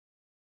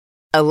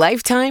a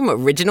Lifetime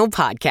Original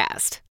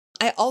Podcast.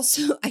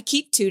 I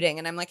keep tooting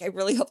and I'm like, I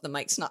really hope the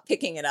mic's not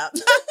picking it up.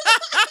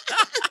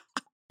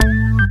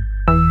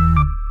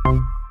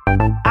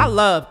 I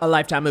love a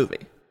Lifetime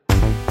movie.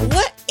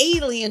 What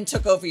alien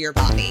took over your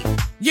body?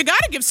 You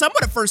gotta give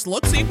someone a first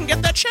look so you can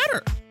get that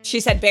cheddar. She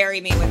said,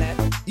 bury me with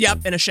it.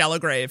 Yep, in a shallow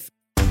grave.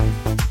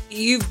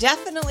 You've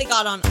definitely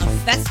got on a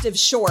festive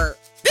short.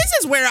 This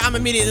is where I'm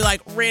immediately like,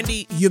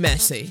 Randy, you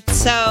messy.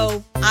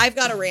 So I've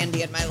got a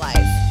Randy in my life.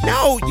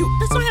 No,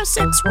 that's not how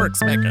sex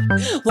works, Megan.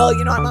 Well,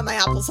 you know, I'm on my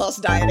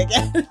applesauce diet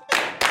again.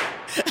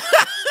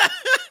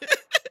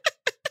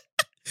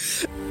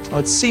 Well,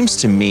 it seems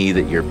to me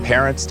that your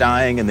parents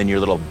dying and then your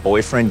little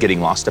boyfriend getting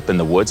lost up in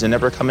the woods and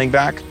never coming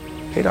back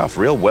paid off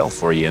real well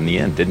for you in the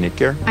end, didn't it,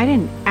 Gare? I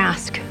didn't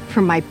ask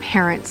for my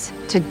parents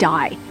to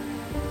die,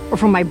 or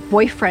for my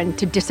boyfriend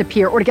to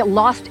disappear, or to get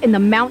lost in the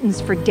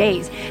mountains for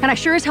days. And I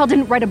sure as hell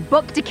didn't write a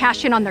book to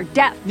cash in on their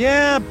death.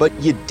 Yeah, but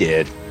you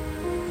did.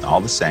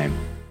 All the same.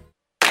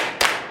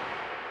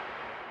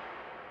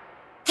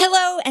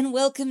 Hello and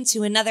welcome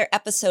to another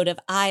episode of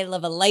I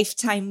Love a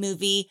Lifetime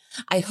Movie.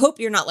 I hope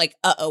you're not like,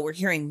 we're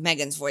hearing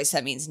Megan's voice.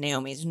 That means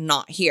Naomi's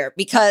not here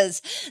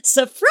because,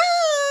 surprise,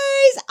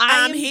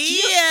 I'm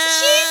here.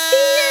 She's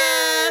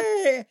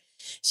here.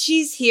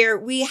 She's here.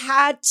 We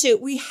had to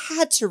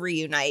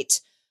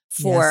reunite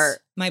for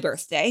my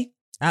birthday.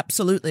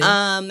 Absolutely.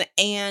 And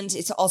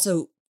it's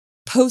also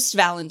post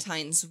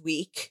Valentine's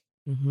week.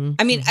 Mm-hmm,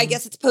 I mean, I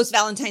guess it's post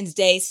Valentine's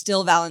Day,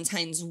 still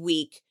Valentine's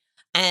week.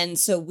 And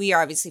so we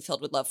are obviously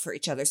filled with love for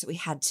each other. So we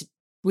had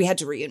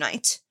to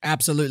reunite.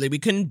 Absolutely. We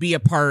couldn't be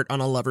apart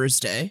on a lover's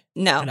day.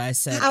 No. And I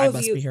said, I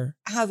must be here.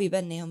 How have you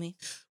been, Naomi?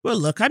 Well,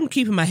 look, I'm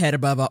keeping my head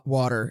above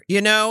water.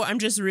 You know, I'm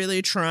just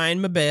really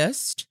trying my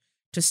best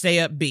to stay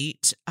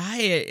upbeat.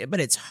 But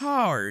it's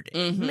hard.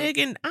 Mm-hmm.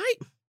 Megan,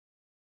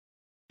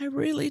 I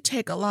really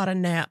take a lot of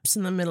naps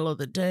in the middle of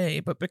the day,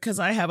 but because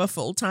I have a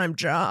full-time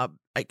job,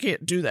 I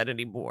can't do that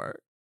anymore.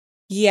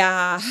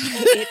 Yeah.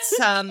 It's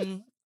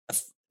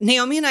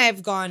Naomi and I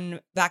have gone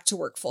back to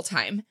work full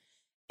time,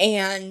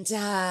 and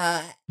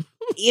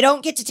you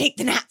don't get to take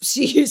the naps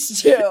you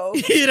used to.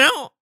 You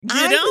don't.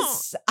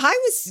 I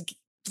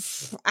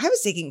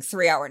was taking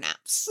 3-hour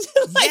naps.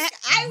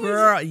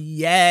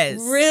 Yes.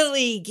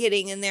 Really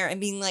getting in there and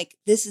being like,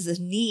 this is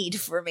a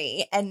need for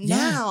me. And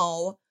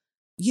now,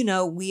 you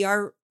know, we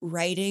are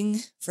writing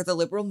for the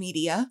liberal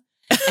media,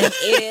 and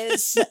it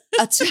is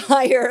a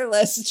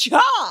tireless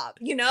job,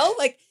 you know,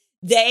 like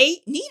they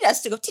need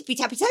us to go tippy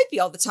tappy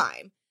typey all the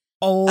time.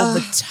 All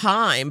the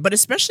time. But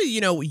especially,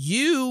 you're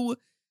going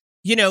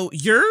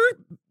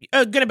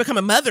to become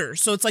a mother.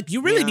 So it's like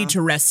you really need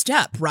to rest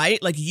up,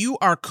 right? Like you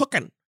are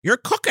cooking. You're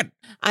cooking.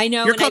 I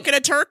know. You're cooking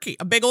a turkey,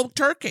 a big old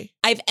turkey.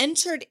 I've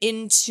entered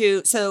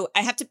into, so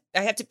I have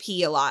to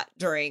pee a lot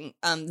during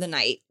the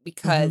night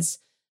because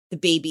the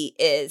baby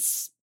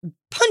is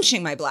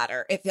punching my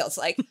bladder, it feels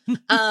like.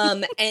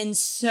 And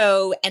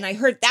I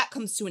heard that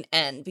comes to an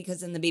end because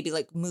then the baby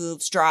like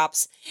moves,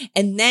 drops,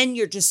 and then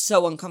you're just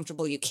so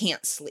uncomfortable you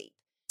can't sleep.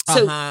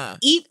 So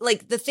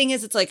like the thing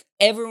is, it's like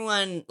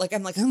everyone, like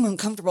I'm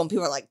uncomfortable and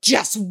people are like,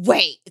 just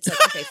wait. It's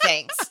like, okay,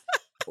 thanks.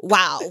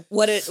 Wow.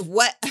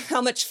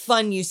 How much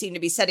fun you seem to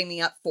be setting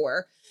me up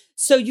for.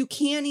 So you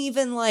can't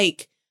even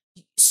like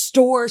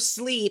store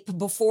sleep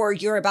before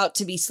you're about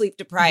to be sleep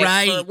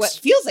deprived for what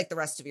feels like the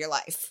rest of your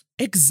life.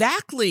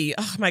 Exactly.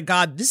 Oh my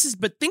God. I'm just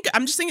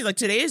thinking like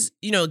today is,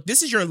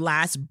 this is your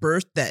last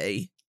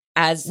birthday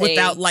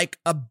without like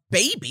a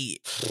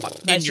baby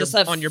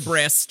on your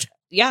breast.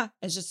 Yeah.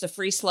 It's just a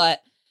free slut.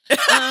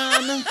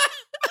 It's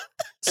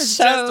just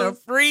a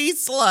free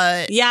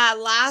slut. Yeah.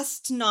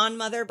 Last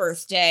non-mother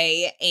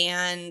birthday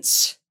and,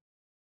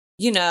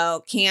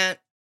 can't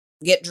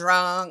get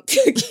drunk,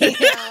 can't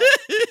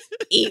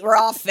eat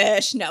raw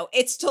fish. No,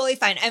 it's totally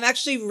fine. I'm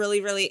actually really,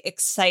 really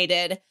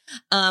excited.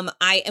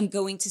 I am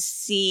going to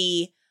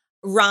see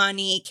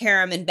Ronnie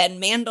Karam and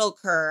Ben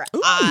Mandelker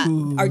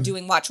are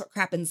doing Watch What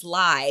Crappens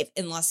live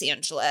in Los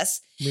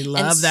Angeles. We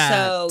love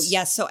that.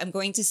 So I'm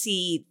going to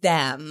see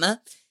them.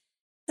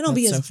 It'll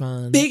be as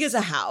fun. Big as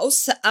a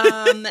house.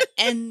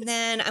 And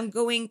then I'm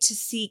going to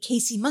see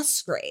Casey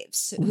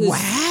Musgraves. Who's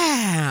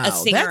a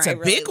singer. That's a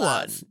big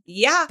one.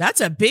 Yeah.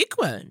 That's a big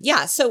one.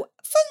 Yeah. So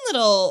fun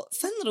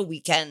little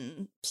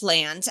weekend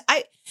planned.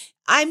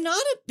 I've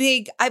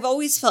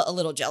always felt a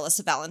little jealous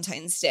of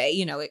Valentine's Day.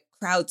 It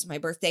crowds my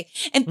birthday.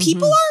 And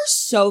people are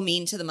so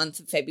mean to the month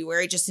of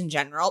February, just in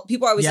general.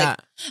 People are always like,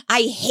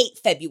 I hate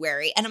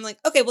February. And I'm like,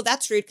 okay, well,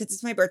 that's rude because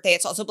it's my birthday.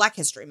 It's also Black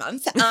History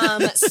Month.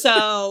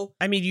 So.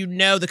 I mean,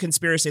 the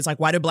conspiracy. It's like,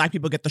 why do Black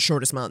people get the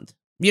shortest month?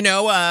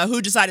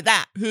 Who decided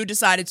that? Who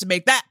decided to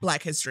make that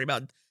Black History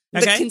Month?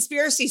 Okay? The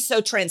conspiracy is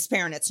so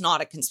transparent, it's not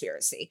a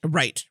conspiracy.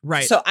 Right.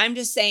 So I'm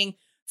just saying,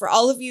 for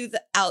all of you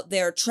out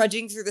there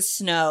trudging through the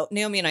snow,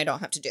 Naomi and I don't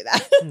have to do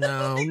that.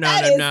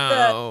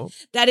 No.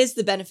 That is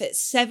the benefit.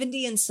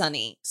 70 and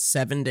sunny.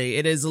 70.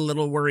 It is a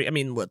little worry. I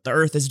mean, the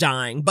earth is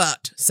dying,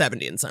 but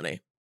 70 and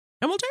sunny.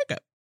 And we'll take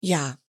it.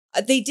 Yeah.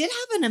 They did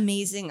have an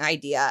amazing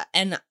idea.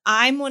 And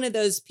I'm one of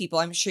those people,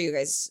 I'm sure you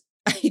guys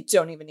I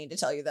don't even need to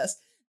tell you this,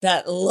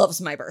 that loves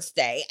my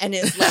birthday and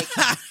is like,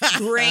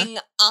 bring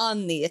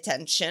on the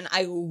attention.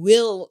 I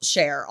will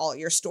share all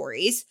your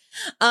stories.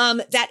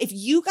 That if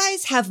you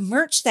guys have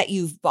merch that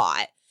you've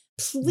bought,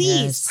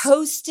 please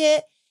post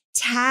it,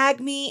 tag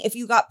me if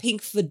you got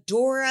pink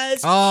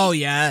fedoras. Oh,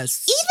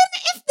 yes. Even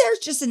if there's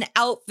just an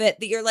outfit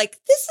that you're like,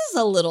 this is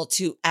a little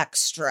too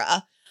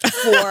extra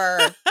for,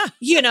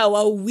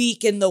 a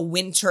week in the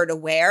winter to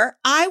wear.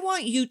 I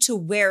want you to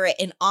wear it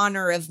in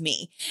honor of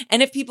me.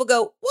 And if people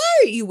go, why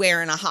are you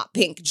wearing a hot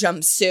pink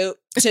jumpsuit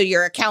to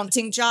your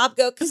accounting job?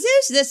 Go, because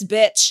there's this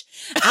bitch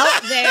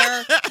out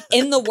there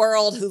in the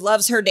world who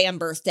loves her damn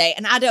birthday.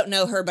 And I don't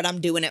know her, but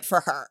I'm doing it for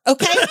her.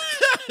 Okay?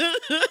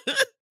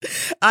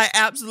 I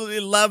absolutely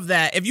love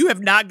that. If you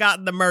have not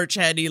gotten the merch,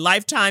 Henny,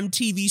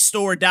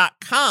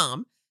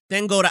 LifetimeTVStore.com,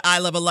 then go to I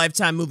Love a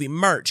Lifetime Movie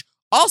merch.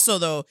 Also,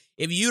 though,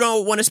 if you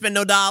don't want to spend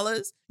no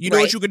dollars, you know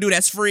what you can do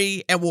that's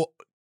free and will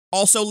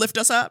also lift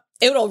us up?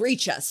 It'll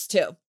reach us,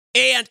 too.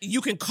 And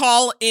you can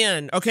call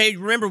in, okay?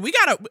 Remember,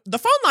 the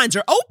phone lines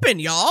are open,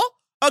 y'all.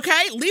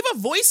 Okay? Leave a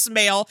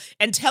voicemail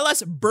and tell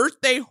us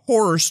birthday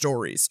horror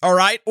stories, all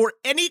right? Or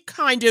any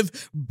kind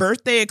of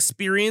birthday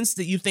experience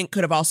that you think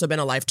could have also been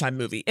a Lifetime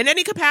movie in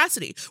any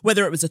capacity,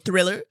 whether it was a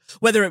thriller,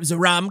 whether it was a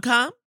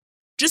rom-com.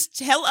 Just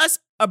tell us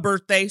a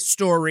birthday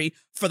story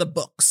for the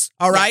books,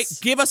 all right? Yes.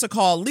 Give us a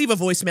call. Leave a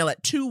voicemail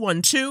at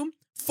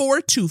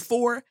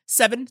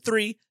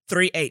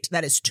 212-424-7338.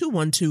 That is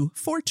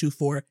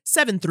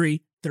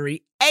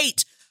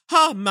 212-424-7338.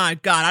 Oh, my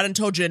God. I done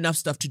told you enough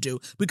stuff to do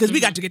because we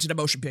got to get to the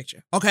motion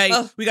picture, okay?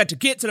 We got to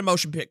get to the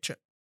motion picture.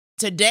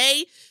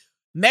 Today,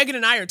 Megan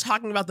and I are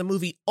talking about the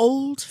movie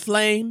Old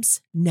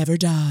Flames Never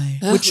Die.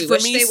 Which we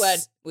wish they would.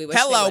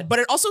 But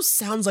it also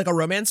sounds like a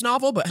romance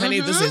novel. But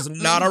honey, this is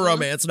not a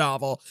romance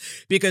novel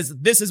because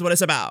this is what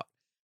it's about.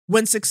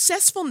 When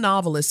successful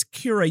novelist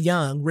Kira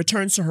Young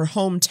returns to her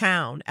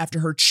hometown after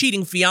her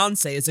cheating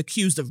fiancé is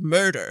accused of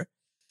murder,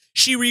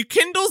 she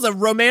rekindles a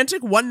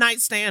romantic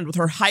one-night stand with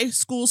her high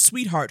school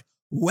sweetheart,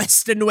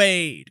 Weston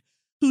Wade,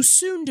 who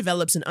soon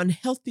develops an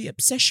unhealthy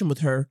obsession with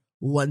her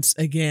once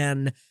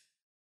again.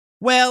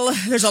 Well,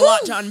 there's a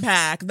lot to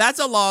unpack. That's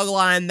a log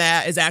line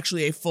that is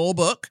actually a full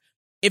book.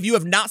 If you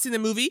have not seen the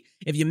movie,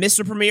 if you missed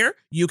the premiere,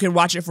 you can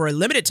watch it for a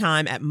limited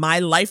time at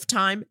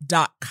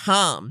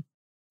mylifetime.com.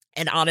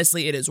 And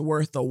honestly, it is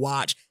worth the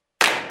watch.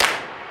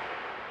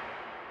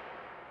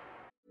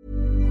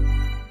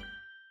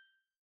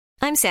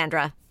 I'm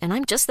Sandra, and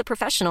I'm just the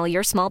professional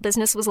your small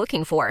business was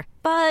looking for.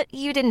 But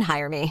you didn't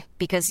hire me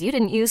because you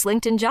didn't use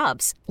LinkedIn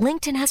Jobs.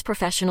 LinkedIn has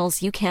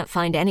professionals you can't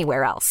find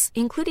anywhere else,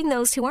 including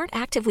those who aren't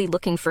actively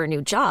looking for a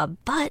new job,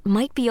 but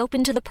might be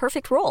open to the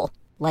perfect role,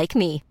 like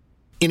me.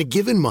 In a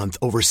given month,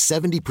 over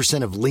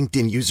 70% of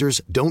LinkedIn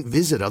users don't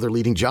visit other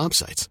leading job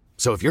sites.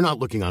 So if you're not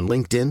looking on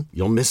LinkedIn,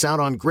 you'll miss out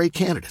on great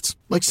candidates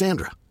like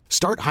Sandra.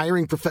 Start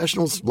hiring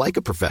professionals like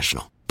a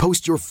professional.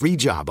 Post your free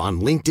job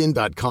on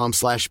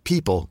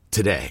linkedin.com/people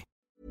today.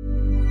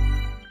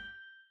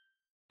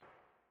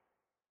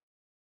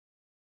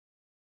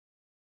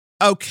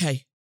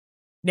 Okay.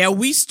 Now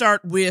we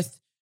start with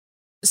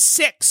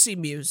sexy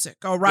music,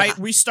 all right?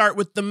 Yeah. We start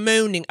with the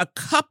mooning. A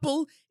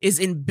couple is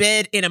in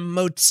bed in a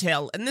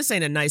motel, and this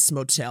ain't a nice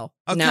motel,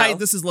 okay? No.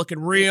 This is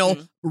looking real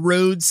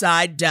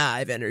roadside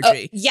dive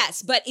energy.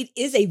 Yes, but it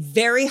is a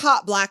very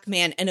hot black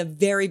man and a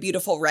very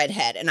beautiful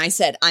redhead, and I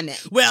said, I'm in.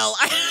 Well,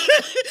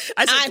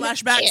 I said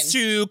flashbacks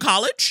to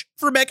college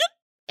for Megan.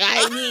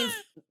 I mean,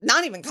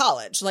 not even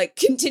college, like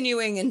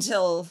continuing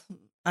until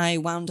I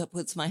wound up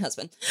with my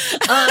husband.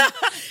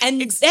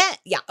 And then,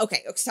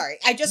 sorry.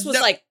 I just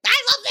was like, I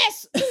love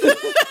this.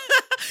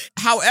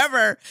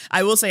 However,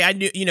 I will say I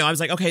knew, I was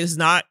like, okay, this is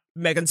not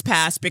Megan's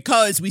past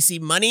because we see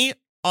money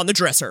on the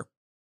dresser.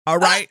 All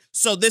right.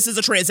 So this is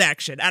a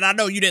transaction. And I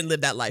know you didn't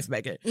live that life,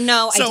 Megan.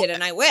 No, I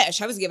didn't. I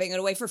wish I was giving it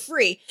away for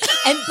free.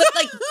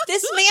 But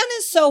this man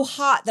is so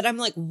hot that I'm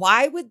like,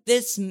 why would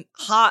this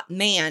hot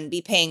man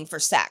be paying for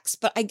sex?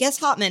 But I guess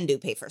hot men do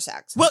pay for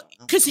sex. Well,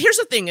 because here's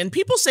the thing. And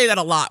people say that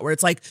a lot where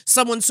it's like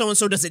someone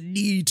so-and-so doesn't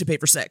need to pay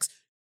for sex.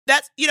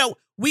 That's,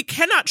 we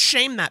cannot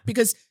shame that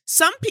because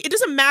it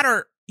doesn't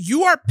matter.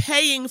 You are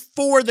paying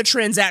for the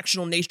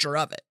transactional nature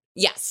of it.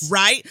 Yes.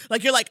 Right?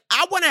 Like you're like,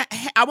 I want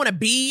to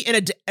be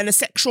in a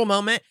sexual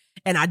moment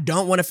and I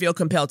don't want to feel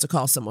compelled to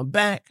call someone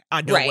back.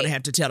 I don't want to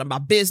have to tell them my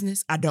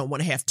business. I don't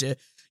want to have to,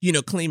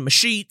 clean my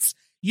sheets.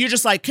 You're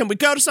just like, can we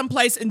go to some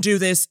place and do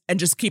this and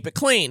just keep it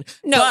clean?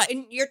 No,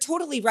 and you're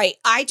totally right.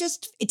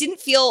 It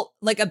didn't feel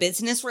like a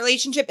business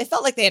relationship. It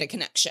felt like they had a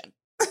connection.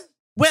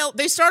 Well,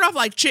 they start off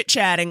like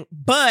chit-chatting,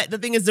 but the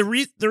thing is the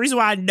reason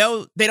why I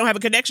know they don't have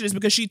a connection is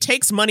because she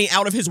takes money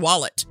out of his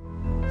wallet.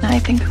 I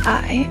think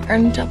I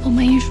earned double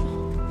my usual.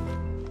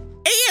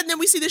 And then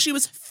we see that she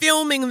was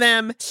filming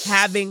them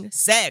having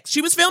sex.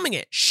 She was filming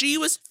it. She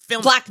was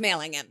filming.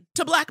 Blackmailing him.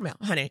 To blackmail,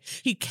 honey.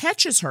 He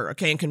catches her,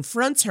 okay, and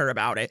confronts her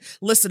about it.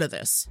 Listen to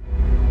this.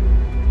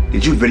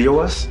 Did you video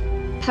us?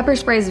 Pepper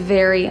spray is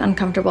very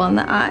uncomfortable in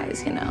the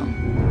eyes,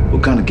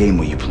 What kind of game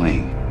were you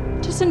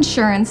playing? Just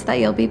insurance that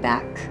you'll be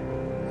back.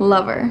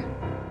 Lover.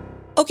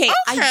 Okay.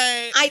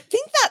 Okay. I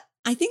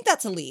think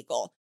that's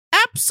illegal.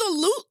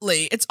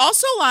 Absolutely. It's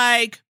also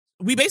like,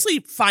 we basically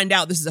find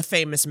out this is a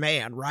famous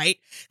man, right?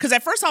 Because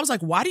at first I was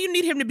like, why do you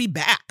need him to be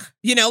back?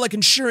 You know, like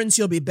insurance,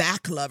 you'll be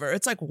back, lover.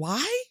 It's like,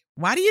 why?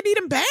 Why do you need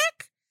him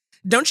back?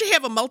 Don't you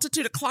have a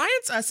multitude of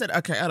clients? I said,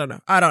 okay,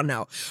 I don't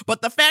know.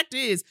 But the fact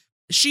is,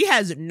 she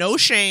has no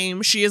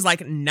shame. She is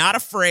like not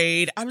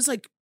afraid. I was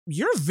like,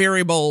 you're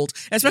very bold,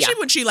 especially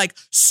when she like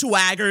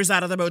swaggers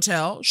out of the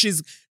motel.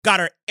 She's got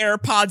her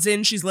AirPods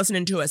in. She's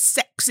listening to a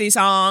sexy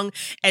song,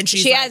 and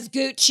she has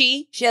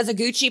Gucci. She has a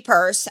Gucci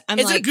purse.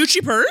 Is it a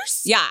Gucci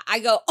purse? Yeah. I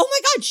go, oh my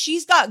God,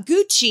 she's got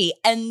Gucci.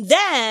 And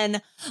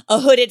then a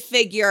hooded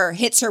figure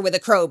hits her with a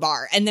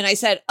crowbar. And then I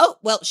said, oh,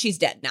 well, she's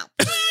dead now.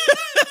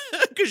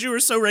 Because you were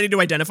so ready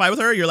to identify with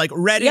her. You're like,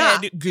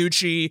 redhead,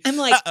 Gucci. I'm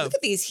like, look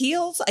at these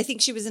heels. I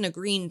think she was in a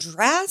green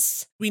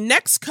dress. We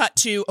next cut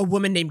to a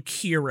woman named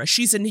Kira.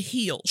 She's in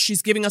heels.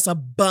 She's giving us a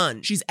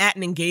bun. She's at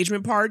an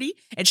engagement party,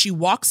 and she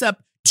walks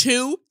up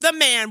to the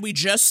man we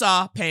just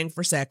saw paying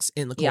for sex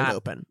in the cold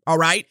open. All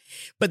right?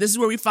 But this is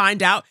where we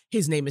find out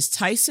his name is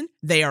Tyson.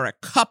 They are a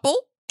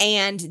couple.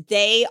 And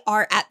they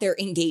are at their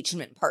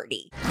engagement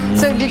party.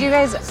 So did you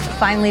guys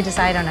finally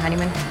decide on a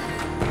honeymoon?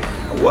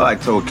 Well, I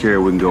told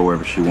Kira we can go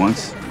wherever she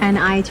wants. And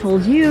I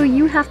told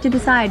you have to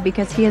decide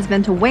because he has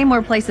been to way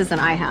more places than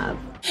I have.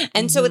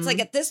 And so it's like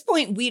at this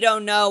point, we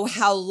don't know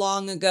how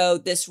long ago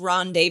this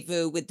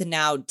rendezvous with the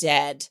now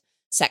dead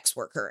sex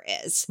worker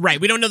is. Right.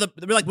 We don't know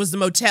we're like, was the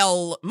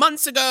motel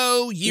months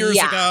ago, years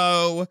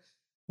ago?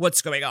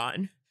 What's going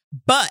on?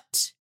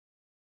 But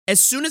as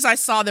soon as I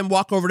saw them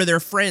walk over to their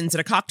friends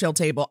at a cocktail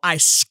table, I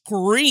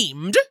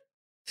screamed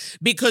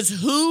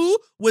because who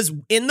was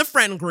in the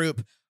friend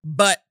group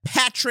but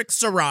Patrick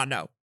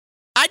Serrano?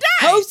 I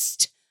died.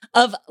 Host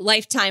of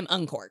Lifetime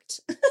Uncorked.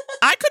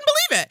 I couldn't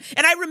believe it.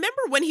 And I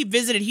remember when he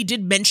visited, he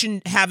did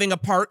mention having a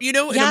part, in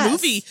a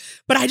movie,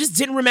 but I just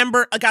didn't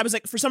remember. Like, I was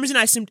like, for some reason,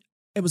 I assumed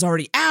it was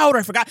already out or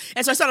I forgot.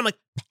 And so I saw him like,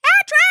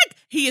 Patrick,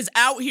 he is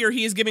out here.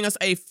 He is giving us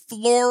a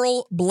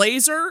floral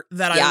blazer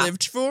that I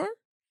lived for.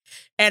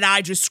 And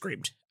I just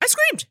screamed. I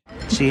screamed.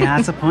 She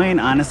has a point.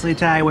 Honestly,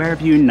 Ty, where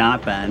have you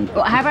not been?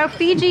 Well, how about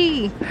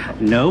Fiji?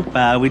 Nope.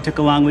 We took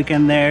a long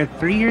weekend there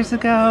 3 years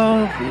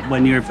ago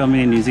when you were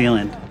filming in New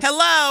Zealand.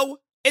 Hello.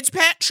 It's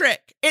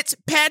Patrick. It's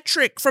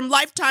Patrick from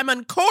Lifetime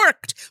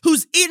Uncorked,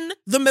 who's in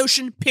the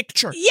motion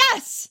picture.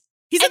 Yes.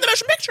 He's in the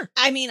motion picture.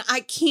 I mean,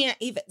 I can't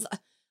even.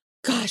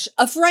 Gosh,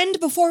 a friend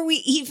before we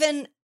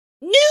even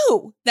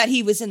knew that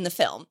he was in the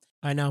film.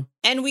 I know.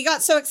 And we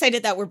got so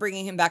excited that we're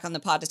bringing him back on the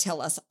pod to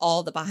tell us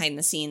all the behind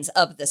the scenes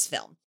of this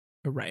film.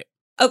 Right.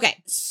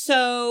 Okay.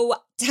 So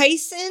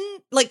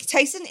Tyson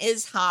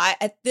is hot.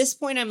 At this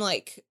point, I'm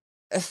like,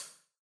 ugh,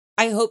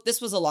 I hope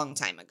this was a long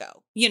time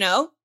ago,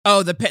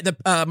 Oh,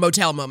 the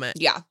motel moment.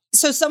 Yeah.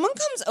 So someone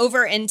comes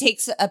over and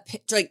takes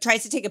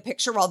tries to take a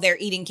picture while they're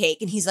eating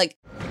cake. And he's like,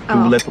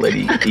 Let the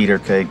lady eat her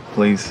cake,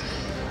 please.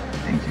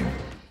 Thank you.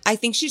 I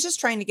think she's just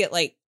trying to get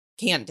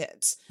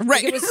candids.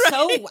 Right. It was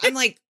so, I'm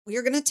like,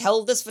 you're going to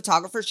tell this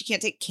photographer she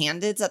can't take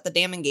candids at the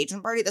damn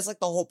engagement party? That's like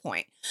the whole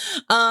point.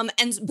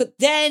 But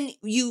then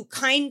it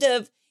kind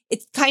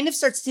of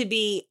starts to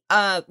be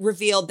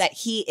revealed that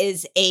he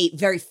is a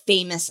very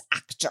famous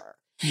actor.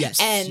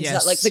 Yes. And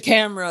the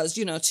cameras,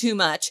 too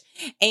much.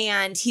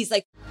 And he's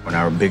like, on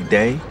our big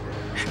day,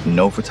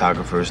 no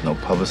photographers, no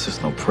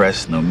publicists, no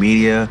press, no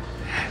media.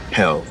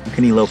 Hell, you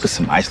can elope to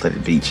some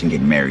isolated beach and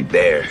get married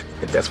there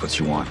if that's what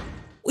you want.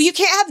 Well, you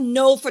can't have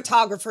no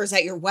photographers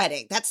at your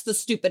wedding. That's the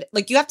stupid,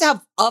 you have to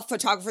have a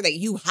photographer that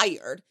you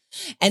hired.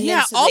 And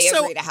then they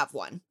agree to have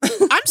one.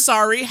 I'm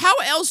sorry. How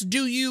else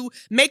do you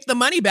make the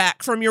money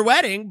back from your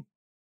wedding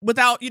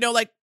without,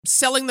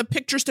 selling the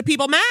pictures to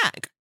People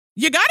Mag?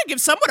 You got to give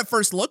someone a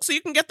first look so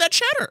you can get that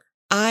cheddar.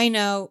 I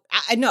know.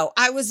 I know.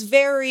 I was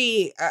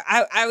very,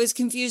 I was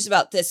confused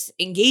about this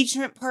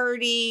engagement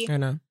party. I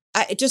know.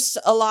 Just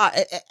a lot.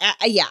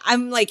 Yeah.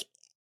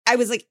 I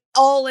was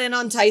all in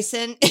on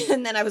Tyson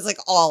and then I was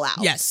all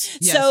out. Yes.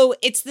 So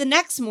it's the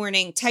next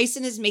morning.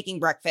 Tyson is making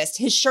breakfast.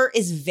 His shirt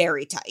is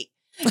very tight.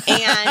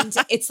 And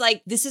it's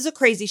this is a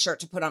crazy shirt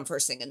to put on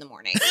first thing in the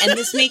morning. And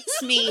this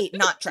makes me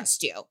not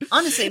trust you.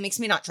 Honestly, it makes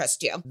me not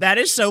trust you. That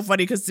is so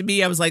funny because to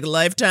me, I was like,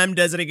 Lifetime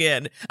does it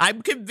again.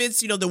 I'm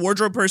convinced, the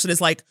wardrobe person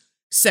is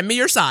send me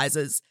your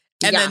sizes.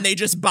 And then they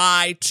just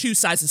buy 2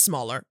 sizes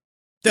smaller.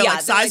 They're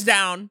size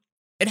down.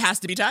 It has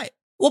to be tight.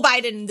 We'll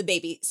buy it in the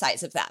baby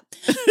size of that,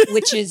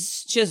 which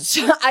is just,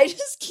 I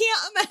just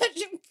can't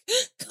imagine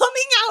coming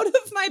out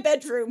of my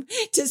bedroom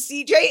to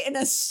CJ in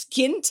a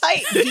skin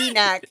tight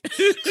V-neck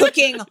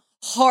cooking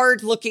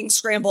hard looking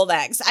scrambled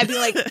eggs. I'd be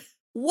like,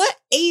 what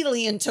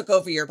alien took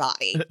over your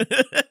body?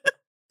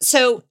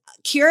 So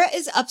Kira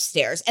is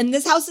upstairs and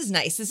this house is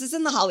nice. This is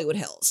in the Hollywood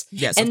Hills.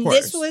 Yes, and of course.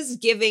 This was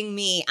giving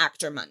me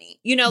actor money.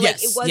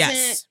 It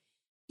wasn't.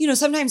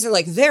 sometimes they're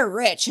like, they're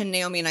rich. And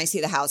Naomi and I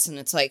see the house and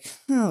it's like,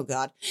 oh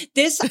God.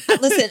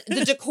 Listen,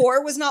 the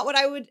decor was not what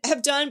I would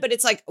have done, but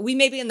it's like, we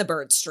may be in the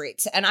bird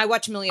streets. And I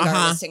watch $1 Million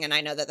Listing and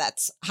I know that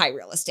that's high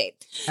real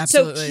estate.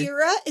 Absolutely. So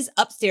Kira is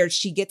upstairs.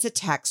 She gets a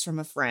text from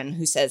a friend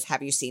who says,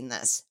 have you seen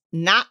this?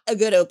 Not a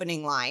good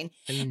opening line.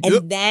 And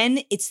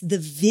then it's the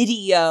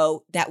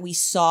video that we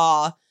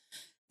saw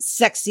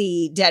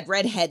sexy dead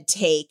redhead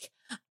take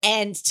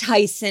and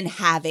Tyson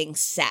having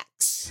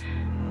sex.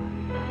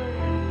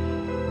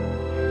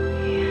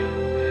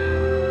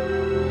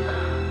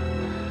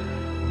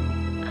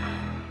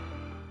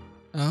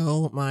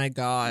 Oh my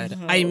God.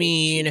 I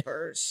mean,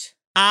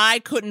 I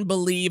couldn't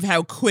believe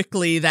how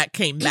quickly that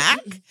came back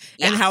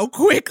and how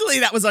quickly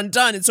that was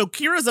undone. And so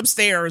Kira's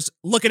upstairs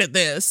looking at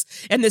this,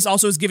 and this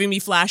also is giving me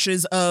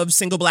flashes of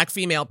single black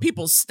female.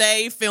 People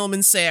stay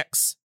filming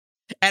sex.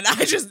 And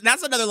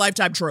that's another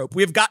Lifetime trope.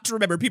 We've got to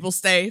remember people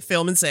stay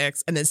filming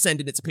sex and then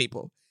sending it to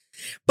people.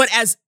 But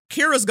as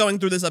Kira's going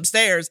through this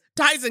upstairs,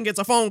 Tyson gets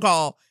a phone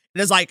call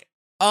and is like,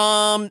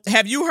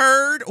 have you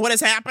heard what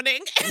is happening?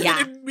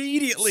 Yeah.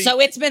 Immediately.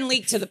 So it's been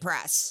leaked to the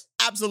press.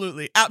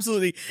 Absolutely.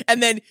 Absolutely.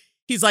 And then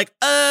he's like,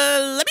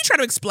 let me try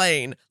to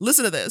explain.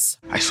 Listen to this.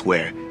 I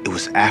swear, it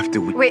was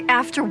after we... Wait,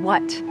 after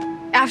what?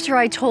 After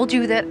I told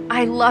you that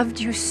I loved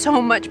you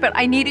so much, but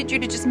I needed you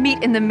to just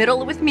meet in the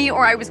middle with me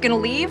or I was gonna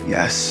leave?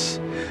 Yes.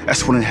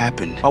 That's when it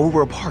happened. While we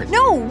were apart.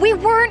 No, we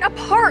weren't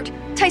apart.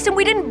 Tyson,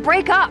 we didn't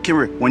break up.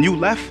 Kira, when you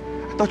left,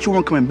 I thought you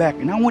weren't coming back,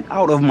 and I went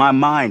out of my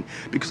mind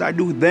because I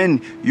knew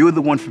then you were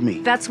the one for me.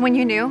 That's when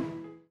you knew?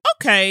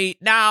 Okay,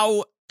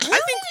 now... How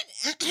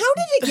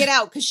did it get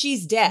out? Because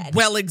she's dead.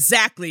 Well,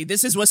 exactly.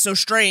 This is what's so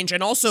strange.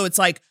 And also, it's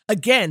like,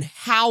 again,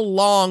 how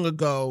long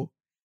ago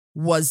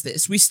was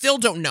this? We still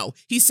don't know.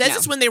 He says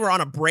it's when they were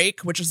on a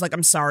break, which is like,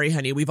 I'm sorry,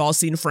 honey. We've all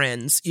seen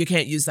Friends. You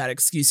can't use that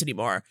excuse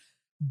anymore.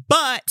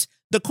 But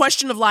the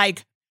question of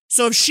like,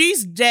 so if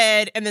she's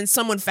dead and then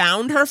someone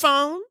found her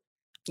phone,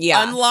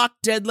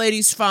 unlocked dead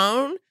lady's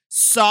phone,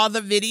 saw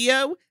the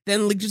video,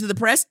 then leaked it to the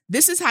press,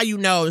 this is how you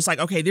know it's like,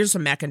 okay, there's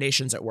some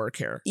machinations at work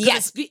here.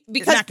 Yes,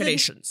 because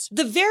machinations.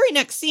 The very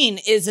next scene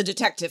is a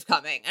detective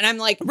coming. And I'm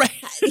like,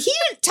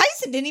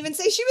 Tyson didn't even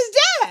say she was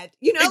dead.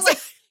 Like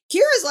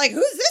Kira's like,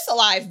 who's this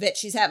alive bitch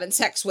she's having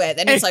sex with?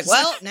 And it's like,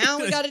 well, now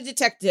we got a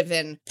detective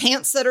in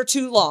pants that are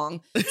too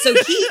long. So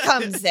he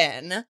comes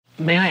in.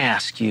 May I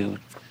ask you,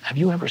 have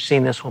you ever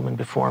seen this woman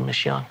before,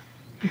 Miss Young?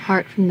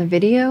 Apart from the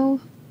video?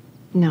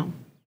 No.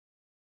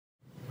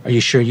 Are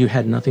you sure you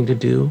had nothing to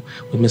do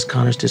with Miss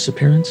Connor's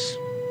disappearance?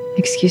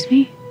 Excuse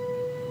me?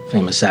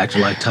 Famous actor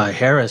like Ty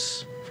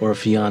Harris, for a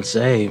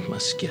fiance,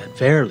 must get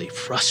fairly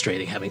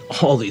frustrating having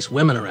all these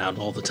women around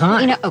all the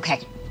time. Okay.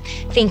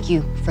 Thank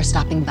you for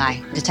stopping by,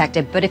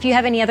 Detective. But if you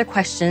have any other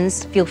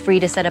questions, feel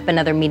free to set up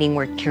another meeting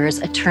where Kira's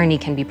attorney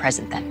can be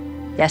present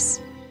then. Yes?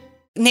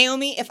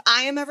 Naomi, if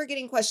I am ever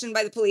getting questioned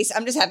by the police,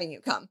 I'm just having you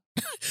come.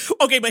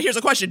 Okay, but here's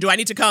a question. Do I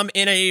need to come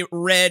in a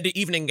red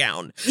evening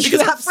gown? Because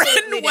a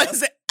friend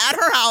was at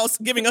her house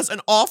giving us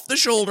an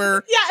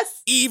off-the-shoulder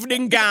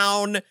evening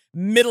gown,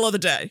 middle of the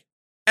day.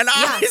 And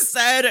I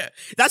said,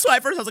 that's why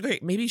at first I was like, okay,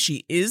 maybe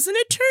she is an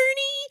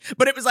attorney?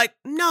 But it was like,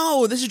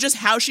 no, this is just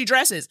how she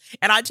dresses.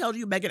 And I tell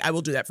you, Megan, I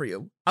will do that for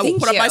you. I will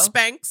put on my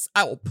Spanx,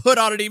 I will put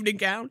on an evening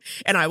gown,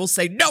 and I will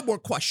say no more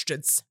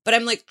questions. But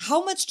I'm like,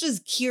 how much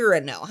does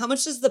Kira know? How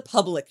much does the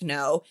public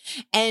know?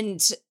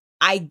 And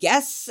I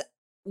guess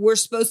we're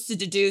supposed to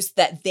deduce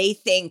that they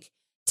think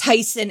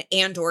Tyson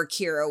and or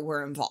Kira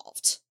were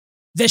involved.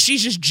 That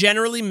she's just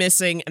generally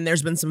missing and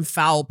there's been some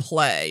foul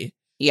play.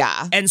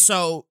 Yeah. And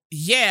so,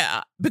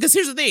 because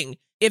here's the thing.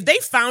 If they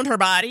found her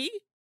body,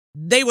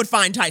 they would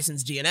find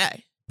Tyson's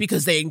DNA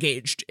because they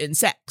engaged in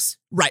sex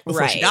right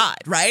before she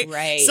died, right?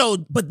 Right.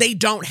 So, but they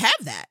don't have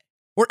that.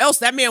 Or else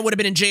that man would have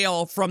been in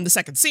jail from the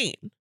second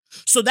scene.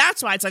 So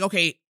that's why it's like,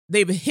 okay,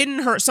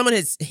 someone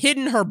has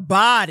hidden her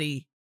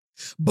body,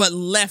 but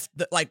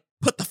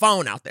put the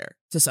phone out there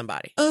to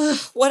somebody.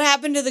 What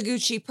happened to the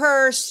Gucci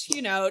purse?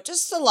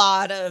 Just a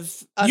lot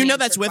of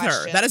that's with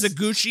questions. her. That is a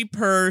Gucci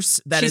purse.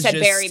 She said,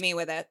 bury me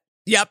with it.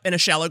 Yep, in a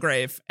shallow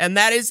grave. And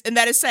that is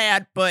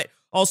sad, but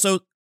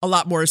also a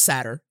lot more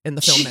sadder in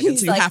the film, Megan,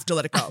 so you have to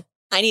let it go.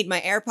 I need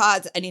my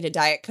AirPods, I need a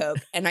Diet Coke,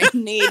 and I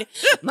need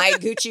my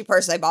Gucci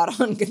purse I bought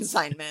on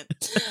consignment.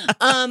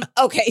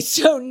 Okay,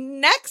 so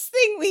next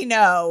thing we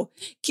know,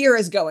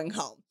 Kira's going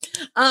home.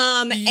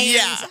 And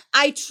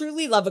I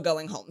truly love a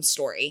going home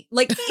story.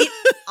 Like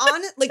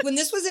when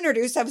this was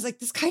introduced, I was like,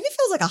 this kind of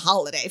feels like a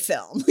holiday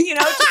film.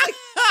 Just like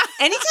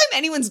anytime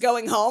anyone's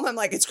going home, I'm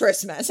like, it's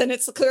Christmas. And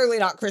it's clearly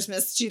not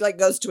Christmas. She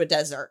goes to a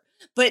desert.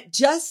 But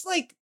just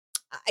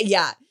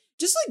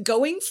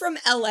going from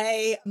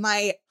LA,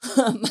 my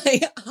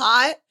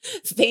hot,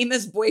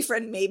 famous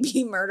boyfriend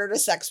maybe murdered a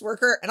sex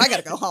worker, and I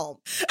gotta go home.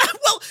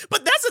 Well,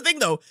 but that's the thing,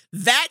 though.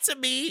 That to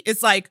me,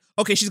 it's like,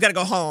 okay, she's gotta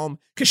go home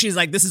because she's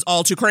like, this is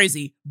all too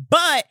crazy.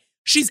 But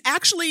she's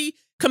actually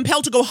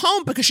compelled to go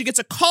home because she gets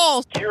a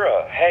call.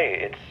 Kira,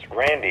 hey, it's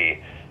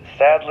Randy.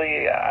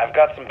 Sadly, I've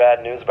got some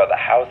bad news about the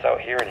house out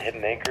here in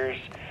Hidden Acres.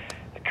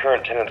 The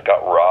current tenants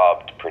got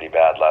robbed pretty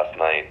bad last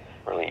night.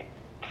 really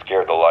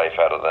scared the life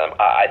out of them.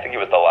 I think it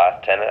was the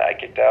last tenant I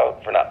kicked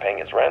out for not paying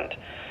his rent.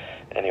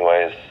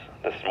 Anyways,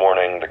 this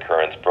morning the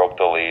Currents broke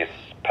the lease,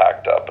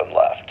 packed up, and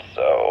left.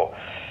 So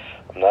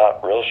I'm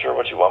not real sure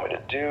what you want me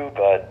to do,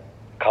 but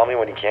call me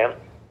when you can.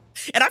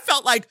 And I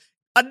felt like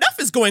enough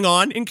is going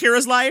on in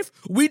Kira's life.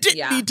 We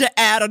didn't need to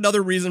add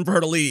another reason for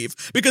her to leave.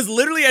 Because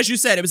literally, as you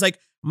said, it was like,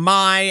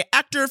 my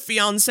actor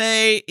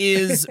fiance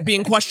is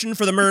being questioned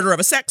for the murder of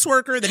a sex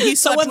worker that he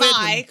slept with. So am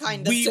I,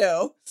 kind of,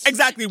 too.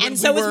 Exactly. And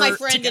so was my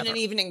friend in an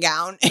evening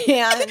gown.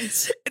 And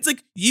it's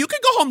like, you could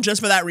go home just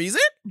for that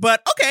reason,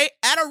 but okay,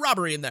 add a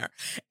robbery in there.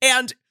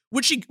 And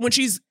when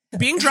she's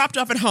being dropped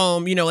off at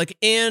home, you know, like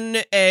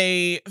in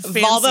a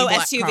fancy Volvo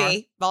black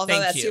SUV. car.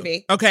 Volvo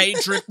SUV. Okay,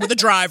 with a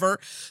driver.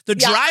 The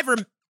driver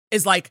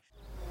is like,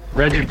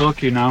 read your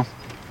book, you know.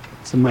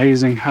 It's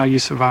amazing how you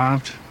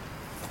survived.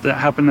 That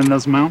happened in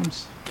those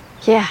mountains?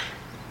 Yeah.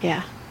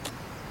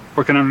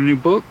 Working on a new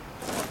book?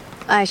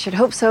 I should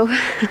hope so.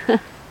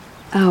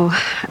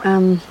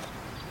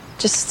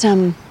 Just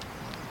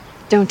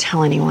don't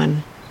tell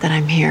anyone that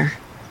I'm here.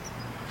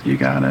 You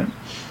got it.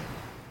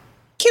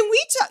 Can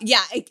we talk?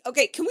 Yeah,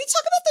 okay. Can we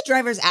talk about the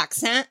driver's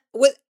accent?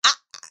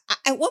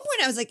 At one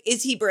point, I was like,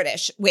 "Is he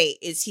British? Wait,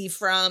 is he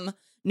from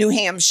New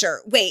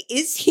Hampshire? Wait,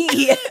 is he?"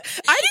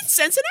 I didn't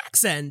sense an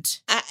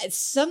accent.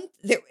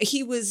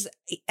 He was.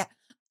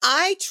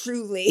 I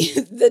truly,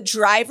 the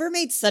driver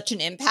made such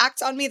an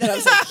impact on me that I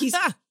was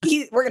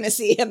like, we're going to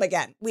see him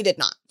again. We did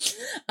not.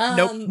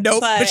 Nope.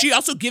 But she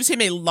also gives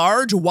him a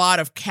large wad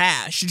of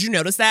cash. Did you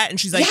notice that? And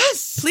she's like,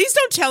 yes, please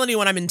don't tell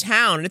anyone I'm in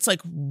town. And it's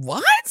like,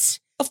 what?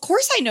 Of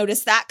course I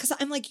noticed that because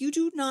I'm like, you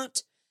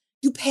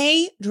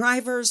pay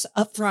drivers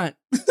up front.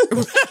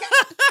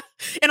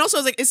 And also I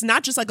was like, it's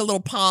not just like a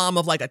little palm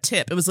of like a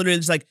tip. It was literally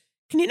just like,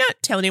 can you not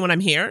tell anyone I'm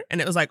here? And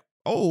it was like,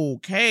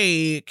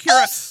 okay,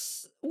 Kira.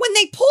 When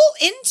they pull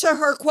into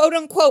her quote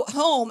unquote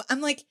home,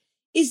 I'm like,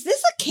 is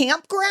this a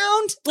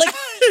campground? Like,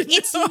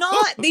 it's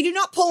not, they do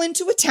not pull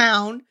into a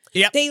town.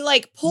 Yep. They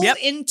like pull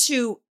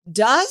into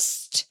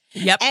dust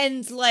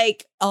and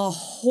like a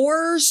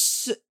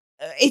horse.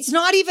 It's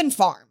not even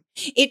farm.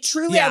 It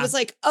truly, I was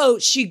like, oh,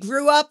 she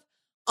grew up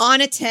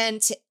on a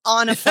tent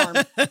on a farm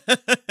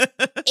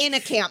in a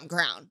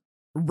campground.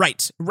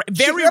 Right.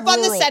 Very she grew up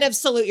on the rural. set of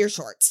Salute Your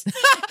Shorts.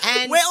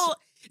 And well,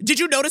 did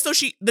you notice though,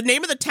 the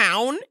name of the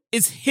town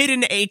is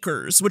Hidden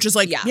Acres, which is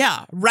like,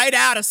 right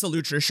out of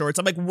Salute Your Shorts.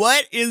 I'm like,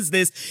 what is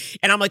this?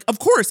 And I'm like, of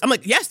course. I'm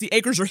like, yes, the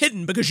acres are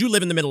hidden because you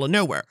live in the middle of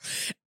nowhere.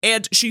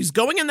 And she's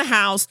going in the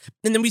house,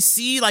 and then we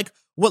see like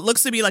what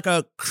looks to be like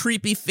a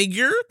creepy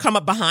figure come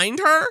up behind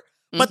her.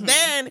 But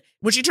then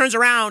when she turns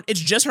around, it's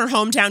just her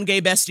hometown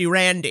gay bestie,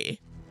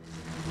 Randy.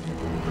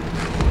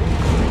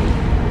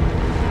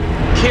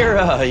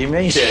 Kira, you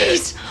made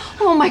it.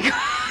 Oh my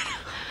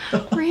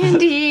God.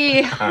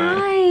 Randy,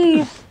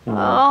 hi.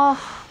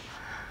 Oh,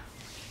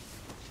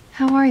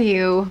 how are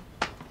you?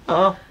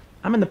 Oh,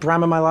 I'm in the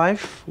prime of my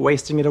life,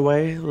 wasting it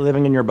away,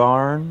 living in your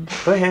barn.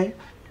 But hey,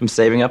 I'm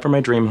saving up for my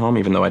dream home,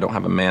 even though I don't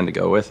have a man to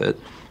go with it.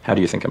 How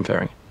do you think I'm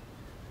faring?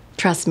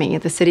 Trust me,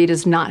 the city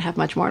does not have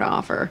much more to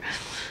offer.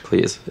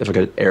 Please, if I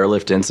could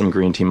airlift in some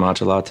green tea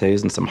matcha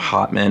lattes and some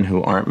hot men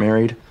who aren't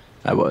married,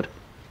 I would.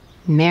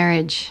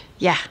 Marriage.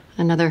 Yeah,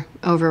 another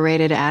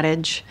overrated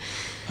adage.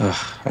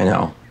 Ugh, I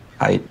know.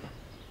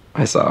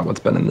 I saw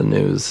what's been in the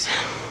news.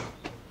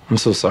 I'm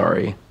so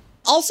sorry.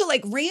 Also,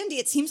 like, Randy,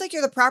 it seems like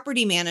you're the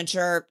property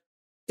manager.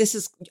 This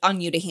is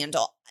on you to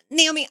handle.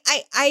 Naomi,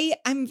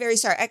 I'm very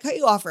sorry. I cut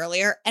you off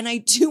earlier, and I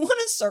do want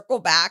to circle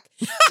back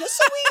just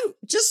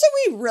so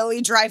we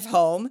really drive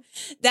home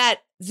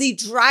that the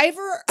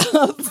driver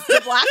of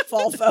the black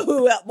Volvo,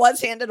 who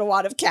was handed a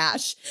wad of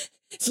cash,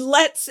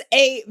 lets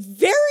a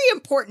very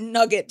important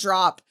nugget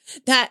drop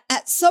that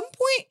at some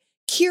point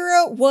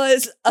Kira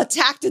was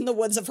attacked in the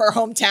woods of her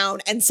hometown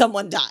and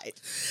someone died.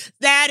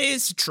 That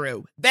is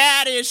true.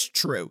 That is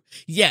true.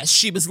 Yes,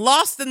 she was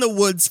lost in the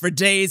woods for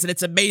days, and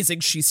it's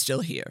amazing she's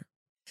still here.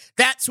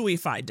 That's who we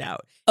find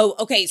out. Oh,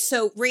 okay.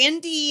 So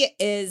Randy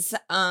is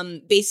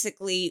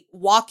basically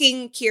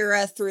walking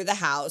Kira through the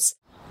house.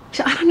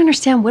 I don't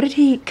understand. What did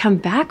he come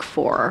back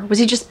for? Was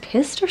he just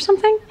pissed or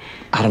something?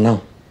 I don't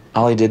know.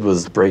 All he did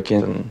was break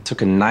in and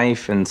took a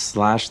knife and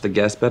slashed the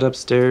guest bed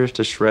upstairs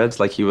to shreds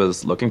like he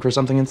was looking for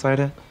something inside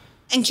it.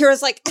 And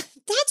Kira's like,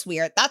 that's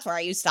weird. That's where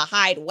I used to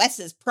hide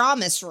Wes's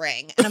promise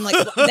ring. And I'm like,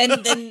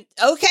 then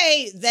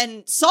okay,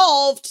 then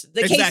solved.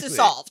 The case is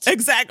solved.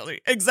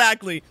 Exactly.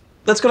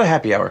 Let's go to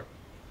happy hour.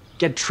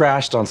 Get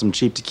trashed on some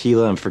cheap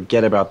tequila and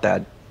forget about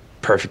that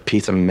perfect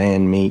piece of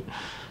man meat.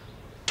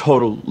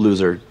 Total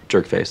loser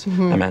jerk face,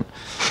 I meant.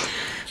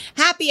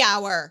 Happy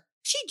hour.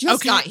 She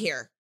just got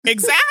here.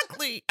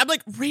 Exactly. I'm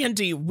like,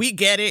 Randy, we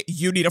get it.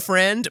 You need a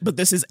friend, but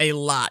this is a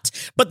lot.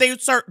 But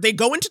they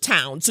go into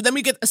town. So then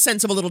we get a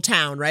sense of a little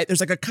town, right? There's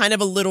like a kind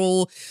of a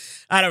little,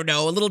 I don't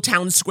know, a little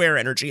town square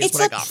energy is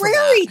what I got from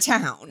that. It's a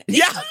prairie town.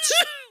 Yeah.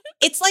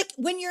 It's like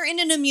when you're in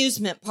an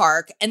amusement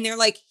park and they're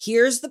like,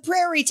 here's the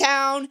prairie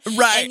town.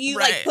 Right. And you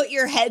like put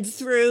your head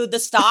through the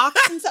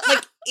stalks and stuff.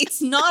 Like,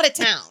 it's not a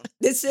town.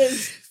 This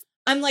is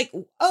I'm like,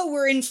 oh,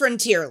 we're in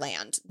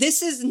Frontierland.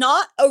 This is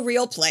not a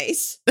real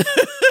place.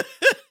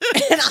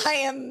 And I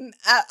am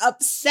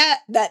upset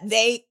that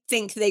they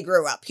think they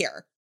grew up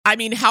here. I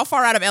mean, how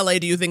far out of LA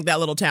do you think that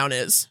little town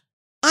is?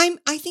 I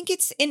think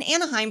it's in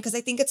Anaheim because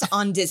I think it's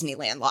on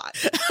Disneyland lot.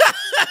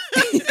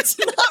 It's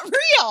not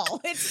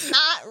real. It's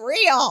not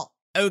real.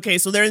 Okay,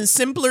 so they're in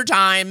Simpler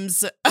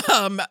Times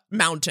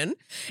Mountain.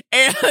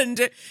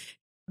 And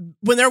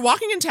when they're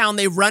walking in town,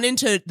 they run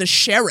into the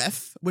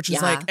sheriff, which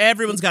is like,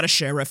 everyone's got a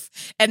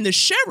sheriff. And the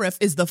sheriff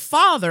is the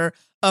father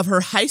of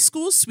her high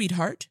school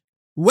sweetheart,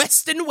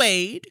 Weston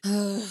Wade,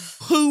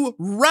 who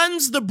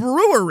runs the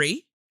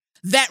brewery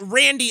that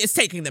Randy is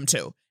taking them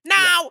to.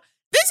 Now,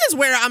 this is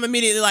where I'm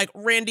immediately like,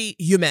 Randy,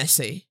 you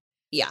messy.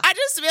 Yeah. I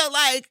just feel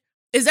like,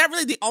 is that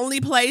really the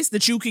only place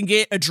that you can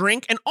get a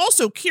drink? And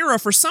also, Kira,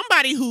 for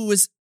somebody who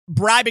is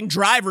bribing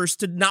drivers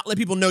to not let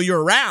people know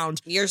you're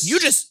around,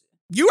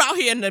 you out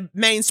here in the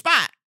main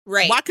spot.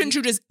 Right. Why couldn't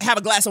you just have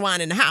a glass of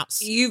wine in the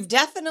house? You've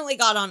definitely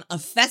got on a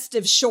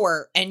festive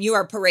short and you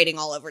are parading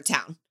all over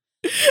town.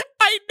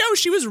 I know,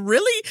 she was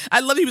really, I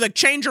love he was like,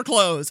 change your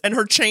clothes. And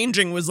her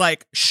changing was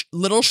like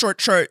little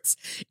short shirts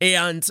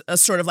and a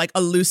sort of like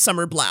a loose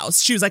summer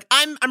blouse. She was like,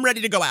 I'm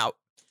ready to go out.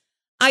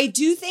 I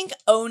do think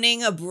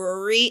owning a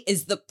brewery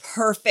is the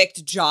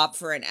perfect job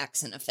for an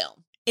ex in a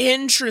film.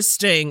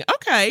 Interesting.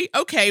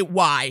 Okay.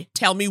 Why?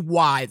 Tell me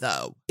why,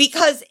 though.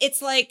 Because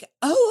it's like,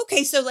 oh,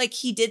 okay, so like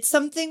he did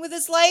something with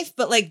his life,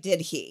 but like,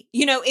 did he?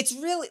 You know, it's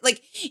really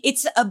like,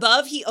 it's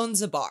above he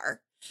owns a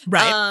bar.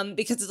 Right.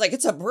 Because it's like,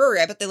 it's a brewery.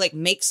 I bet they like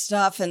make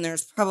stuff and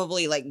there's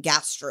probably like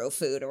gastro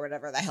food or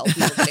whatever the hell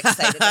people get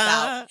excited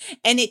about.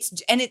 And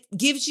it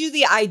gives you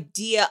the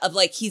idea of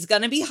like, he's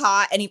going to be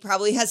hot and he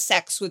probably has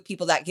sex with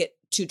people that get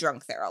too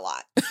drunk there a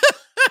lot.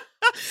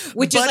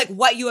 Which is like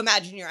what you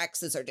imagine your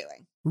exes are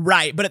doing.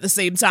 Right. But at the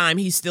same time,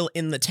 he's still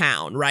in the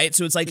town, right?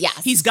 So it's like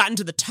he's gotten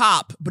to the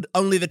top, but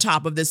only the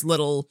top of this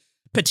little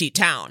petite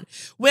town.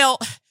 Well,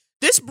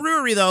 this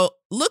brewery, though,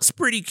 looks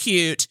pretty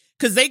cute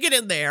because they get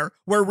in there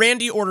where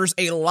Randy orders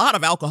a lot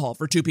of alcohol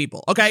for 2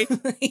 people, okay?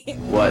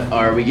 What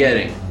are we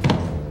getting?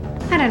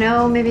 I don't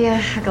know, maybe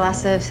a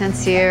glass of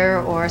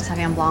Saint-Cyr or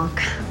Sauvignon Blanc.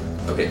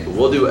 Okay,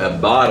 we'll do a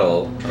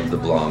bottle of the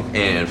Blanc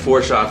and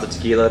 4 shots of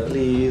tequila,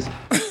 please.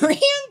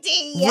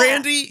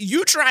 Randy,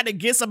 you trying to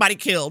get somebody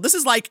killed. This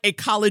is like a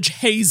college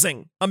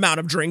hazing amount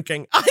of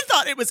drinking. I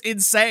thought it was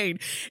insane.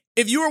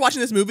 If you were watching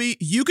this movie,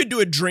 you could do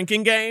a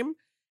drinking game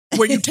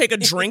where you take a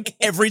drink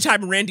every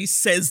time Randy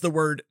says the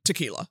word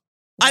tequila.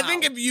 Wow. I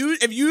think if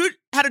you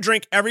had a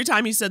drink every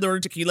time he said the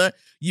word tequila,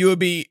 you would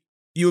be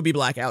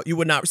blackout. You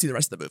would not see the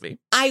rest of the movie.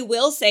 I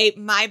will say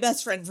my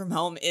best friend from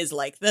home is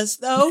like this,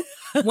 though.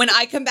 When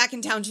I come back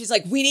in town, she's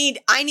like,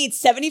 I need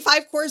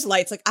 75 Coors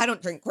Lights. Like, I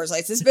don't drink Coors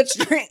Lights. This bitch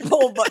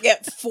will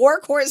get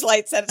 4 Coors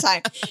Lights at a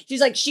time.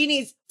 She's like, she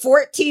needs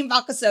 14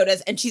 vodka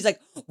sodas. And she's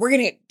like, we're going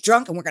to get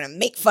drunk and we're going to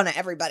make fun of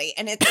everybody.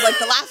 And it's like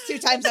the last 2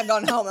 times I've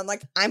gone home, I'm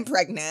like, I'm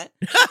pregnant.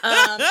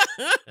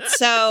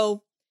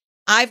 So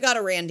I've got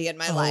a Randy in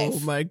my life. Oh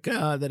my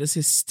God, that is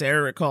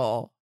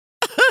hysterical.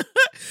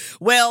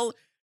 Well,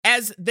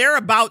 as they're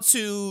about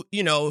to,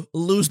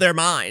 lose their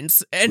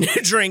minds and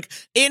drink,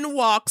 in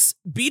walks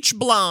Beach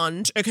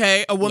Blonde,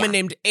 okay, a woman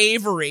named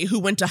Avery who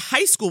went to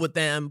high school with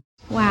them.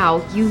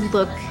 Wow, you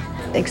look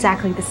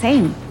exactly the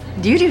same.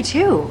 You do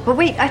too. But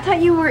wait, I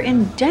thought you were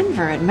in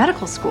Denver at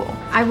medical school.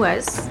 I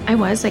was.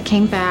 I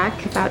came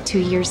back about 2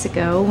 years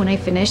ago when I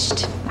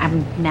finished.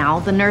 I'm now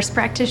the nurse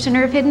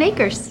practitioner of Hidden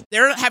Acres.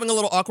 They're having a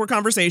little awkward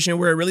conversation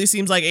where it really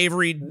seems like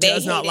Avery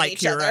does not like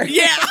Kira.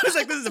 Yeah, I was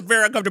like, this is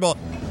very uncomfortable.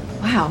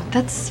 Wow,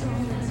 that's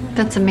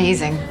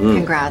amazing.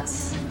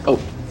 Congrats.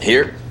 Oh,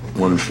 here.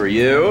 1 for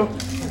you.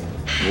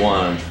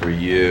 1 for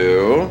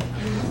you.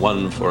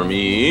 1 for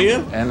me.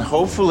 And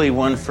hopefully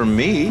 1 for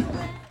me.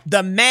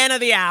 The man of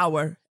the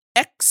hour,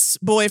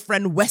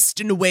 ex-boyfriend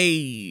Weston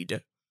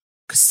Wade,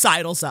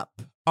 sidles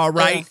up, all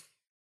right?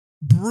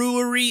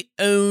 Brewery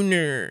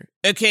owner,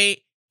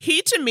 okay?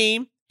 He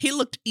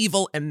looked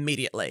evil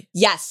immediately.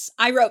 Yes,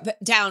 I wrote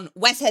down,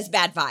 Wes has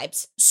bad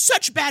vibes.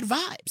 Such bad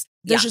vibes.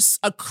 There's just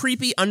a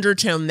creepy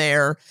undertone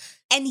there.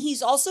 And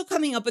he's also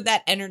coming up with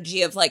that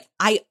energy of like,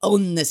 I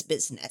own this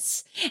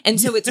business. And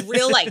so it's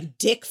real like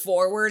dick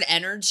forward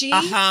energy.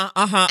 And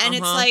it's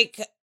like,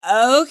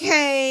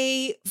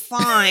 okay,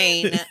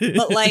 fine.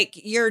 But like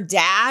your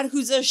dad,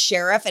 who's a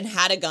sheriff and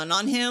had a gun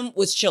on him,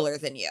 was chiller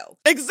than you.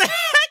 Exactly.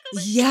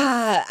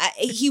 Yeah.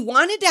 He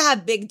wanted to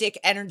have big dick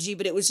energy,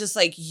 but it was just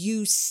like,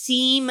 you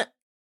seem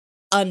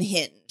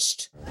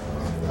unhinged.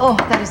 Oh,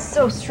 that is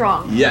so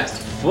strong.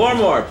 Yes, 4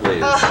 more,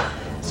 please.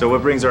 So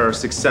what brings our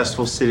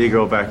successful city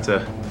girl back to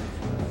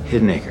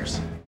Hidden Acres?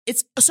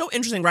 It's so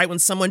interesting, right? When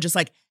someone just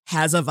like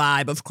has a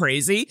vibe of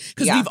crazy,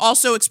 because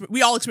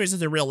we all experience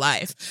this in real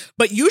life.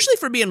 But usually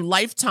for me in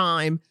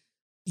Lifetime,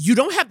 you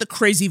don't have the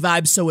crazy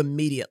vibe so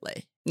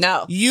immediately.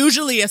 No.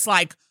 Usually it's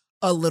like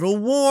a little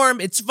warm,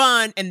 it's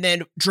fun, and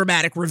then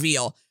dramatic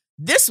reveal.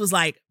 This was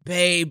like,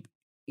 babe,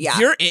 Yeah.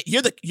 You're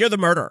the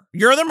murderer.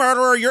 You're the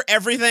murderer. You're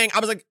everything. I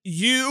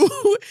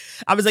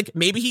was like,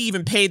 maybe he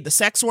even paid the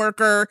sex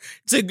worker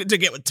to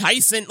get with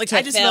Tyson. Like,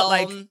 I just felt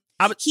like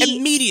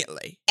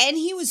immediately. And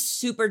he was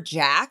super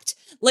jacked.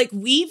 Like,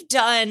 we've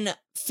done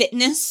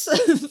fitness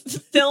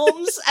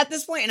films at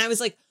this point, and I was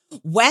like,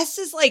 Wes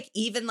is like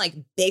even like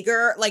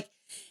bigger. Like,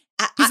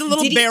 he's a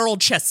little barrel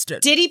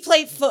chested. Did he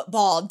play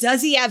football?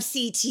 Does he have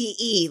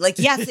CTE? Like,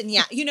 yes and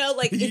yeah. You know,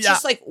 like, it's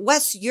just like,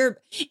 Wes, your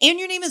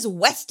name is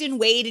Weston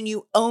Wade and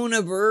you own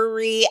a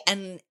brewery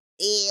and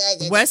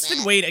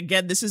Weston Wade,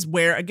 again, this is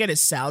where, again, it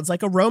sounds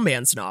like a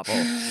romance novel.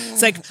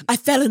 It's like, I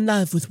fell in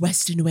love with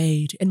Weston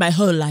Wade and my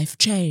whole life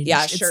changed.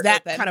 Yeah, it's shirt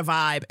that open. kind of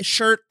vibe.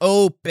 Shirt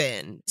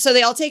open. So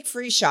they all take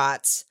free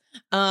shots.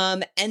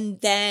 And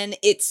then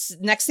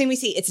next thing we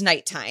see, it's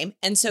nighttime.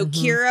 And so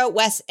Kira,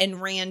 Wes,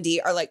 and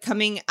Randy are like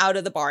coming out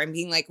of the bar and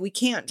being like, we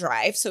can't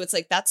drive. So it's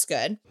like, that's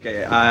good.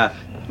 Okay, I'm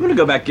gonna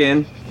go back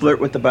in, flirt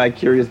with the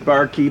bi-curious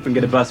barkeep, and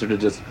get a busser to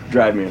just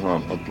drive me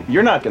home. Okay.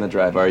 You're not gonna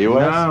drive, are you,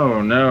 Wes?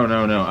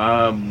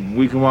 No.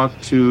 We can walk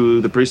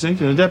to the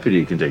precinct and the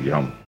deputy can take you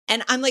home.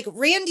 And I'm like,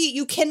 Randy,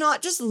 you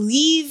cannot just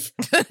leave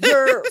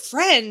your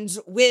friend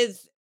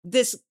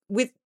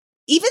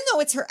even though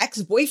it's her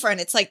ex-boyfriend,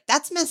 it's like,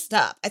 that's messed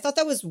up. I thought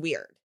that was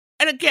weird.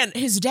 And again,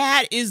 his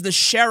dad is the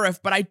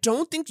sheriff, but I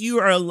don't think you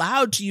are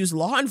allowed to use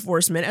law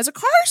enforcement as a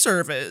car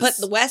service.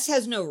 But Wes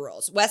has no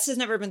rules. Wes has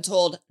never been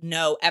told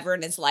no ever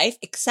in his life,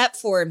 except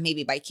for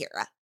maybe by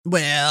Kira.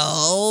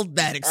 Well,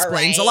 that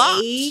explains a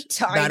lot.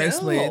 That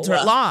explains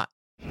a lot.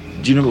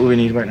 Do you know what we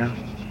need right now?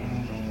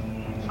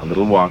 A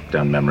little walk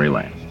down memory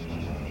lane.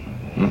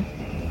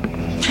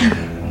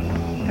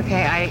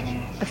 Okay, I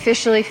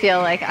officially feel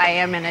like I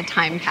am in a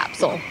time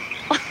capsule.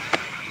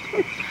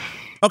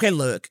 Okay,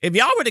 look, if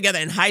y'all were together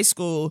in high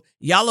school,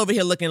 y'all over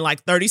here looking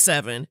like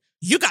 37,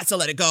 you got to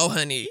let it go,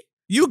 honey.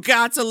 You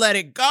got to let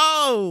it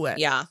go.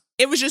 Yeah.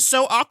 It was just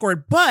so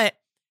awkward. But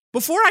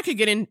before I could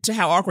get into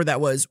how awkward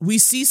that was, we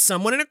see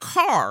someone in a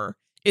car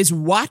is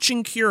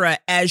watching Kira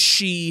as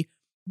she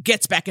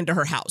gets back into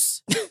her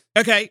house.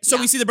 Okay, so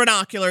we see the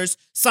binoculars,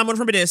 someone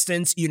from a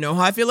distance. You know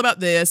how I feel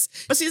about this.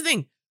 But see the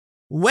thing,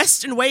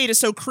 Weston Wade is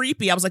so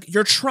creepy. I was like,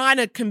 you're trying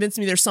to convince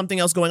me there's something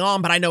else going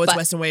on, but I know it's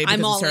Weston Wade because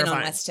I'm all it's terrifying.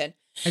 in on Weston.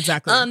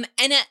 Exactly.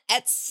 And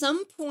at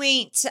some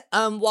point,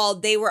 while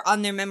they were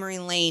on their memory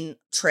lane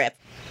trip,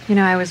 You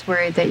know, I was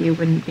worried that you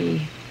wouldn't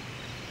be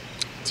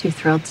too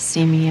thrilled to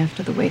see me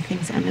after the way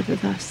things ended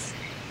with us.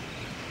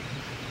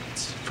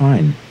 It's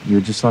fine. You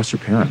just lost your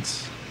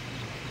parents.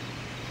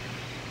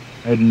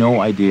 I had no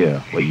idea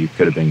what you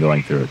could have been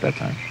going through at that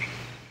time.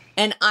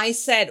 and I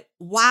said,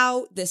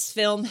 wow, this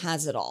film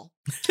has it all.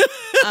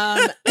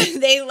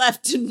 They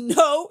left to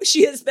know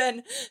she has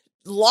been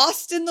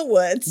lost in the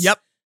woods. Yep.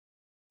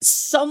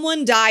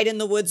 Someone died in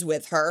the woods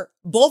with her.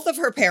 Both of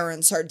her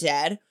parents are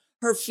dead.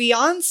 Her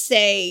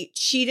fiance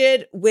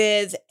cheated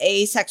with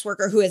a sex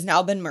worker who has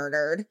now been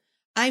murdered.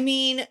 I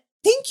mean,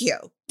 thank you.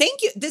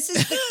 Thank you. This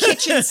is the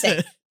kitchen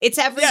sink. It's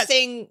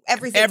everything,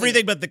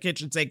 everything but the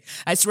kitchen sink.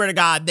 I swear to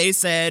God, they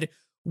said,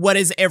 what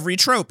is every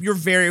trope? You're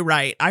very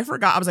right. I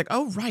forgot. I was like,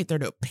 oh, right. There are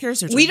no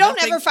piercers. We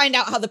don't ever find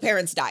out how the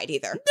parents died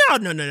either.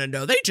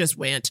 No. They just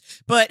went.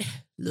 But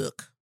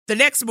look, the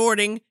next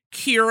morning,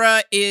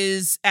 Kira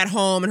is at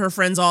home and her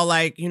friend's all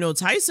like,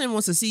 Tyson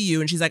wants to see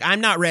you. And she's like,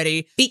 I'm not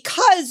ready.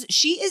 Because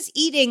she is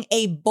eating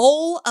a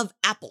bowl of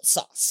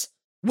applesauce.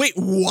 Wait,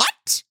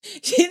 what?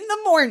 In the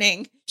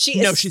morning, she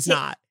is... No, she's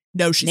not.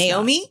 No, she's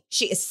Naomi, not.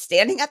 she is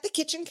standing at the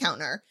kitchen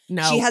counter.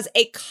 No. She has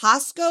a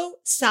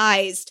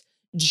Costco-sized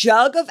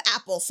jug of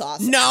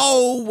applesauce.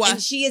 No.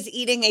 And she is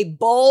eating a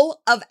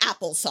bowl of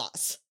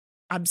applesauce.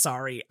 I'm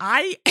sorry.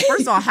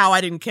 First of all, how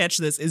I didn't catch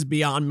this is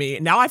beyond me.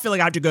 Now I feel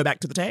like I have to go back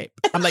to the tape.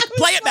 I'm like,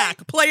 play it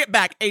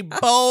back. A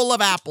bowl of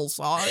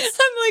applesauce.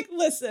 I'm like,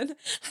 listen,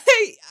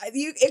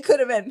 it could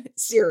have been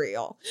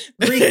cereal,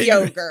 Greek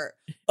yogurt,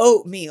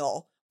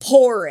 oatmeal,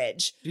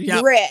 porridge,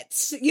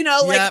 grits.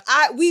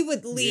 We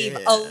would leave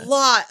a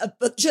lot of,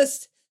 but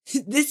just,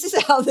 this is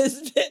how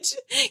this bitch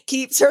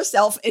keeps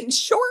herself in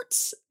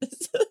shorts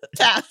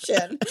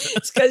fashion.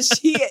 It's because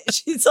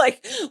she's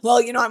like, well,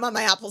 I'm on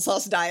my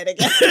applesauce diet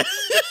again. I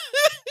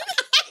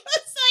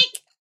was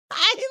like,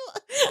 I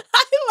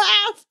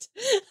laughed.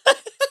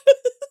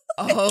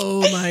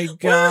 Oh my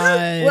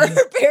God. Were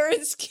her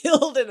parents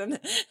killed in an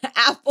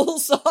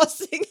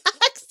applesaucing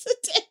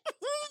accident?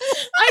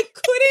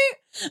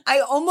 I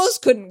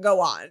almost couldn't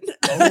go on.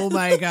 Oh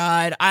my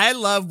God. I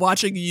love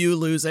watching you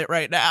lose it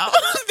right now.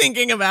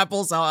 Thinking of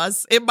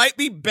applesauce. It might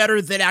be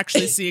better than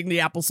actually seeing the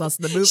applesauce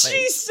in the movie.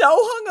 She's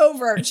so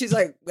hungover and she's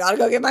like, gotta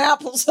go get my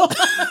applesauce.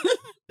 I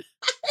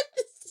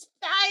was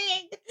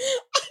dying.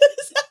 I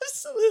was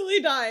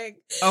absolutely dying.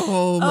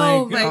 Oh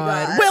my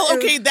God. Well,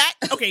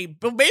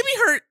 but maybe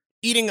her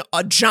eating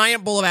a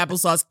giant bowl of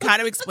applesauce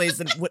kind of explains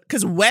that,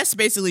 because Wes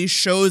basically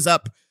shows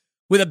up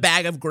with a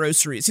bag of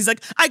groceries. He's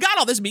like, I got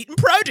all this meat and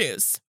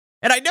produce.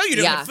 And I know you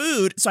don't have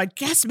food, so I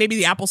guess maybe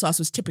the applesauce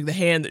was tipping the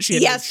hand that she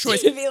had no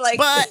choice. To be like,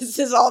 this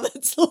is all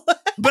that's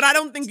left. But I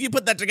don't think you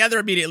put that together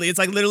immediately. It's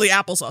like literally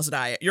applesauce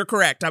diet. You're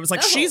correct. I was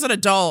like, she's an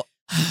adult.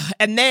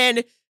 And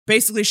then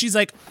basically she's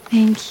like,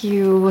 Thank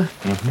you.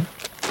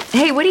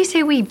 Hey, what do you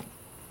say we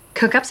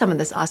cook up some of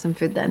this awesome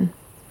food then?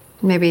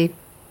 Maybe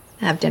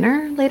have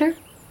dinner later?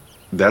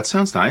 That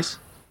sounds nice.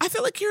 I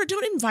feel like, Kira,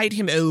 don't invite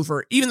him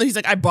over. Even though he's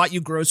like, I bought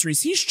you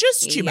groceries. He's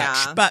just too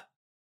much. But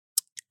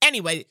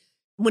anyway,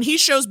 when he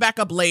shows back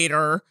up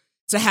later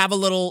to have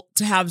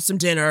some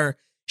dinner,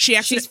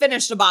 she's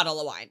finished a bottle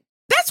of wine.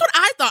 That's what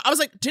I thought. I was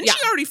like, didn't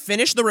she already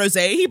finish the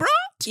rosé he brought?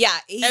 Yeah.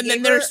 And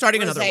then they're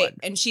starting another one.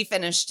 And she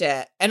finished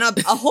it. And a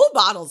whole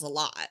bottle's a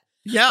lot.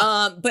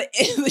 Yeah. But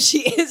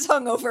she is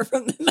hungover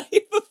from the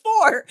night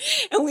before.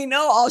 And we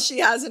know all she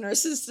has in her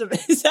system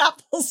is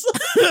apples.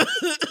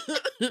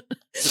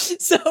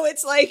 So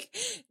it's like,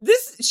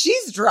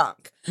 she's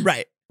drunk.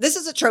 Right. This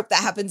is a trope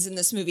that happens in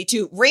this movie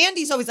too.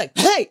 Randy's always like,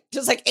 hey,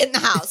 just like in the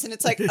house. And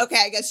it's like, okay,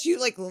 I guess you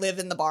like live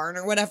in the barn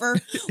or whatever.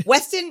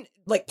 Weston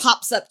like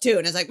pops up too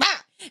and is like, bah!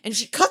 And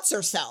she cuts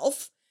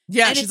herself.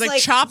 Yeah, and she's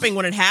like chopping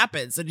when it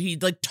happens. And he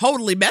like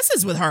totally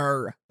messes with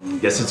her.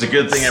 Guess it's a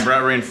good thing I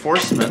brought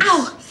reinforcements.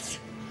 Ow!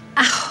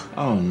 Ow.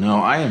 Oh no,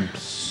 I am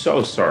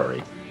so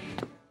sorry.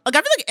 Like,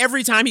 I feel like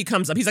every time he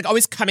comes up, he's like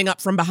always coming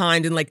up from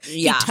behind and like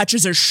he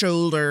touches her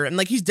shoulder and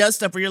like he does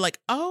stuff where you're like,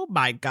 oh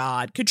my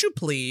God, could you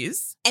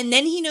please? And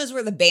then he knows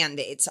where the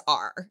Band-Aids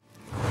are.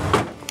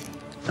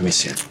 Let me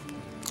see it.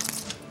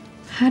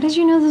 How did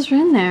you know those were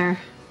in there?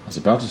 I was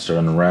about to start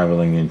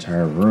unraveling the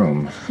entire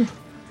room.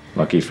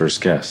 Lucky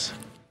first guess.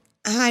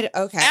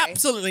 Okay.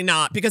 Absolutely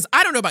not, because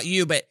I don't know about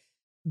you, but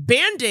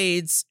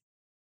Band-Aids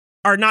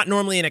are not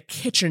normally in a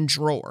kitchen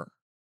drawer.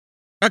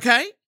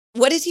 Okay?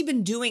 What has he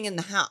been doing in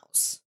the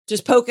house?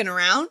 Just poking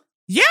around?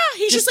 Yeah,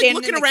 he's just like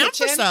looking around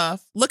kitchen? for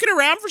stuff. Looking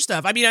around for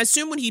stuff. I mean, I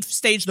assume when he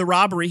staged the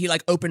robbery, he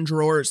like opened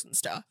drawers and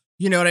stuff.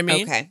 You know what I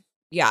mean? Okay.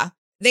 Yeah.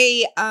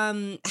 They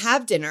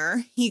have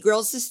dinner. He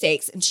grills the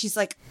steaks and she's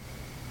like,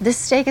 This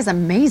steak is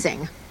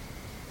amazing.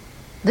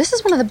 This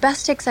is one of the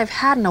best steaks I've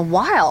had in a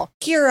while.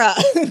 Kira,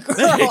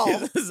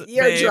 girl,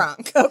 you're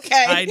drunk,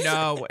 okay? I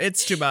know.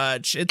 It's too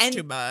much. It's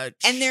too much.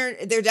 And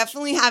they're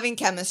definitely having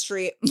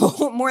chemistry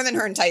more than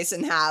her and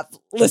Tyson have.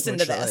 Listen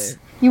to this.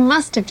 You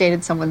must have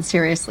dated someone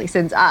seriously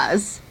since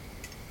us.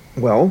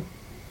 Well?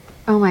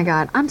 Oh my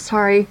God, I'm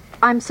sorry.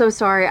 I'm so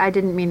sorry. I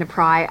didn't mean to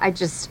pry.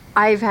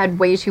 I've had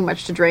way too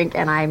much to drink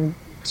and I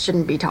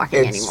shouldn't be talking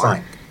anymore. It's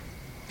fine.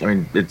 I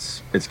mean,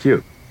 it's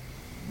cute.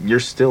 You're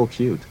still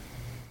cute.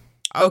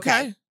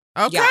 Okay.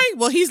 Yeah.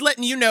 Well, he's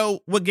letting you know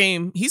what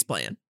game he's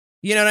playing.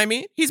 You know what I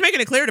mean? He's making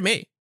it clear to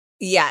me.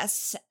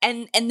 Yes.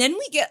 And then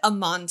we get a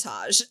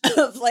montage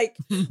of like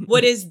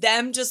what is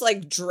them just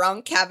like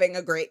drunk having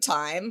a great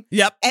time.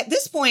 Yep. At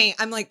this point,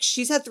 I'm like,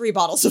 she's had 3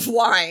 bottles of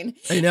wine.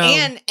 I know.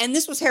 And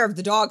this was hair of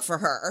the dog for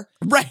her.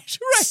 Right.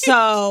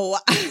 So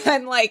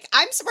I'm like,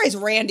 I'm surprised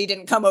Randy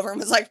didn't come over and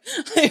was like,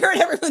 I heard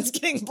everyone's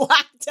getting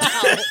blacked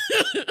out.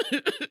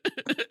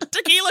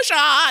 Tequila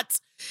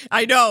shots.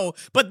 I know.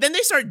 But then they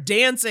start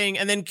dancing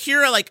and then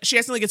Kira, like, she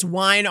accidentally gets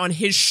wine on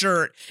his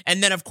shirt.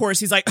 And then, of course,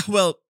 he's like,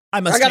 well,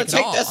 I gotta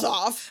take this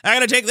off. I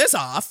gotta take this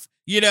off,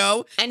 you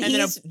know? And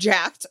he's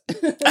jacked.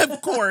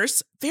 Of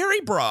course,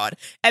 very broad.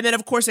 And then,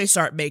 of course, they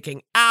start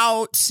making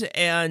out.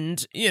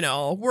 And, you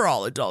know, we're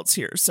all adults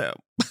here. So,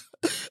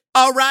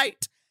 all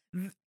right.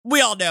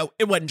 We all know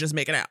it wasn't just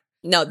making out.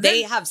 No,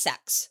 they have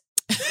sex.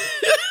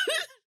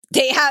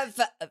 They have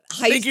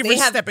Thank you for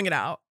stepping it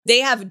out.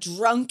 They have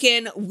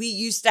drunken, we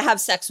used to have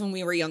sex when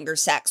we were younger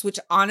sex, which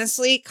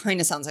honestly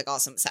kind of sounds like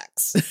awesome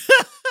sex.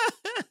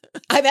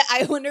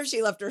 I wonder if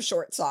she left her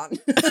shorts on.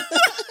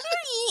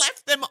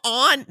 Left them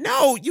on?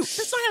 No,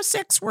 that's not how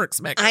sex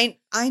works, Megan.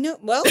 I know.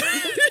 Well,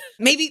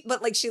 maybe,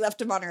 but like she left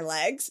them on her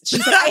legs.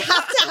 She's like, I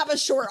have to have a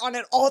short on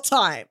at all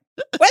time.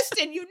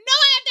 Weston, you know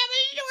I have to have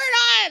a short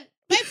on.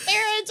 My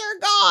parents are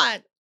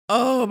gone.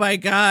 Oh my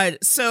God.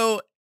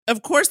 So,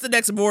 of course, the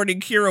next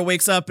morning, Kira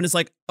wakes up and is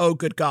like, oh,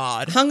 good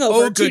God.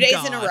 Hungover 2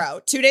 days in a row.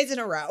 2 days in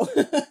a row.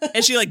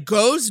 And she like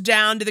goes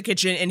down to the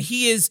kitchen and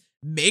he's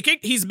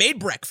made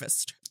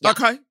breakfast. Yeah.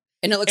 Okay.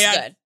 And it looks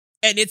good.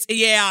 And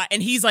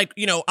and he's like,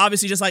 you know,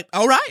 obviously just like,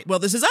 all right, well,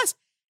 this is us.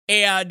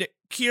 And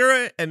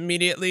Kira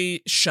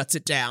immediately shuts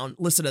it down.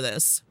 Listen to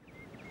this.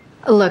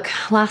 Look,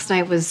 last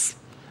night was...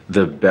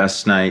 The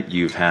best night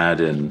you've had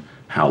in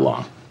how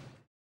long?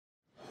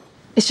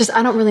 It's just,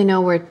 I don't really know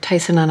where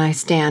Tyson and I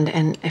stand.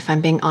 And if I'm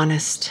being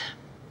honest,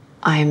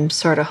 I'm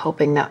sort of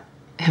hoping that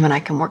him and I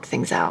can work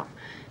things out.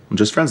 I'm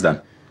just friends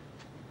then.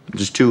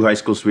 Just 2 high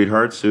school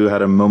sweethearts who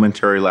had a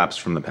momentary lapse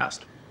from the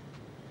past.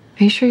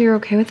 Are you sure you're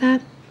okay with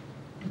that?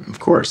 Of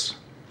course.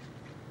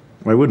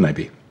 Why wouldn't I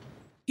be?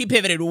 He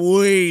pivoted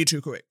way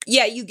too quick.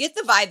 Yeah, you get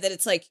the vibe that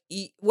it's like,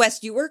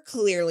 Wes, you were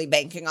clearly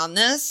banking on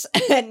this.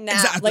 And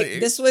now, like,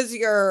 this was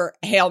your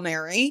Hail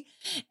Mary.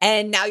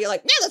 And now you're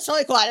like, man, that's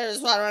totally cool.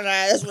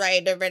 That's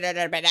right.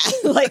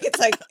 Like, it's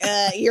like,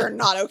 you're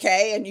not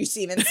okay. And you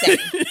seem insane.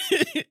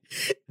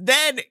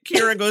 Then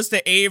Kira goes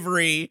to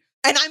Avery.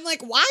 And I'm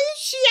like, why is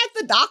she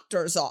at the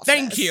doctor's office?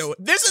 Thank you.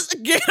 This is,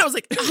 again, I was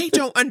like, I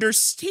don't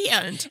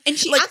understand. And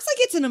she acts like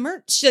it's an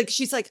emergency.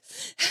 She's like,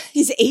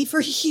 is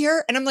Avery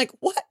here? And I'm like,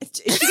 what?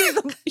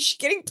 Is she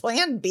getting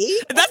Plan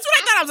B? That's what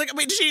I thought. I was like,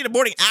 wait, does she need a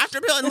morning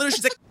after pill? And literally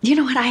she's like, You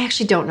know what? I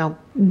actually don't know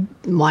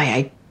why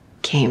I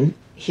came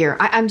here.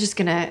 I'm just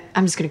gonna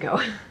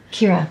go.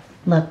 Kira,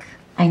 look,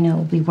 I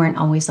know we weren't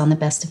always on the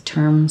best of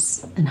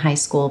terms in high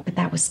school, but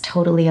that was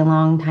totally a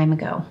long time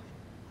ago.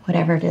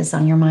 Whatever it is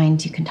on your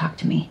mind, you can talk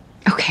to me.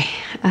 Okay.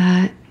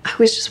 I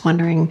was just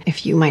wondering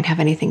if you might have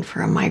anything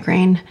for a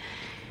migraine.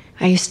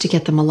 I used to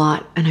get them a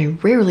lot, and I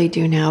rarely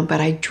do now, but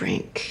I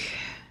drink.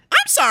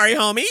 I'm sorry,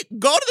 homie.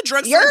 Go to the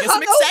drugstore and get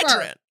some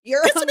Excedrin.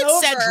 Get some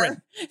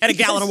Excedrin and a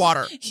gallon of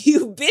water.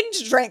 You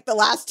binge drank the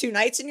last 2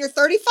 nights and you're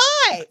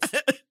 35.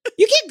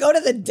 You can't go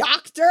to the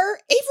doctor.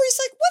 Avery's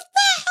like, what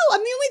the hell? I'm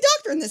the only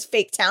doctor in this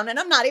fake town and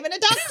I'm not even a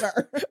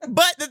doctor.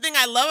 But the thing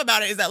I love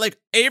about it is that, like,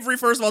 Avery,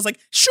 first of all, is like,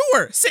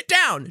 sure, sit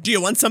down. Do you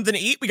want something to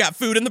eat? We got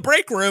food in the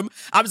break room.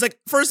 I was like,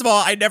 first of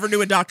all, I never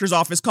knew a doctor's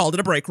office called it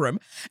a break room.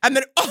 And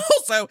then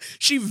also,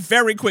 she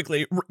very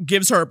quickly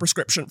gives her a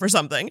prescription for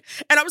something.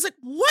 And I was like,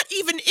 what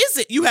even is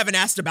it? You haven't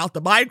asked about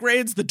the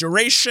migraines, the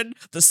duration,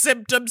 the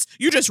symptoms.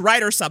 You just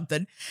write her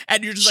something.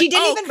 And you're just she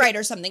didn't even write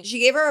her something. She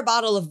gave her a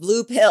bottle of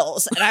blue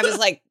pills. And I was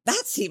like,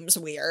 that seems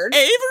weird.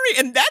 Avery,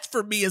 and that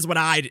for me is what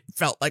I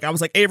felt like. I was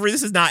like, Avery,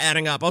 this is not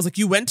adding up. I was like,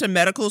 you went to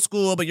medical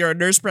school, but you're a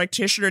nurse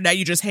practitioner. Now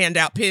you just hand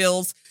out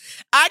pills.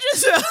 I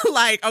just felt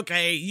like,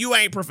 okay, you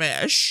ain't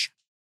profesh.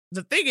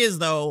 The thing is,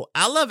 though,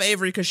 I love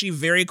Avery because she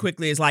very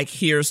quickly is like,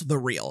 here's the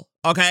real,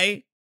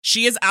 okay?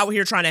 She is out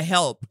here trying to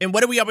help. And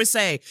what do we always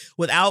say?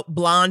 Without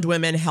blonde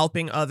women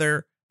helping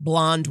other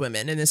blonde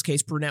women, in this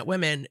case, brunette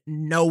women,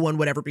 no one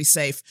would ever be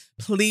safe.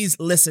 Please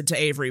listen to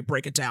Avery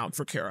break it down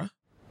for Kira.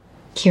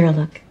 Kira,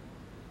 look,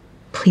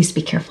 please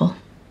be careful.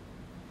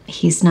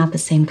 He's not the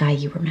same guy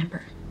you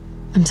remember.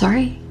 I'm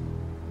sorry?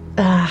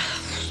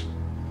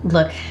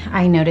 Look,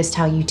 I noticed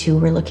how you two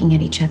were looking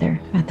at each other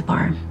at the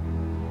bar.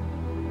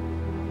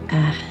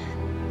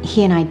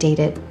 He and I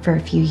dated for a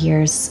few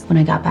years when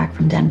I got back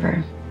from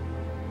Denver.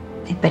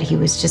 But he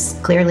was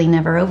just clearly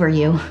never over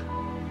you.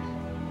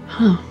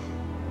 Huh.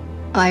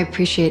 I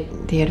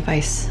appreciate the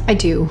advice. I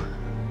do.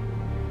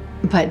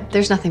 But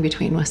there's nothing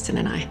between Weston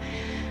and I.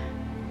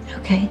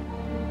 Okay,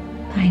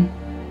 fine.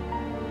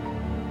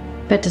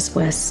 But does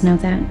Wes know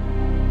that?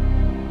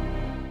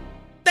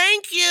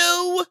 Thank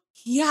you.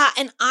 Yeah,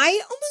 and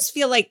I almost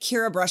feel like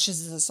Kira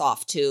brushes this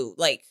off too.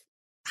 Like,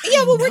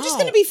 yeah, well, we're just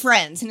going to be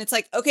friends. And it's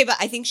like, okay, but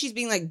I think she's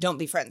being like, don't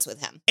be friends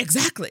with him.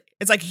 Exactly.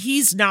 It's like,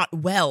 he's not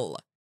well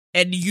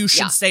and you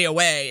should stay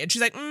away. And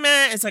she's like,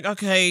 meh. It's like,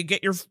 okay,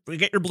 get your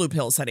blue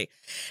pills, honey.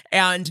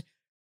 And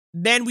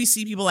then we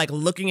see people like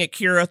looking at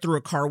Kira through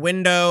a car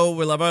window.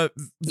 We love a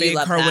big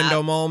car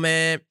window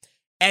moment.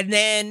 And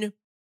then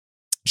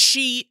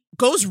she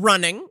goes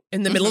running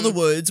in the middle of the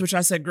woods, which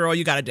I said, girl,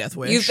 you got a death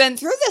wish. You've been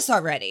through this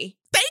already.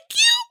 Thank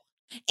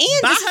you.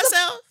 And by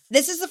herself.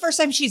 This is the first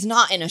time she's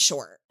not in a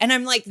short. And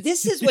I'm like,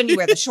 this is when you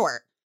wear the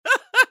short.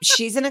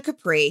 She's in a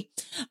capri.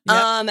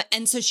 Yep.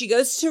 And so she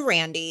goes to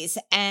Randy's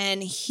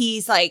and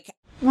he's like,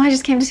 well, I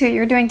just came to see what you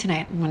were doing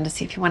tonight. I wanted to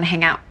see if you want to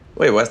hang out.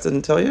 Wait, Wes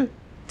didn't tell you?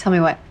 Tell me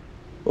what?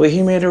 Well,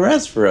 he made a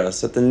rest for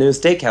us at the new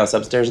steakhouse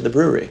upstairs at the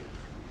brewery.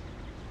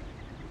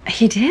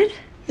 He did?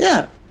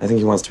 Yeah. I think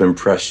he wants to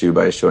impress you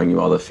by showing you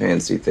all the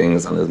fancy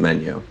things on his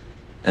menu.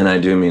 And I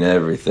do mean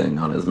everything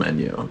on his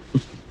menu.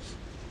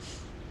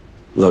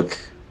 Look,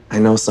 I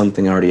know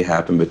something already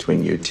happened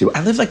between you two.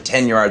 I live like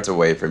 10 yards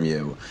away from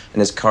you, and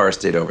his car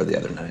stayed over the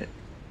other night.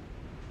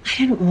 I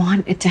didn't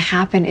want it to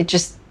happen. It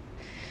just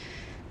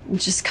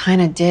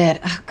kind of did.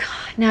 Oh,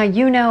 God. Now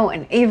you know,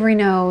 and Avery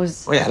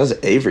knows. Oh, yeah, how does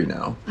Avery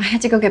know? I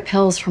had to go get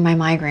pills for my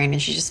migraine,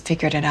 and she just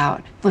figured it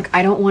out. Look,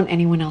 I don't want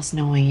anyone else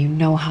knowing. You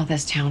know how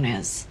this town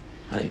is.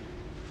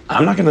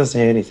 I'm not going to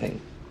say anything,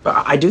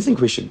 but I do think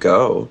we should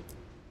go.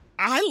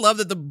 I love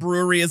that the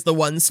brewery is the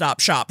one-stop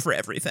shop for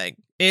everything.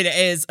 It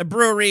is a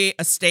brewery,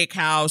 a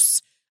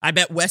steakhouse. I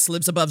bet Wes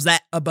lives above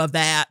that.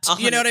 100%.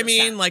 You know what I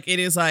mean? Like, it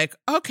is like,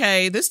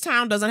 okay, this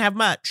town doesn't have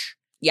much.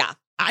 Yeah.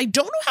 I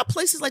don't know how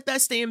places like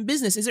that stay in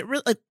business. Is it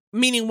really, like,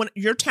 meaning when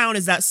your town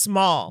is that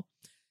small,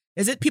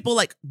 is it people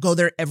like go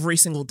there every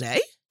single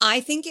day? I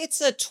think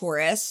it's a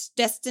tourist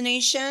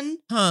destination.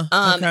 Huh.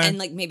 Okay. And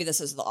like maybe this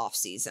is the off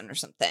season or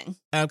something.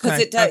 Okay. Because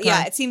it does,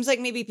 yeah, it seems like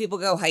maybe people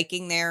go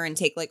hiking there and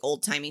take like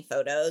old timey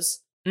photos.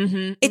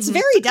 Mm-hmm. It's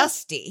very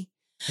dusty.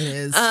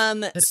 It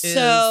is.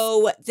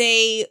 So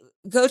they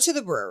go to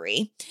the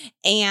brewery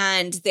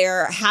and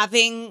they're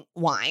having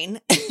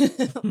wine.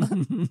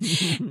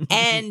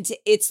 And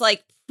it's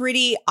like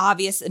pretty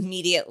obvious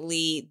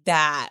immediately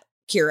that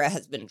Kira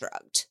has been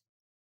drugged.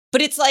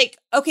 But it's like,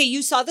 okay,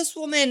 you saw this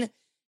woman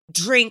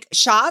drink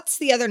shots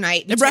the other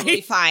night, be totally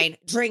fine.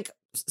 Drink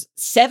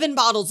 7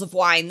 bottles of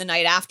wine the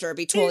night after,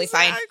 be totally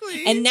fine.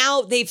 And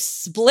now they've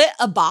split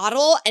a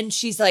bottle and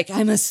she's like,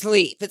 I'm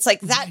asleep. It's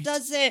like, that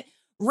doesn't,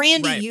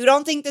 Randy, you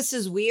don't think this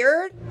is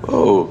weird?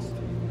 Oh,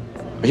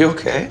 are you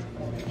okay?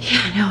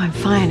 Yeah, no, I'm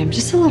fine. I'm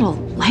just a little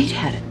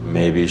lightheaded.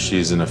 Maybe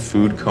she's in a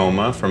food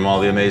coma from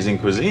all the amazing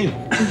cuisine.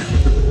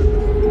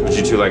 Would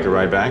you two like a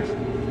ride back?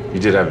 You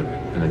did have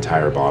an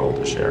entire bottle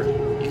to share.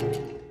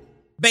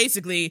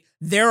 basically,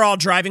 they're all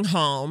driving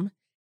home,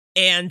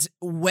 and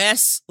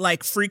Wes,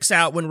 like, freaks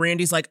out when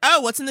Randy's like,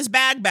 oh, what's in this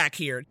bag back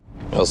here?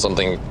 Well,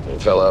 something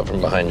fell out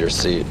from behind your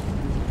seat.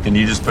 Can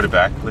you just put it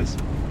back, please?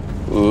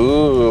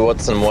 Ooh,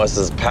 what's in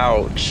Wes's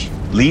pouch?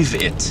 Leave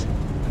it.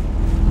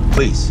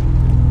 Please.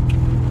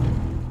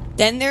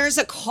 Then there's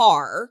a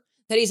car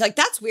that he's like,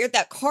 that's weird.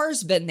 That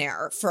car's been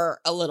there for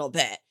a little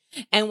bit.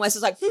 And Wes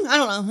is like, I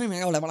don't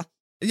know.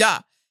 Yeah.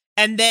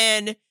 And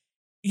then,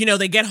 you know,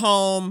 they get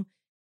home.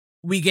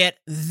 We get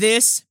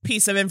this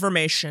piece of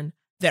information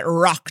that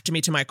rocked me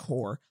to my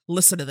core.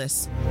 Listen to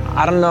this.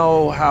 I don't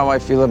know how I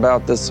feel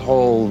about this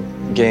whole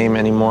game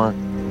anymore.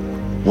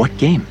 What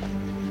game?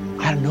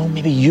 I don't know,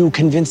 maybe you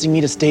convincing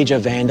me to stage a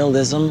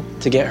vandalism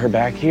to get her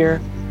back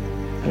here.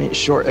 I mean,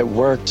 sure, it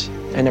worked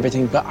and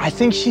everything, but I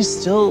think she's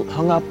still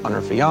hung up on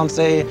her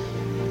fiance.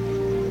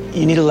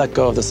 You need to let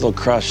go of this little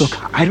crush.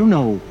 Look, I don't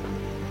know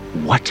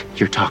what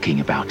you're talking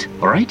about,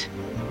 all right?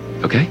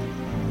 Okay?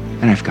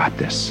 And I've got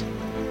this.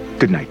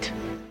 Good night.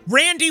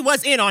 Randy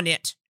was in on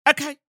it.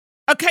 Okay.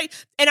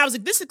 And I was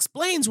like, this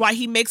explains why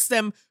he makes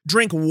them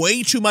drink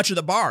way too much at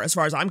the bar, as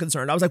far as I'm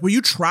concerned. I was like, were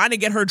you trying to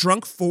get her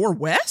drunk for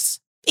Wes?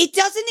 It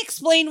doesn't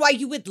explain why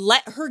you would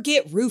let her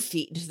get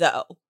roofied,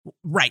 though.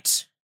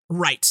 Right.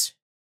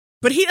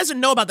 But he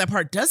doesn't know about that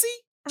part, does he?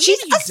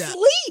 She's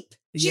asleep.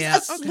 She's Yeah,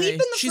 asleep okay. in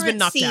the She's front been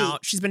knocked seat.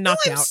 out. She's been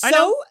knocked No, I'm out. So, I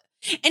know.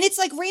 And it's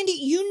like, Randy,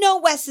 you know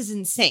Wes is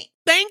insane.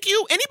 Thank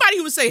you. Anybody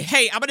who would say,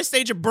 hey, I'm going to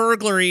stage a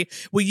burglary,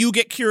 will you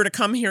get Kira to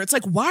come here? It's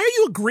like, why are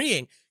you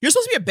agreeing? You're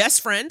supposed to be a best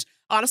friend.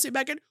 Honestly,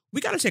 Megan,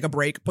 we got to take a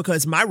break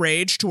because my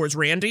rage towards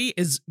Randy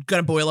is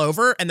going to boil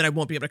over and then I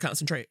won't be able to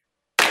concentrate.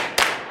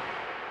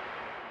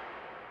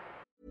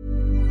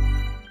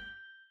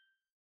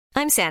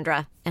 I'm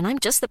Sandra, and I'm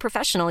just the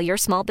professional your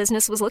small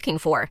business was looking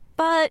for.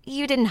 But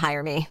you didn't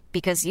hire me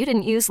because you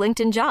didn't use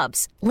LinkedIn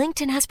Jobs.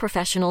 LinkedIn has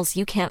professionals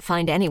you can't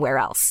find anywhere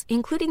else,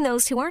 including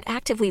those who aren't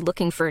actively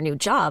looking for a new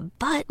job,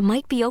 but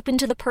might be open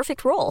to the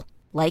perfect role,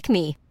 like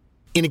me.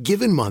 In a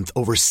given month,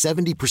 over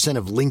 70%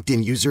 of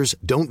LinkedIn users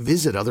don't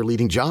visit other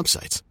leading job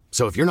sites.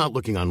 So if you're not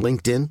looking on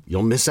LinkedIn,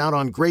 you'll miss out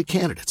on great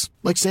candidates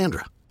like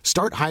Sandra.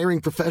 Start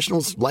hiring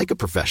professionals like a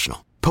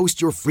professional. Post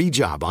your free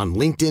job on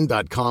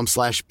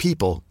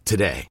linkedin.com/people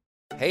today.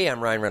 Hey,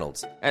 I'm Ryan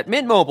Reynolds. At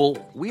Mint Mobile,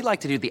 we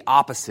like to do the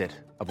opposite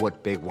of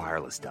what Big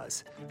Wireless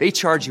does. They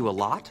charge you a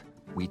lot,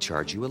 we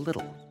charge you a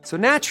little. So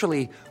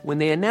naturally, when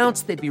they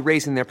announced they'd be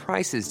raising their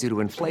prices due to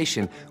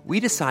inflation, we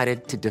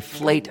decided to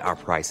deflate our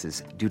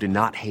prices due to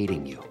not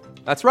hating you.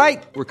 That's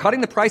right. We're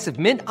cutting the price of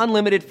Mint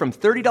Unlimited from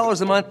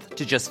 $30 a month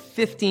to just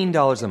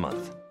 $15 a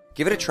month.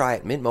 Give it a try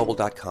at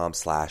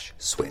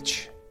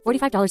mintmobile.com/switch.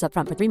 $45 up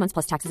front for 3 months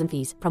plus taxes and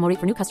fees. Promo rate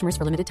for new customers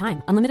for limited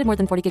time. Unlimited more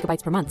than 40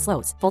 gigabytes per month.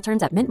 Slows full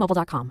terms at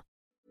mintmobile.com.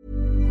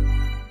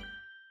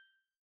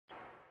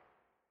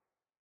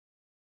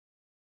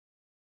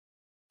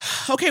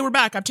 Okay, we're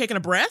back. I've taken a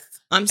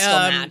breath. I'm still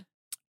mad.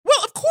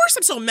 Well, of course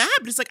I'm so mad,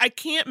 but it's like I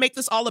can't make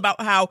this all about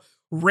how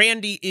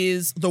Randy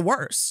is the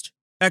worst.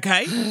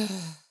 Okay?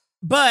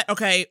 But,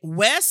 okay,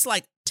 Wes,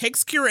 like,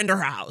 takes Kira into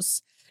her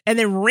house. And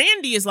then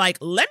Randy is like,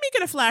 let me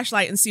get a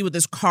flashlight and see what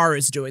this car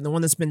is doing, the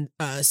one that's been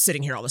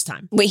sitting here all this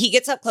time. Wait, he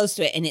gets up close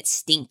to it and it's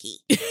stinky.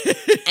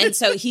 And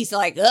so he's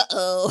like,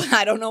 uh-oh,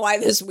 I don't know why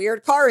this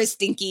weird car is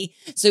stinky.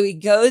 So he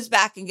goes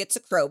back and gets a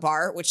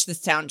crowbar, which this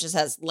town just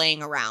has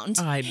laying around.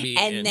 I mean.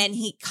 And then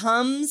he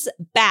comes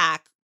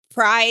back,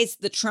 pries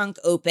the trunk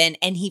open,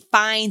 and he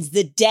finds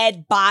the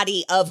dead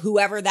body of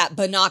whoever that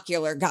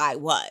binocular guy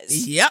was.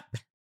 Yep.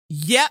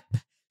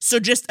 So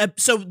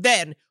so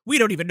then we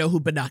don't even know who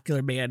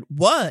Binocular Man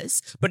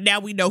was, but now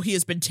we know he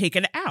has been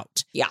taken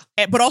out. Yeah.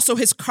 But also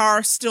his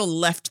car still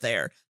left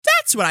there.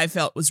 That's what I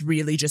felt was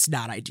really just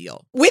not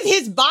ideal. With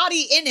his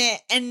body in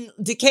it and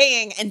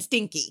decaying and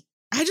stinky.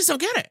 I just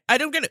don't get it.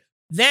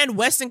 Then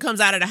Weston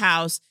comes out of the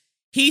house.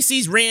 He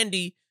sees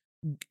Randy,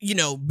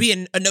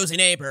 being a nosy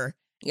neighbor.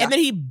 Yeah. And then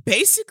he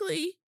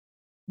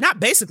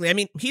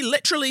he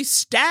literally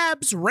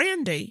stabs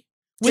Randy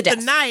with the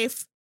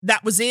knife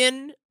that was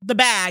in the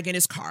bag in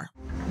his car.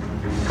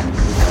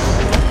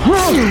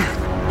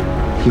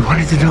 You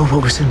wanted to know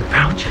what was in the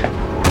pouch?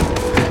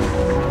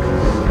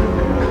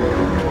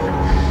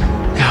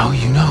 Now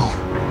you know.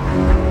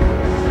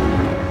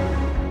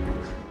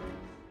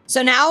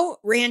 So now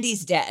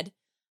Randy's dead.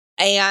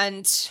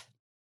 And,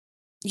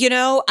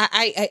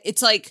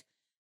 it's like,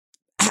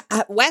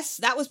 Wes,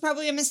 that was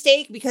probably a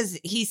mistake because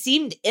he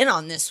seemed in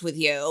on this with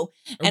you.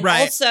 And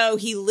also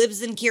he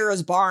lives in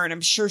Kira's barn.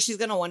 I'm sure she's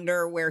going to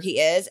wonder where he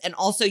is. And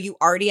also you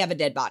already have a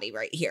dead body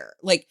right here.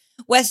 Like,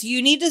 Wes,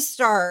 you need to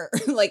start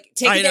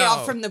take a day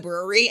off from the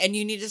brewery and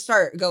you need to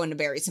start going to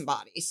bury some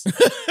bodies.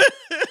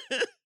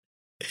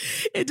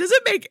 It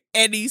doesn't make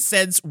any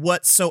sense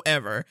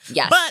whatsoever.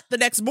 Yes. But the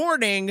next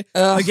morning,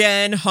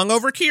 again,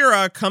 hungover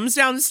Kira comes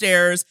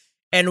downstairs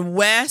and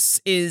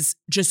Wes is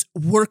just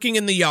working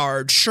in the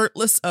yard,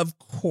 shirtless, of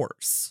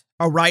course.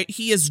 All right?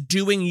 He is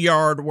doing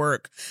yard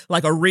work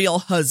like a real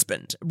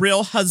husband,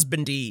 real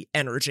husbandy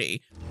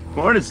energy.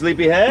 Morning,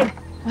 sleepyhead.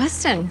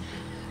 Weston,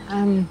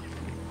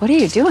 what are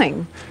you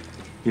doing?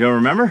 You don't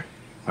remember?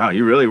 Wow,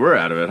 you really were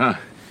out of it, huh?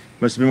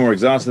 Must have been more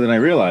exhausted than I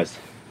realized.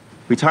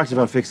 We talked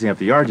about fixing up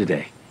the yard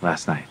today,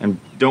 last night. And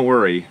don't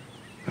worry,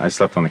 I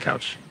slept on the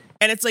couch.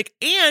 And it's like,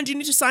 and you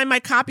need to sign my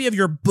copy of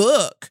your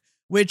book,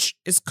 which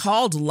is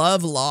called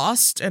Love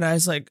Lost. And I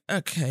was like,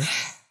 okay.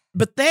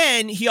 But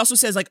then he also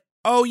says like,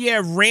 oh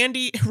yeah,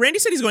 Randy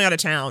said he's going out of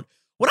town.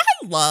 What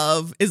I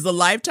love is the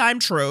Lifetime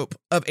trope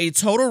of a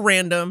total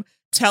random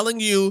telling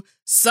you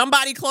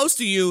somebody close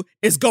to you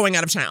is going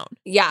out of town.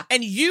 Yeah.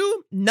 And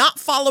you not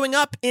following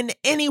up in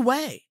any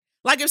way.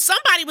 Like if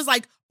somebody was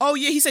like, oh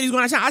yeah, he said he's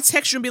going out of town, I'd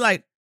text you and be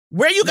like,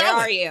 where are you going? Where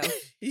are you?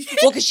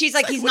 Well, because she's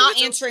like, he's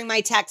not answering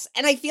my text.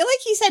 And I feel like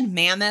he said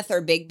Mammoth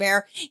or Big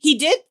Bear. He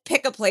did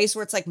pick a place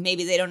where it's like,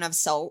 maybe they don't have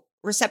cell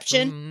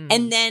reception.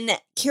 And then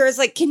Kira's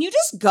like, can you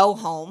just go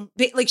home?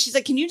 Like, she's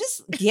like, can you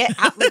just get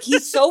out? Like,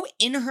 he's so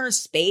in her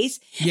space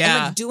and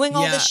like doing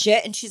all this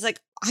shit. And she's like,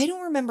 I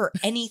don't remember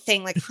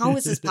anything. Like, how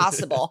is this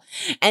possible?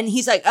 And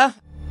he's like,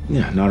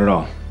 Yeah, not at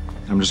all.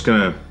 I'm just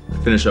gonna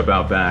finish up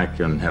out back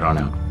and head on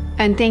out.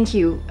 And thank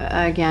you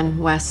again,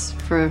 Wes,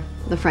 for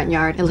the front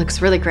yard. It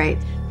looks really great.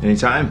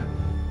 Anytime,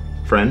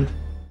 friend.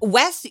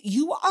 Wes,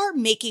 you are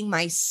making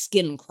my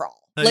skin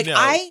crawl. Like,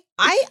 I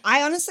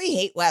honestly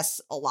hate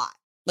Wes a lot.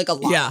 Like a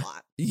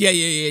lot.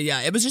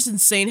 Yeah. It was just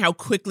insane how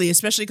quickly,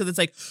 especially because it's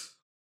like,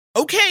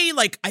 okay,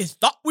 like I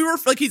thought we were,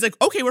 like he's like,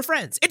 okay, we're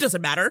friends. It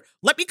doesn't matter.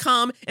 Let me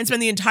come and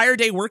spend the entire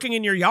day working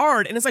in your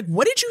yard. And it's like,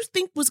 what did you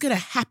think was going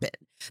to happen?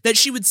 That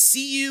she would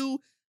see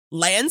you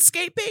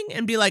landscaping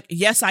and be like,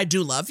 yes, I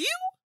do love you?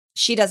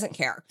 She doesn't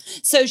care.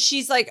 So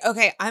she's like,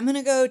 okay, I'm going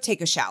to go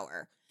take a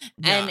shower.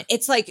 Yeah. And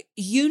it's like,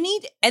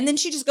 and then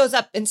she just goes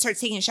up and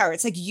starts taking a shower.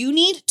 It's like, you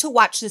need to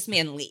watch this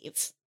man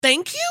leave.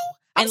 Thank you.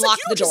 And lock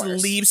the doors.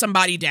 Just leave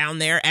somebody down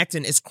there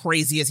acting as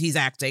crazy as he's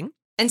acting.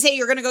 And say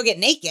you're going to go get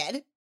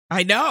naked.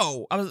 I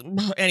know.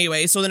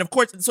 Anyway, so then of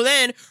course,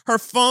 her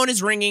phone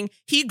is ringing.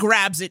 He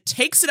grabs it,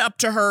 takes it up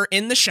to her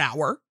in the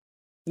shower.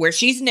 Where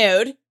she's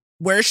nude.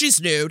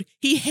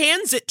 He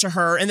hands it to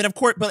her. And then of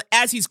course, but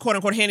as he's quote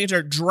unquote handing it to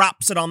her,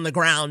 drops it on the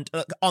ground,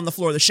 on the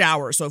floor of the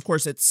shower. So of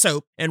course it's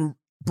soaked and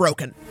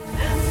broken.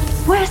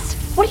 Wes,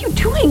 what are you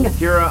doing?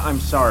 Kira, I'm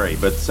sorry,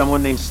 but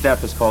someone named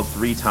Steph has called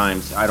 3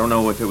 times. I don't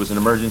know if it was an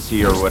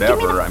emergency or whatever.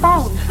 Give me the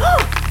phone.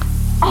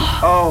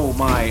 Oh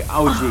my,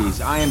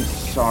 geez, I am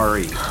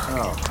sorry.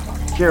 Oh,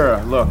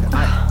 Kira, look,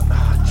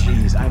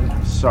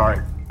 I'm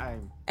sorry.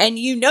 And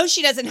you know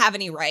she doesn't have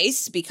any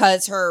rice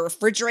because her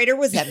refrigerator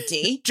was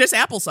empty. Just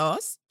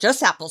applesauce.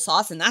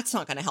 And that's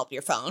not going to help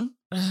your phone.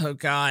 Oh,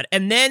 God.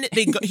 And then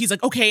he's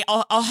like, okay,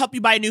 I'll help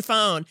you buy a new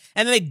phone.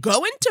 And then they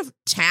go into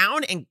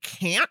town and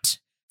can't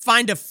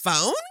find a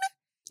phone?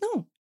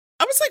 No.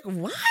 I was like,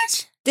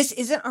 what? This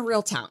isn't a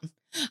real town.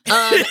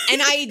 And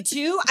I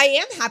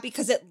am happy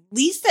because at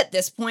least at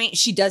this point,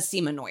 she does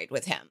seem annoyed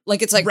with him.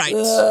 Like, it's like, right.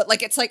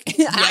 Like, it's like,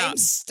 I'm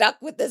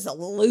stuck with this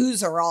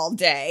loser all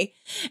day.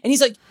 And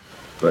he's like,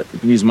 but you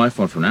can use my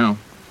phone for now.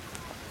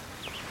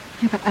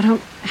 Yeah, but I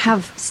don't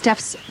have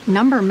Steph's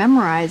number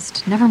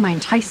memorized. Never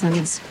mind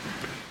Tyson's.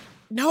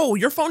 No,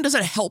 your phone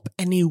doesn't help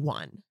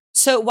anyone.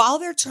 So while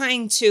they're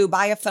trying to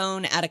buy a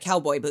phone at a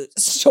cowboy boot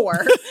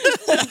store,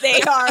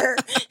 they are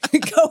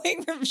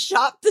going from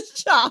shop to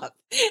shop.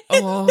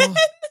 And then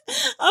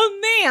a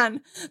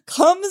man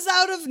comes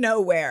out of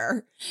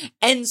nowhere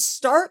and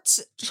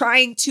starts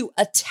trying to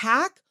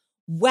attack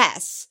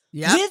Wes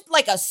with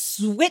like a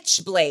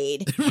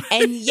switchblade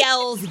and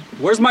yells,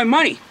 "Where's my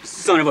money,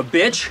 son of a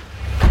bitch?"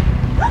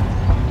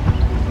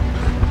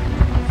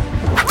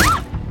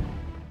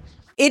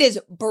 It is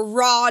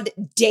broad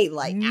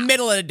daylight now.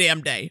 Middle of the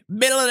damn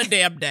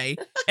day.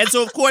 And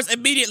so, of course,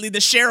 immediately the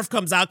sheriff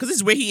comes out because this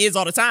is where he is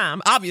all the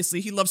time.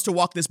 Obviously, he loves to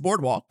walk this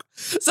boardwalk.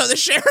 So the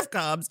sheriff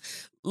comes,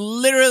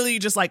 literally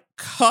just like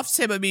cuffs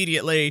him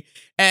immediately,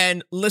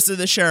 and listen to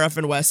the sheriff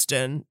in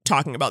Weston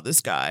talking about this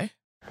guy.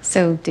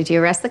 So, did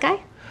you arrest the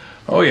guy?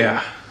 Oh,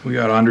 yeah. We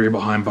got Andre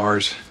behind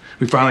bars.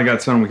 We finally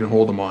got someone we can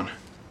hold him on.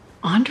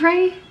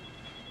 Andre?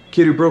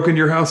 Kid who broke into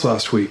your house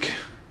last week.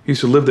 He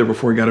used to live there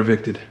before he got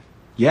evicted.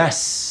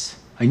 Yes.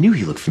 I knew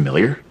he looked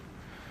familiar. I mean,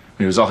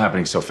 it was all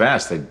happening so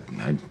fast, I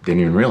didn't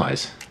even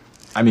realize.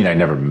 I mean, I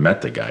never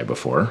met the guy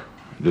before.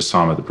 I just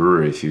saw him at the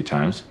brewery a few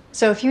times.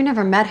 So if you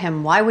never met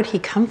him, why would he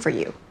come for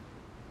you?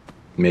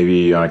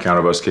 Maybe on account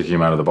of us kicking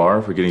him out of the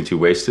bar for getting too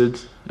wasted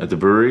at the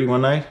brewery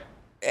one night?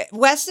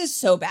 Wes is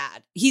so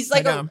bad. He's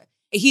like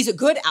he's a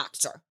good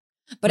actor.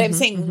 But I'm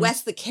saying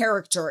Wes, the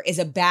character, is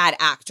a bad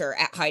actor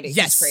at hiding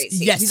his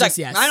crazy. He's like,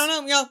 I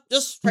don't know,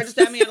 just try to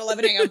stab me at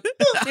 11 a.m.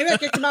 Maybe I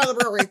kicked him out of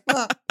the brewery.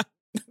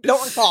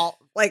 Don't recall.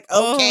 Like,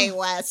 okay,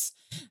 Wes.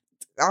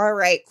 All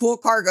right, cool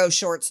cargo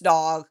shorts,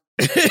 dog.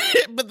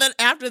 But then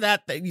after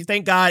that,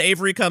 thank God,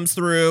 Avery comes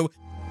through.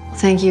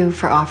 Thank you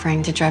for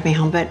offering to drive me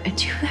home, but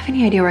do you have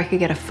any idea where I could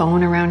get a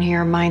phone around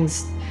here?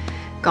 Mine's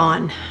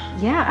gone.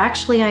 Yeah,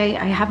 actually,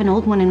 I have an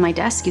old one in my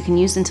desk you can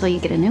use until you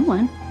get a new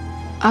one.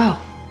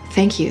 Oh.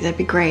 Thank you. That'd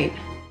be great.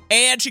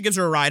 And she gives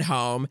her a ride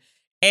home.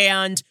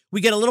 And we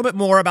get a little bit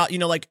more about,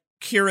 like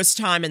Kira's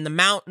time in the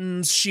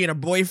mountains. She and her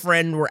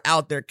boyfriend were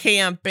out there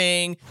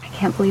camping. I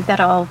can't believe that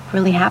all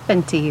really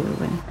happened to you.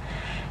 And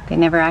they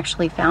never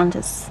actually found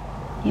his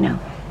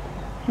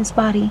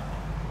body.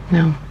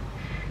 No.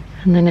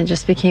 And then it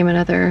just became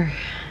another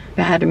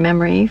bad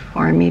memory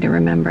for me to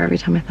remember every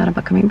time I thought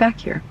about coming back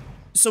here.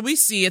 So we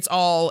see it's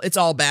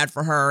all bad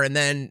for her. And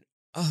then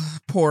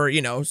poor,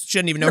 she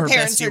doesn't even know her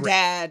parents bestie. are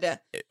dead.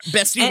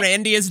 Bestie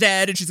Randy is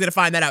dead, and she's going to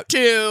find that out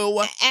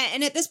too.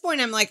 And at this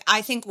point, I'm like,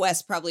 I think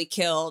Wes probably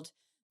killed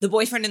the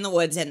boyfriend in the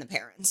woods and the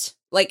parents.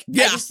 Like,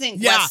 I just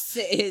think Wes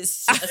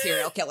is a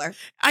serial killer.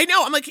 I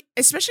know. I'm like,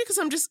 especially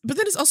because but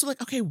then it's also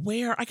like, okay,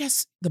 where? I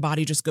guess the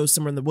body just goes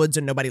somewhere in the woods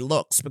and nobody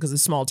looks because the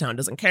small town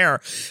doesn't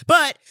care.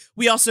 But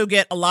we also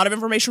get a lot of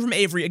information from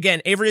Avery.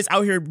 Again, Avery is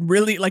out here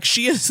really, like,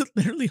 she is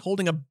literally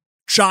holding a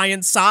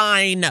giant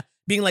sign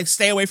being like,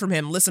 stay away from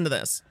him. Listen to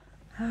this.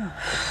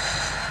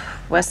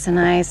 Wes and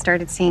I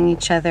started seeing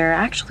each other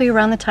actually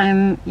around the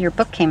time your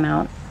book came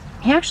out.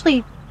 He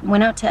actually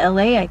went out to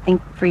LA, I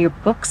think, for your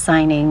book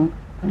signing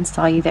and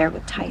saw you there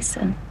with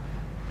Tyson.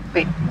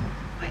 Wait,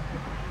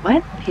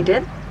 what? He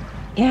did?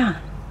 Yeah.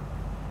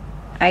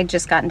 I'd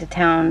just gotten to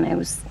town. I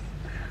was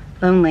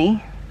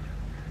lonely.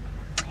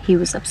 He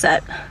was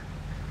upset.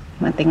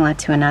 One thing led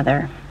to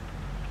another.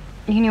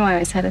 You knew I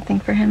always had a thing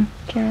for him,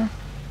 Kira.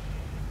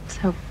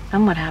 So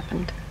then what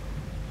happened?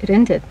 It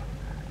ended.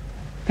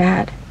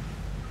 Bad.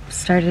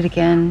 Started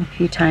again a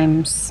few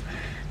times.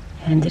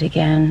 Ended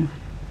again.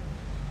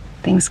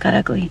 Things got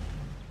ugly.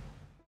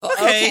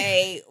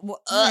 Okay.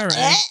 All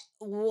right.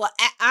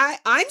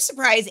 I'm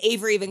surprised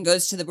Avery even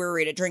goes to the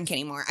brewery to drink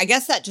anymore. I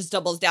guess that just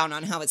doubles down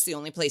on how it's the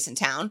only place in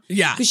town.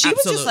 Yeah, because she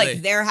was just absolutely.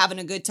 like there having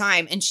a good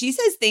time. And she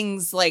says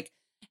things like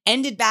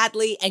ended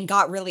badly and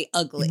got really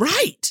ugly.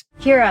 Right.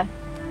 Kira,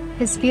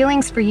 his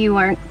feelings for you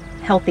aren't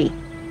healthy.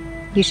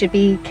 You should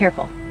be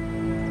careful.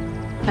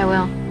 I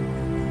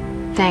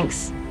will.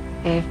 Thanks,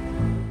 Ave.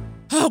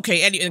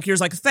 Okay, and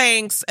Kira's like,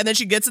 thanks. And then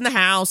she gets in the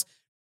house,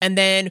 and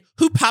then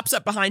who pops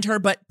up behind her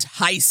but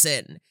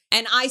Tyson?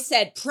 And I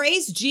said,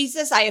 praise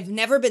Jesus, I have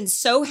never been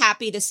so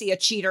happy to see a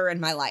cheater in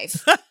my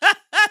life.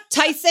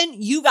 Tyson,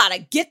 you gotta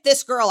get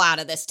this girl out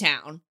of this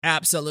town.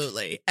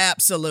 Absolutely.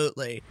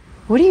 Absolutely.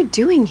 What are you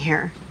doing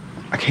here?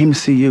 I came to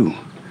see you,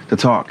 to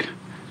talk,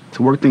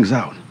 to work things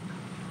out.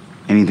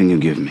 Anything you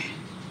give me.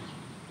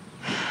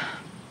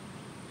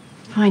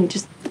 Fine,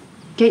 just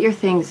get your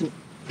things and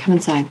come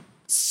inside.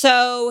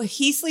 So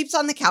he sleeps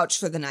on the couch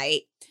for the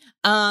night.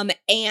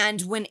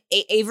 And when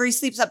Avery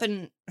sleeps up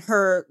in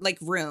her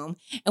room,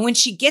 and when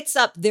she gets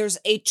up, there's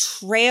a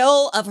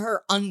trail of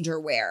her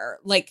underwear,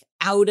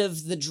 out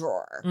of the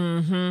drawer.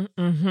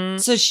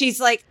 So she's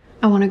like,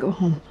 I want to go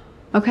home.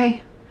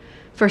 Okay?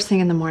 First thing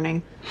in the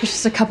morning. There's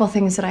just a couple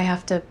things that I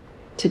have to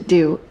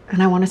do,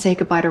 and I want to say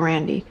goodbye to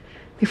Randy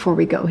before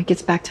we go. He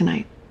gets back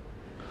tonight.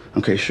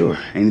 Okay, sure.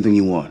 Anything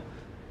you want.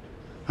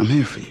 I'm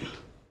here for you.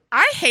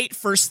 I hate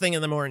first thing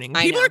in the morning.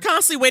 I People know. are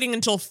constantly waiting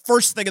until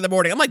first thing in the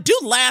morning. I'm like, do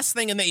last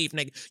thing in the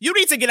evening. You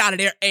need to get out of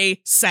there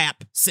ASAP,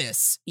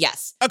 sis.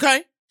 yes.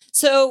 Okay?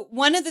 So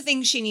one of the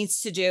things she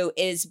needs to do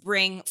is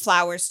bring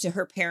flowers to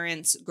her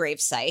parents'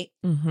 gravesite.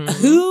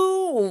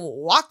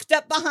 Who walked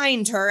up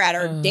behind her at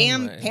her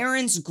damn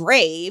parents'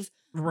 grave,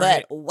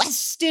 Right. but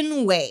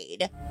Weston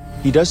Wade.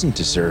 He doesn't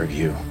deserve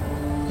you,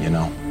 you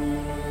know.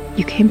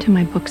 You came to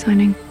my book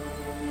signing?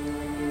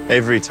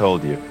 Avery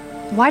told you.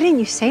 Why didn't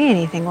you say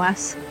anything,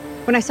 Wes?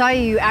 When I saw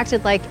you, you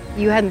acted like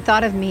you hadn't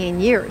thought of me in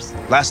years.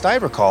 Last I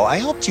recall, I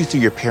helped you through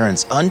your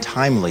parents'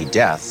 untimely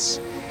deaths,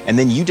 and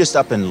then you just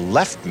up and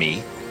left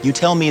me. You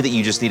tell me that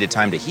you just needed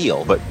time to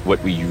heal, but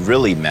what you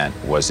really meant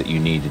was that you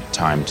needed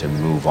time to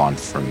move on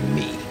from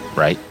me,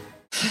 right?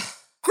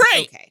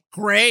 Great. Okay.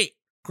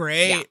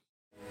 Great. Yeah.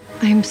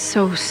 I'm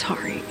so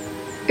sorry.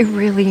 I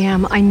really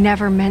am. I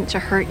never meant to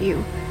hurt you.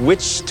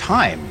 Which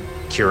time,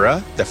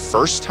 Kira? The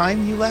first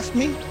time you left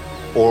me?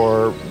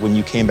 Or when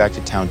you came back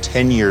to town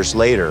 10 years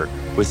later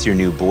with your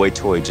new boy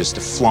toy just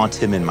to flaunt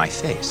him in my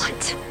face?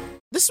 What?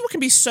 This is what can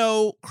be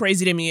so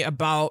crazy to me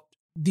about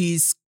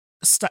these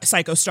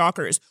psycho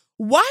stalkers.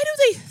 Why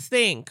do they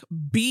think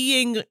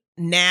being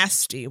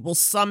nasty will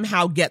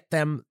somehow get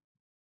them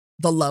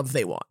the love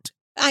they want?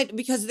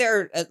 Because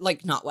they're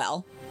not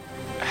well.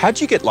 How'd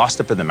you get lost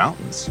up in the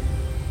mountains?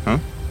 Huh?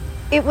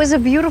 It was a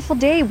beautiful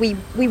day. We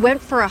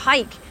went for a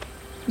hike.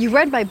 You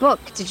read my book,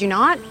 did you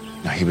not?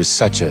 No, he was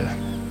such a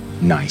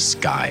nice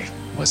guy,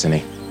 wasn't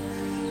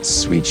he?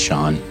 Sweet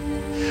Sean.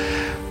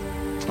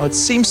 Well, it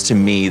seems to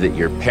me that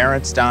your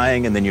parents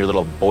dying and then your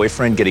little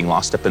boyfriend getting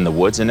lost up in the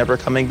woods and never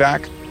coming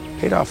back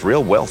paid off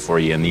real well for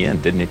you in the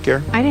end, didn't it,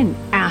 Kira? I didn't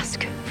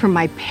ask for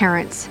my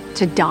parents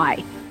to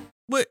die.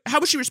 How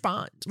would she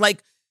respond?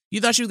 You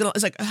thought she was gonna,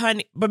 it's like,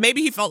 honey, but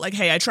maybe he felt like,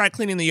 hey, I tried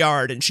cleaning the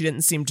yard and she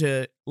didn't seem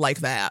to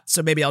like that.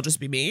 So maybe I'll just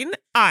be mean.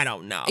 I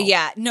don't know.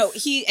 Yeah, no,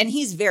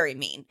 he's very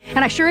mean.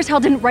 And I sure as hell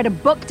didn't write a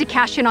book to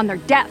cash in on their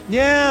death.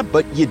 Yeah,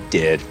 but you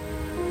did.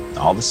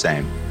 All the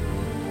same.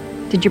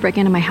 Did you break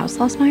into my house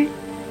last night?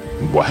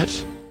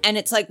 What? And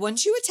it's like,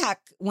 once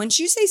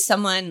you say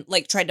someone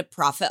tried to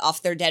profit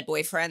off their dead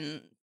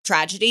boyfriend,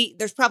 tragedy,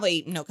 there's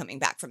probably no coming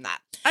back from that.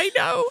 I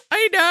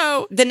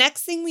know. The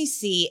next thing we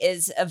see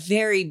is a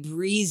very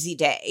breezy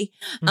day.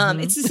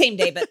 It's the same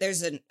day, but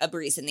there's a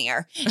breeze in the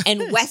air.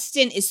 And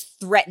Weston is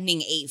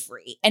threatening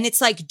Avery. And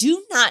it's like,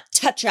 do not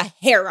touch a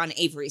hair on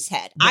Avery's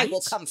head. Right? I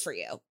will come for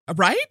you.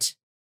 Right?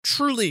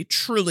 Truly,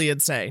 truly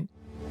insane.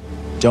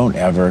 Don't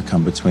ever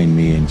come between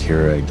me and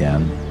Kira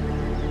again.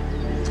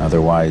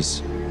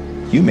 Otherwise,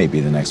 you may be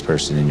the next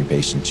person in your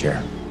patient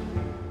chair.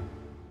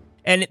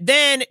 And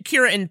then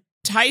Kira and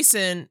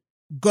Tyson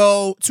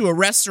go to a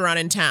restaurant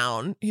in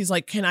town. He's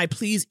like, can I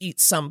please eat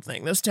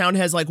something? This town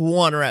has like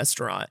one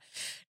restaurant.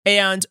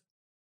 And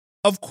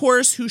of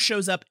course, who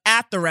shows up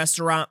at the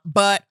restaurant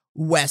but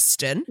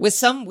Weston? With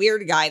some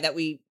weird guy that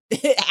we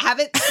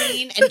haven't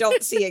seen and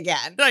don't see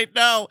again. I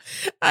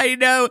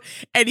know.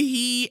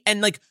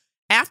 And like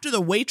after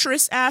the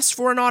waitress asks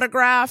for an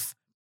autograph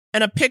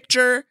and a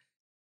picture,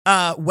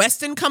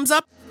 Weston comes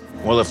up.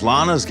 Well, if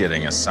Lana's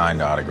getting a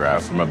signed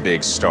autograph from a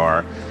big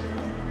star,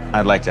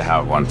 I'd like to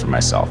have one for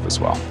myself as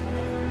well.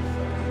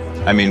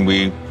 I mean,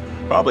 we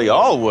probably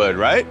all would,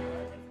 right?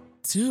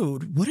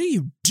 Dude, what are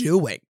you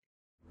doing?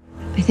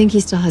 I think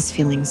he still has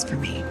feelings for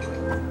me.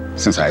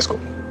 Since high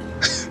school.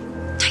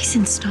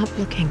 Tyson, stop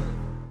looking.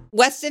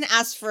 Weston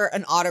asks for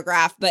an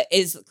autograph, but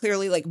is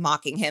clearly like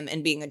mocking him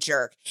and being a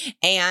jerk.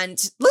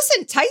 And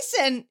listen,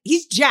 Tyson,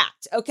 he's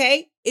jacked,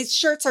 okay? His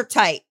shirts are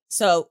tight.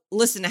 So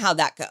listen to how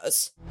that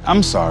goes.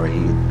 I'm sorry.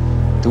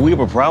 Do we have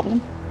a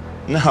problem?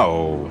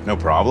 No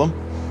problem.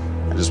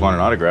 I just want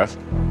an autograph.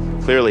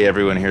 Clearly,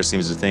 everyone here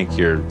seems to think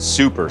you're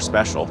super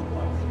special.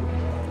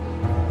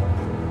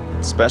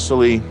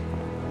 Especially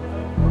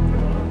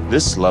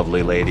this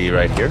lovely lady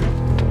right here.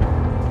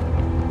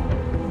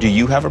 Do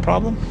you have a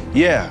problem?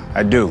 Yeah,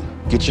 I do.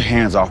 Get your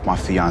hands off my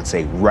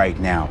fiance right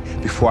now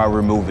before I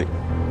remove it.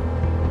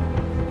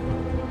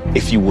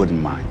 If you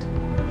wouldn't mind.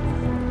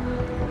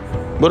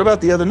 What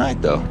about the other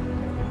night, though?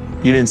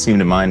 You didn't seem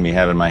to mind me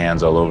having my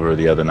hands all over her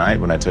the other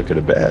night when I took her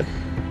to bed.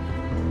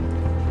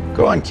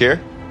 Go on,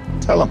 Kier.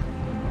 Tell him.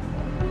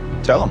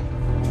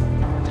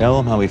 Tell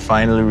him how we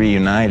finally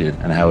reunited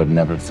and how it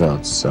never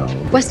felt so...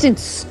 Weston,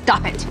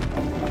 stop it.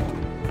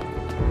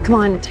 Come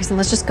on, Tyson,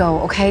 let's just go,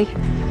 okay?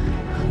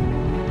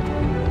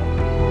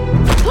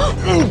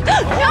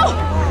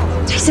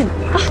 No! Tyson,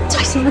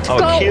 let's go.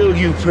 I'll kill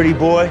you, pretty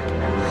boy.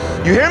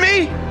 You hear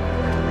me?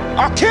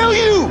 I'll kill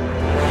you!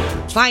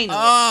 Finally.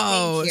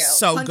 Oh, Thank you.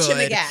 so Punch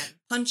good.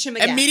 Punch him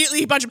again. Immediately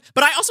he punched him.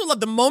 But I also love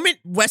the moment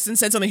Weston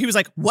said something, he was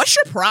like, what's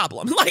your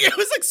problem? Like, it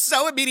was like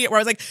so immediate where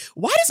I was like,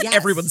 why doesn't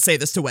everyone say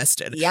this to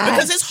Weston? Yes.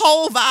 Because his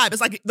whole vibe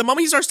is like, the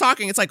moment he starts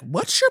talking, it's like,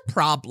 what's your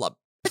problem?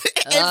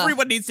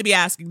 Everyone needs to be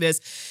asking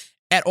this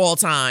at all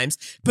times.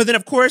 But then,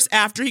 of course,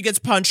 after he gets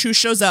punched, who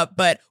shows up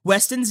but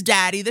Weston's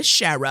daddy, the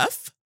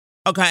sheriff.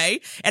 Okay.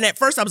 And at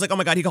first I was like, oh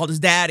my God, he called his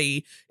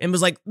daddy and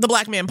was like, the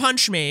black man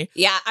punched me.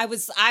 Yeah, I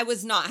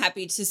was not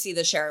happy to see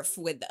the sheriff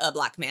with a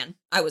black man.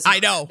 I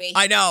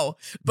know.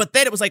 But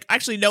then it was like,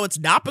 actually, no, it's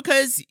not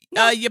because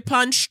you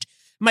punched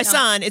my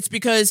son. It's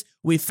because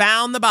we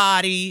found the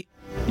body.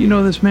 You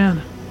know this man?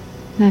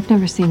 I've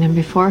never seen him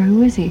before.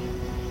 Who is he?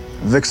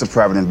 Vic's a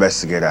private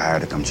investigator I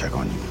hired to come check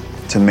on you.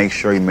 To make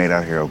sure you made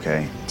out here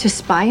okay. To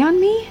spy on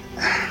me?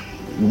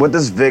 What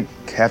does Vic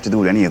have to do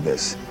with any of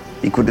this?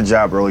 He quit the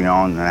job early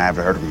on, and I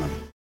haven't heard from him.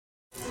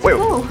 Wait,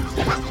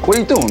 what are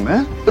you doing,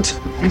 man?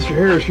 Mr.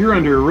 Harris, you're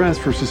under arrest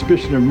for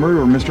suspicion of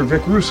murder of Mr.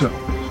 Vic Russo.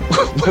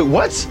 Wait,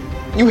 what?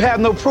 You have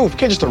no proof. You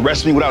can't just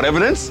arrest me without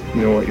evidence.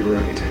 You know what, you're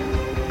right.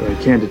 But I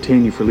can't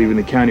detain you for leaving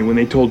the county when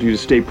they told you to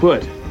stay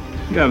put.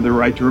 You have the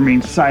right to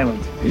remain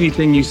silent.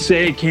 Anything you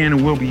say can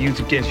and will be used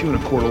against you in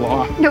a court of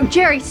law. No,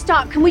 Jerry,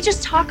 stop. Can we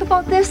just talk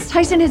about this?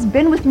 Tyson has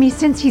been with me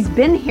since he's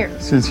been here.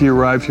 Since he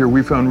arrived here,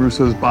 we found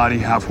Russo's body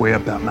halfway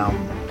up that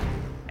mountain.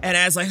 And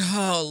I was like,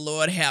 oh,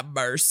 Lord, have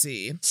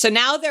mercy. So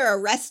now they're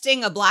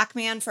arresting a black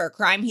man for a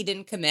crime he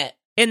didn't commit.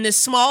 In this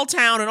small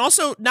town, and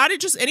also not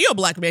just any old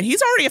black man.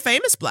 He's already a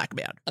famous black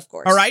man. Of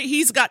course. All right?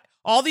 He's got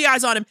all the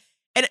eyes on him.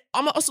 And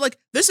I'm also like,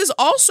 this is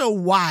also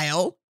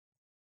while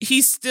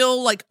he's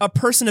still like a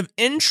person of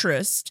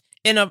interest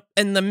in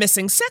the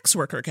missing sex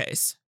worker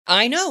case.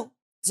 I know.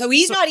 So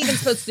he's not even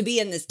supposed to be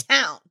in this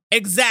town.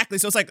 Exactly.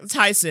 So it's like,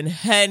 Tyson,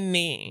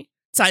 honey.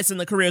 Tyson,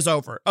 the career's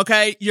over,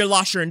 okay? You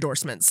lost your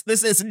endorsements.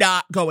 This is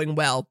not going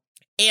well.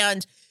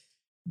 And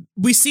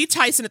we see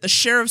Tyson at the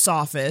sheriff's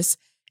office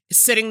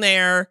sitting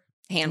there,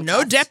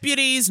 no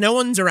deputies, no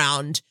one's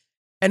around.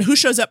 And who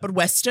shows up but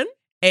Weston?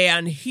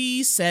 And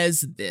he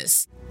says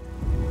this.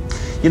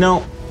 You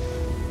know,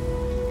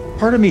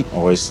 part of me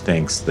always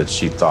thinks that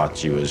she thought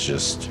she was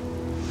just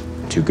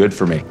too good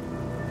for me.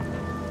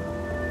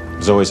 I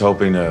was always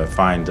hoping to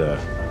find a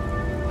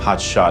hot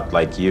shot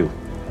like you.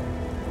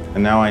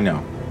 And now I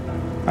know.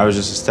 I was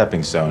just a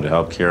stepping stone to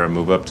help Kira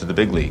move up to the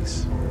big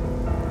leagues.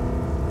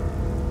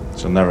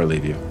 She'll never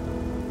leave you.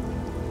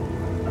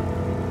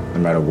 No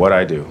matter what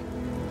I do.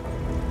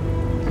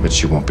 But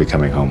she won't be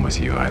coming home with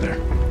you either.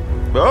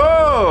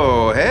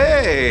 Oh,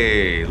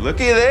 hey,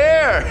 looky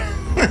there.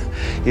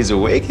 He's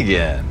awake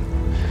again.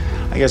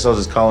 I guess I'll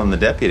just call in the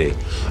deputy.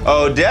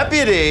 Oh,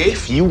 deputy!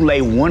 If you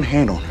lay one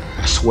hand on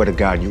her, I swear to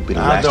God, you'll be the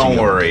last. Don't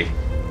worry.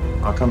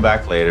 I'll come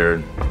back later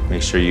and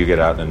make sure you get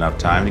out in enough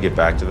time to get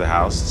back to the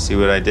house to see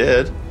what I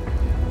did.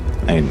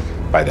 I mean,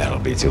 by then it'll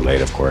be too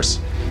late, of course.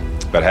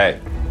 But hey,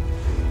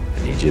 I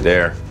need you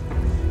there.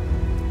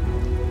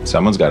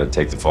 Someone's got to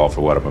take the fall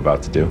for what I'm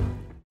about to do.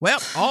 Well,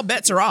 all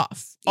bets are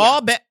off.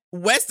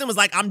 Weston was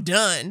like, I'm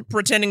done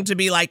pretending to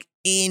be like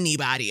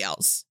anybody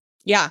else.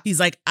 Yeah. He's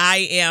like,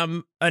 I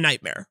am a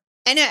nightmare.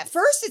 And at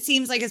first it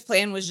seems like his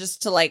plan was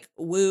just to like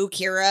woo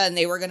Kira and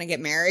they were going to get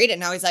married. And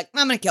now he's like,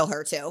 I'm going to kill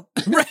her too.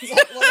 Right.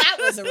 Like, well, that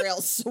was a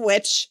real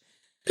switch.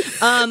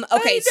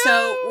 Okay,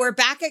 so we're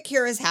back at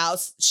Kira's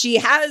house. She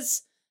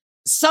has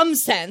some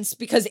sense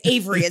because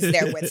Avery is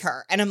there with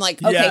her. And I'm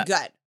like, okay,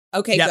 good.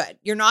 Okay, good.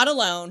 You're not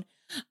alone.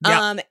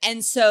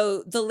 And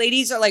so the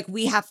ladies are like,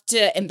 we have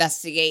to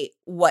investigate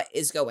what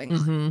is going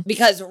on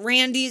because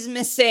Randy's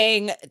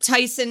missing.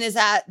 Tyson is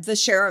at the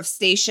sheriff's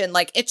station.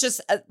 Like it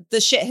just,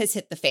 the shit has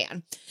hit the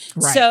fan.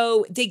 Right.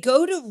 So they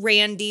go to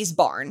Randy's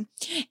barn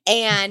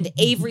and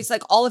Avery's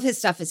like, all of his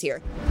stuff is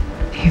here.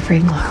 Avery,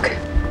 look.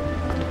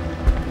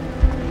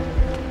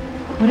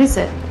 What is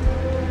it?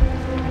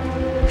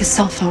 His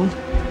cell phone.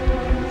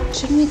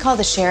 Shouldn't we call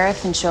the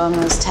sheriff and show him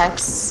those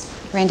texts?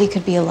 Randy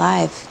could be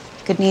alive.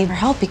 He could need our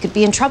help. He could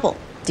be in trouble.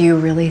 Do you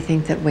really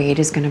think that Wade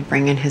is going to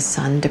bring in his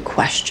son to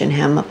question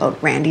him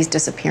about Randy's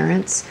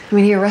disappearance? I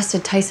mean, he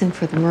arrested Tyson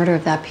for the murder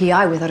of that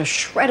PI without a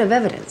shred of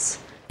evidence.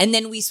 And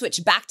then we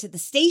switch back to the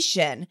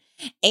station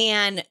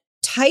and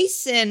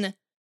Tyson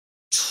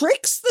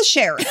tricks the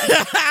sheriff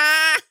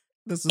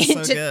this is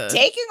into so good.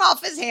 taking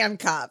off his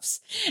handcuffs.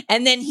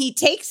 And then he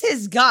takes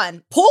his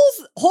gun,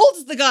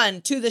 holds the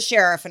gun to the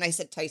sheriff. And I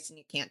said, Tyson,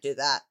 you can't do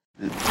that.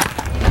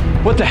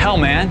 What the hell,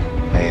 man?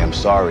 Hey, I'm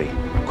sorry.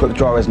 Quick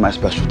draw is my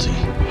specialty.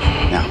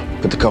 Now,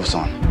 put the cuffs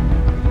on.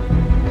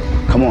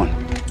 Come on.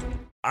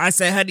 I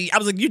said, honey, I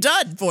was like, you're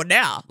done for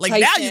now. Like,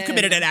 Tyson, now you've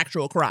committed an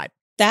actual crime.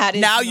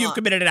 You've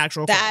committed an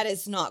actual crime. That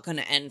is not going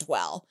to end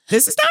well.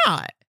 This is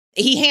not.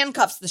 He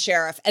handcuffs the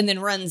sheriff and then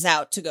runs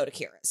out to go to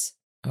Kira's.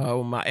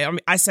 Oh my, I mean,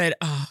 I said,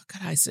 oh,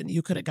 God, Tyson,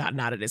 you could have gotten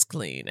out of this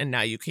clean and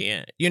now you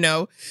can't, you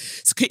know?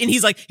 And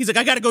he's like,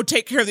 I got to go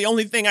take care of the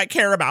only thing I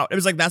care about. It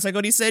was like, that's like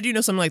what he said, you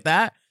know, something like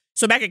that.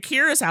 So back at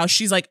Kira's house,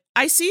 she's like,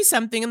 I see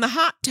something in the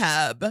hot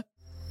tub.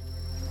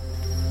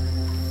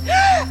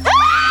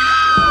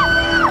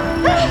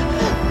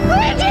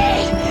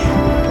 Randy!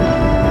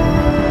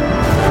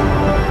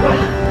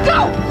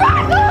 Go!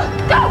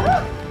 Run!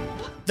 Go!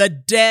 The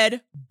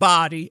dead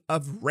body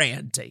of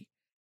Randy.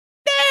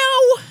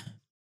 Now,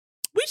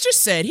 we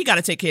just said he got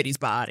to take care of these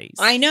bodies.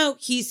 I know.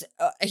 He's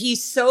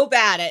so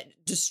bad at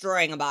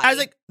destroying a body. I was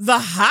like, the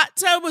hot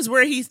tub was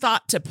where he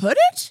thought to put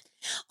it?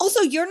 Also,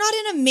 you're not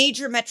in a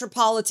major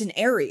metropolitan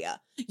area.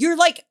 You're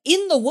like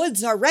in the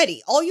woods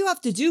already. All you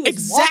have to do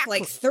is walk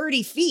like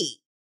 30 feet.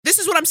 This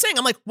is what I'm saying.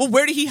 I'm like, well,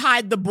 where did he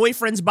hide the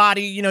boyfriend's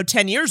body,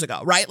 10 years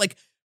ago, right? Like,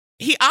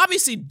 he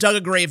obviously dug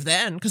a grave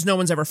then because no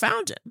one's ever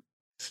found him.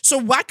 So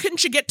why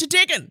couldn't you get to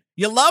digging?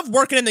 You love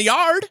working in the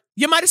yard.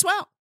 You might as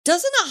well.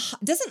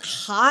 Doesn't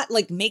hot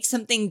like make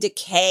something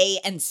decay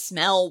and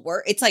smell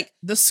worse? It's like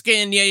the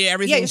skin,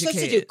 everything. Yeah, you're supposed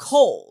to do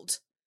cold.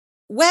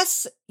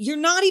 Wes, you're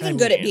not even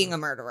good at being a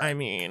murderer. I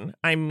mean.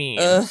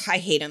 Ugh, I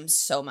hate him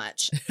so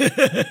much.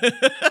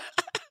 The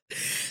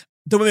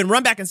women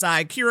run back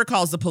inside. Kira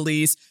calls the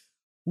police.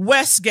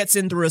 Wes gets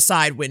in through a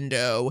side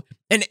window.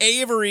 And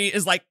Avery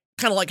is like,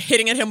 kind of like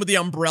hitting at him with the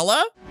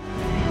umbrella.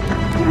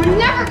 You were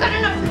never good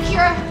enough for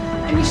Kira.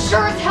 And you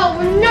sure as hell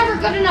were never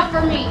good enough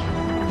for me.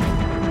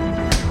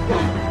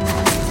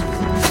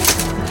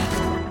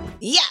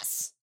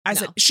 Yes. I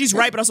said, she's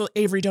right, but also,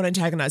 Avery, don't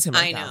antagonize him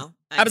like that. I know.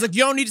 I was like,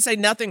 you don't need to say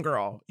nothing,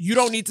 girl. You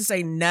don't need to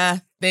say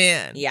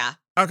nothing. Yeah.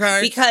 Okay?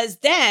 Because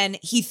then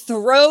he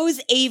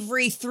throws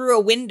Avery through a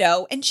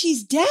window and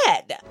she's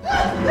dead.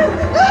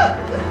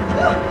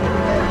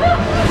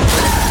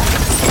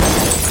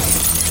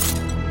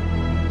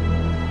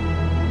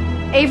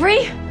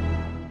 Avery?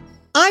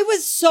 I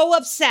was so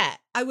upset.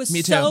 I was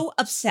Me so too.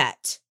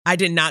 upset. I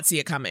did not see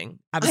it coming.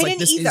 I was I like, didn't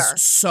this either.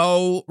 is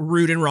so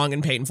rude and wrong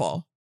and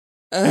painful.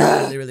 Ugh.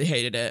 I really, really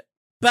hated it.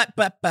 But.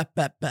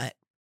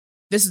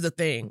 This is the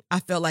thing. I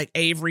felt like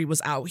Avery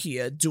was out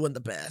here doing the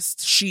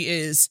best. She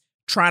is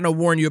trying to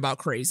warn you about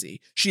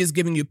crazy. She is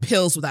giving you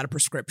pills without a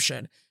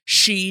prescription.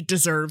 She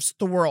deserves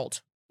the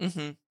world.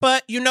 Mm-hmm.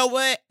 But you know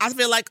what? I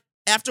feel like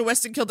after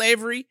Weston killed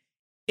Avery,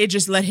 it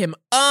just let him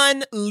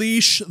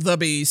unleash the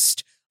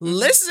beast.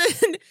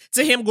 Listen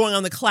to him going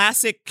on the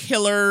classic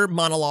killer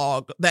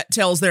monologue that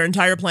tells their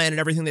entire plan and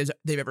everything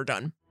they've ever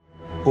done.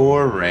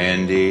 Poor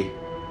Randy.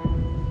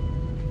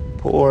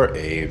 Poor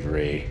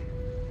Avery.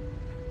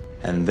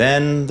 And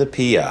then the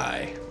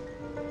PI.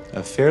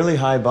 A fairly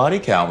high body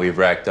count we've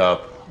racked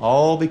up,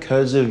 all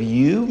because of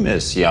you,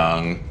 Miss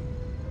Young.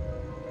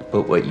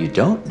 But what you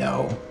don't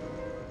know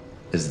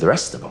is the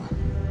rest of them.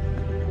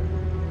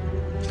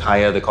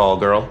 Kaya, the call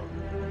girl.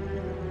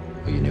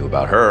 Well, you knew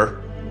about her.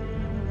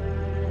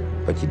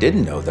 But you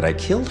didn't know that I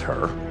killed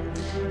her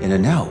in a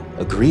now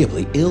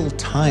agreeably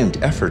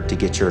ill-timed effort to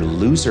get your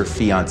loser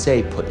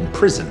fiancé put in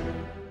prison.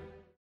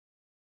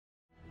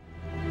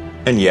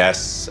 And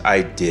yes,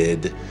 I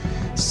did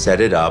set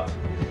it up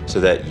so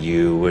that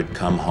you would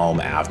come home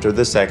after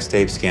the sex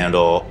tape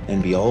scandal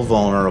and be all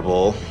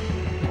vulnerable.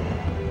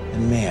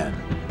 And man,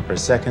 for a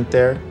second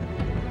there,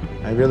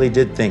 I really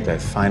did think I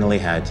finally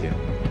had you.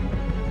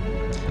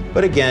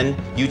 But again,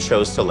 you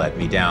chose to let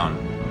me down.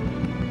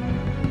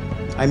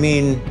 I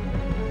mean,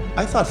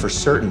 I thought for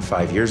certain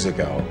 5 years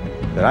ago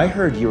that I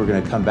heard you were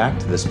gonna come back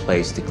to this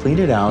place to clean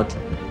it out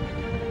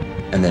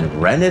and then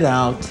rent it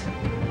out,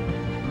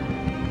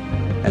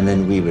 and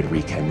then we would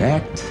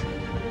reconnect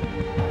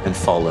and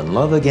fall in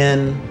love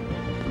again.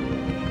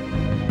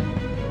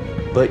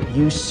 But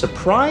you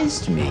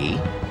surprised me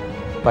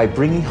by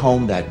bringing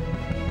home that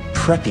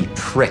preppy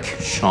prick,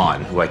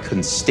 Sean, who I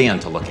couldn't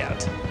stand to look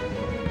at.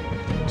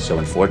 So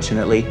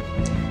unfortunately,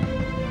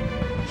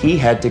 he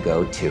had to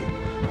go too.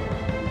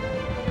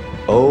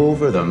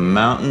 Over the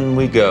mountain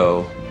we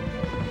go.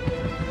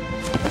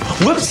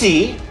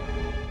 Whoopsie!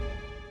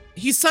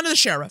 He's son of the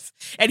sheriff,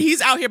 and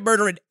he's out here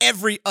murdering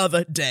every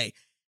other day.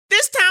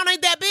 This town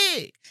ain't that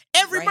big.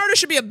 Every murder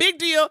should be a big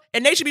deal,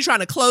 and they should be trying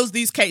to close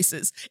these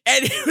cases.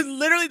 And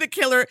literally the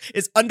killer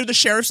is under the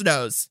sheriff's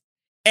nose,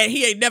 and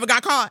he ain't never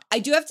got caught. I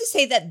do have to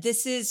say that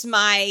this is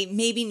my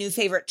maybe new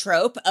favorite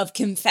trope of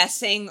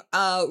confessing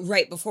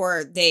right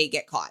before they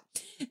get caught.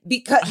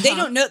 Because they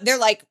don't know. They're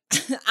like,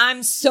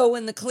 I'm so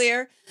in the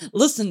clear.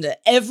 Listen to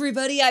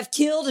everybody I've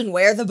killed and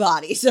where the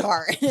bodies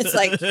are. And it's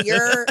like,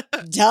 you're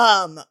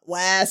dumb,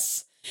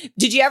 Wes.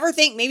 Did you ever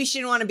think maybe she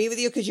didn't want to be with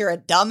you because you're a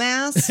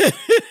dumbass?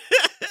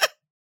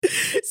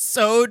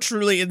 So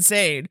truly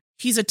insane.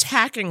 He's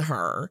attacking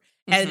her.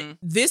 And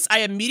this, I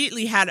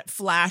immediately had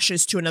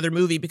flashes to another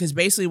movie because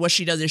basically what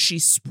she does is she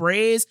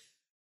sprays.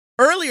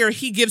 Earlier,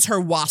 he gives her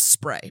wasp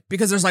spray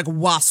because there's like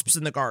wasps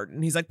in the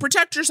garden. He's like,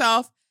 protect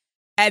yourself.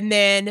 And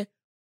then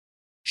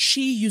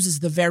she uses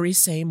the very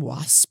same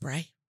wasp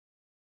spray.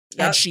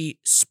 Yep. And she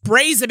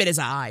sprays him in his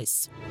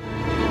eyes.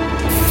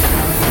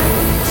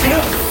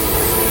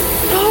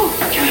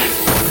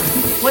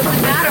 What's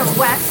the matter,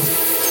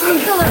 Wes?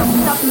 Take a little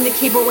stuff in the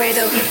cable way,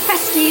 though.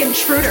 Pesky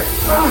intruder.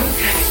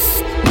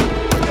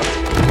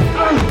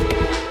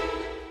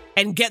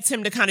 And gets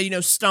him to kind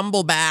of,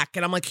 stumble back.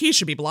 And I'm like, he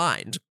should be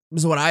blind,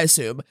 is what I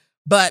assume.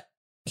 But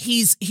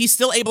he's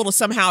still able to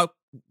somehow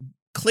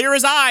clear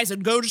his eyes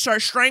and go to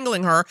start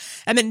strangling her.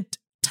 And then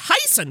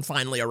Tyson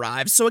finally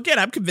arrives. So again,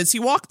 I'm convinced he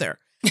walked there.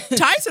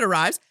 Tyson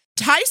arrives.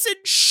 Tyson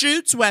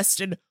shoots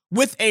Weston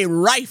with a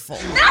rifle.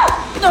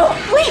 No,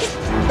 please,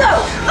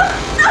 no.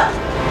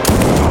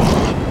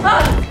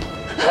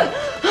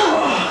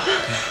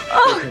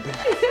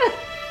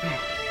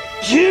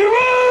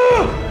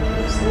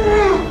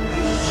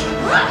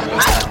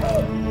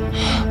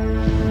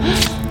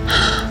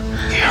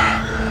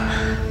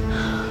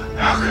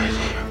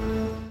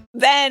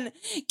 Then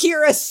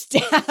Kira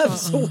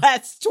stabs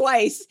Wes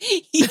twice,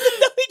 even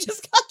though he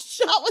just got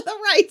shot with a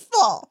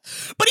rifle.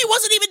 But he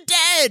wasn't even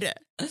dead.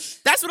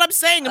 That's what I'm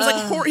saying. It was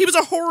like he was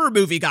a horror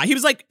movie guy. He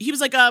was like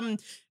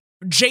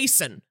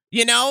Jason,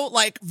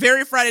 like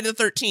very Friday the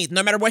 13th.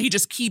 No matter what, he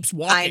just keeps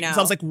walking. I know. So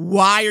I was like,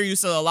 why are you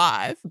still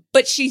alive?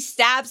 But she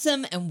stabs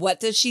him, and what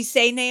does she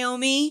say,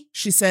 Naomi?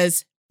 She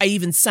says, I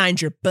even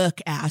signed your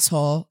book,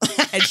 asshole.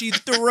 And she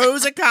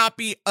throws a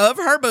copy of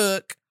her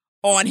book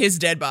on his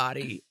dead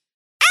body.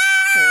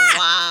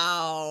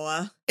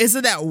 Wow.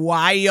 Isn't that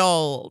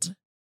wild?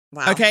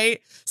 Wow. Okay.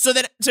 So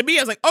then to me,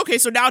 I was like, okay,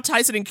 so now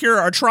Tyson and Kira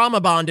are trauma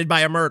bonded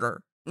by a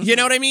murder. You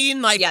know what I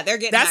mean? Like, yeah, they're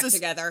getting back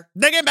together.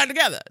 They're getting back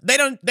together. They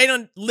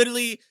don't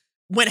literally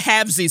went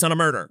halvesies on a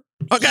murder.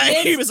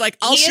 Okay. He was like,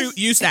 I'll shoot,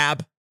 you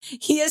stab.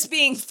 He is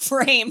being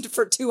framed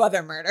for 2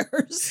 other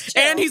murders. too.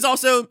 And he's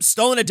also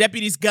stolen a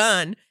deputy's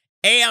gun,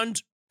 and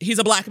he's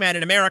a black man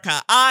in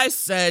America. I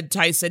said,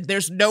 Tyson,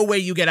 there's no way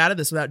you get out of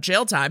this without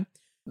jail time.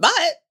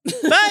 But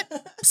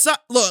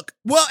look,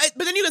 well,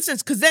 but then you get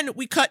sense, because then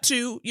we cut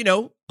to,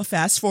 a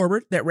fast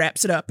forward that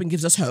wraps it up and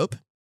gives us hope.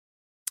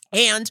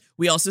 And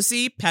we also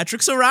see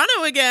Patrick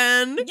Serrano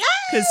again.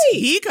 Because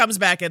he comes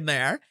back in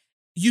there.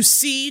 You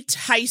see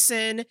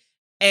Tyson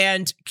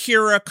and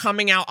Kira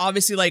coming out,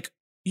 obviously,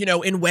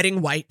 in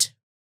wedding white.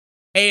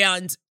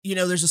 And,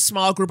 there's a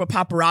small group of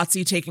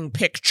paparazzi taking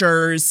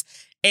pictures.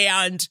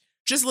 And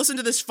just listen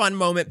to this fun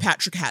moment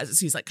Patrick has as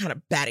he's kind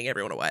of batting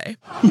everyone away.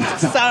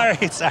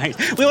 Sorry.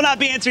 We will not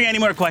be answering any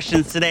more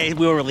questions today.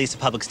 We will release a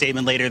public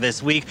statement later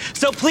this week.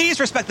 So please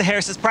respect the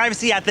Harris'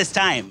 privacy at this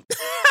time.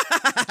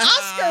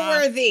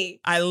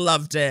 Oscar-worthy. I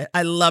loved it.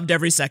 I loved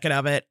every second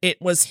of it.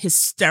 It was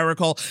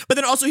hysterical. But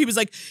then also he was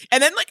like,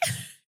 and then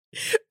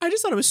I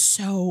just thought it was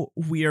so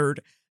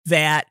weird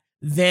that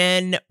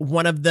then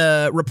one of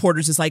the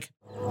reporters is like,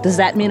 does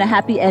that mean a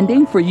happy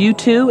ending for you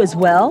two as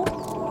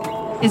well?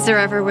 Is there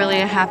ever really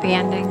a happy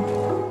ending?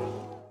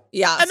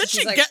 Yeah. And then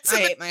she's she like, gets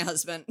I hate my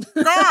husband.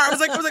 I was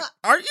like,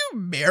 are you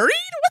married?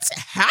 What's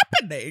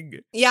happening?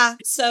 Yeah.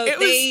 So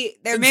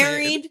they're insane.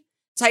 married.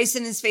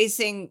 Tyson is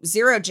facing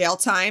 0 jail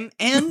time,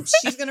 and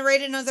she's going to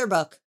write another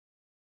book.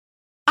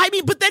 I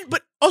mean, but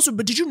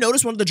did you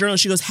notice one of the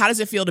journalists, she goes, how does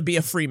it feel to be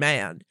a free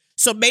man?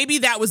 So maybe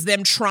that was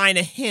them trying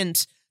to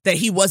hint that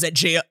he was in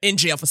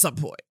jail for some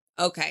point.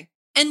 Okay.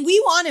 And we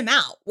want him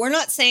out. We're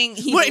not saying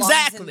he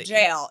belongs in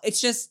jail. It's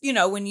just,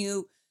 when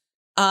you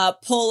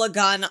pull a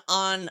gun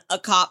on a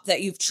cop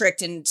that you've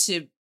tricked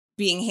into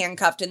being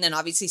handcuffed and then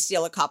obviously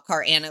steal a cop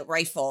car and a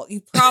rifle,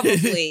 you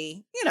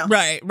probably,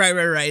 Right.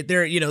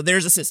 There,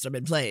 there's a system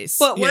in place.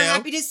 But we're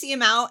happy to see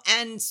him out,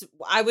 and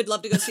I would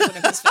love to go see one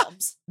of his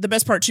films. The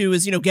best part, too,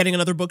 is, getting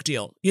another book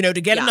deal. To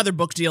get another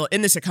book deal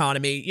in this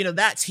economy,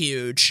 that's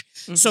huge.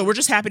 Mm-hmm. So we're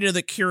just happy to know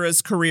that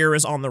Kira's career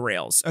is on the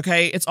rails,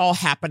 okay? It's all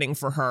happening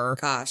for her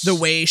the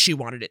way she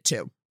wanted it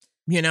to.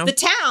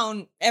 The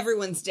town,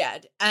 everyone's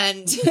dead,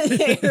 and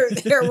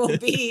there will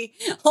be,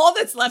 all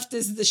that's left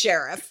is the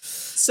sheriff.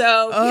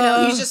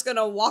 So, he's just going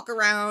to walk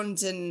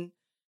around, and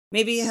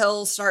maybe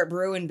he'll start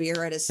brewing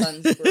beer at his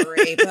son's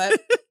brewery, but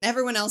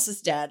everyone else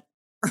is dead.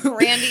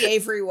 Randy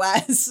Avery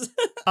Wes.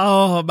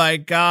 Oh my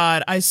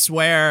God. I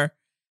swear.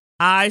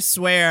 I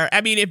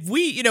mean, if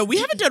we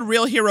haven't done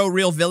real hero,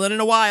 real villain in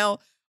a while,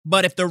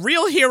 but if the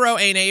real hero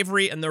ain't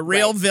Avery and the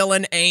real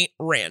villain ain't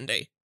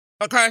Randy.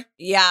 Okay?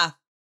 Yeah.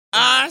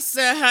 I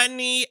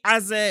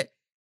said,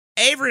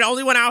 Avery, the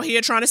only one out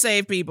here trying to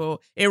save people,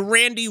 and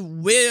Randy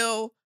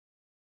will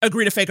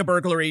agree to fake a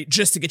burglary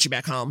just to get you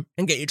back home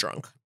and get you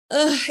drunk.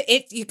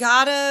 You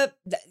gotta,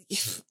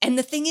 and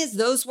the thing is,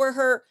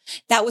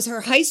 that was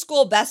her high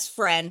school best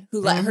friend who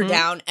let her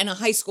down, and a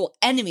high school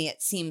enemy,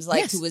 it seems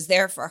like, who was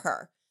there for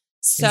her.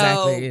 So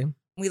exactly.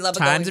 We love a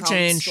going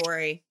home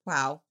story.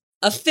 Wow.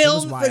 A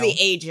film for the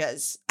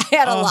ages. I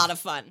had a lot of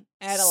fun.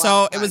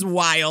 It was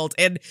wild.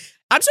 And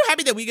I'm so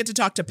happy that we get to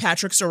talk to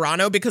Patrick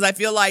Serrano, because I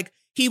feel like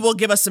he will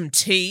give us some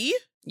tea,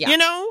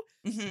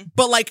 Mm-hmm.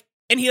 But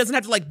and he doesn't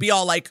have to be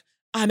all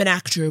I'm an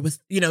actor with,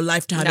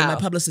 Lifetime, and my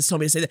publicist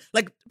told me to say that.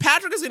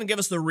 Patrick is going to give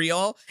us the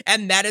real,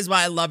 and that is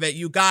why I love it.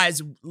 You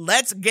guys,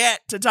 let's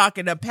get to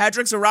talking to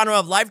Patrick Serrano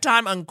of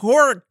Lifetime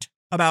Uncorked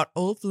about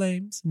Old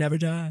Flames Never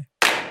Die.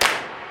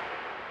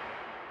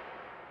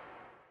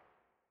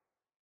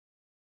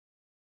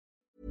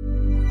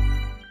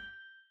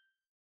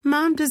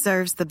 Mom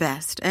deserves the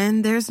best,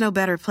 and there's no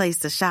better place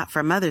to shop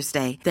for Mother's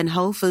Day than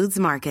Whole Foods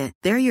Market.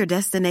 They're your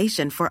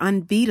destination for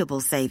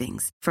unbeatable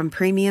savings, from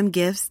premium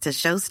gifts to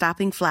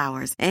show-stopping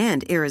flowers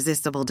and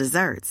irresistible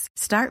desserts.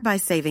 Start by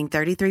saving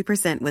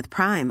 33% with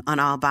Prime on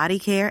all body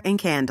care and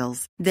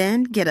candles.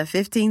 Then get a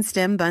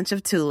 15-stem bunch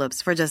of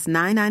tulips for just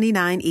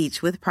 $9.99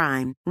 each with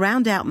Prime.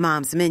 Round out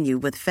Mom's menu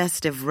with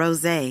festive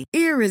rosé,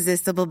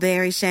 irresistible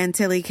berry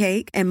chantilly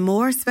cake, and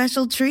more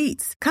special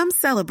treats. Come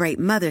celebrate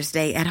Mother's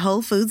Day at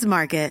Whole Foods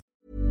Market.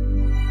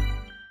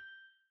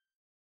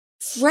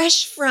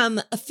 Fresh from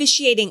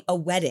officiating a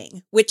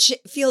wedding, which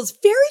feels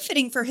very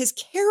fitting for his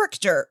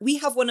character, we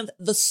have one of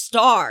the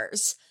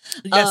stars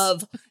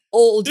of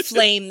Old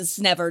Flames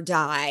Never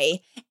Die,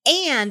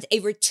 and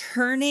a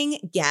returning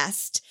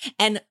guest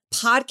and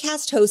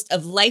podcast host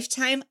of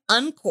Lifetime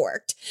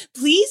Uncorked.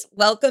 Please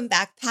welcome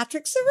back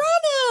Patrick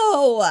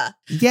Serrano.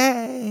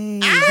 Yay!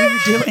 We're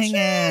doing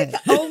it.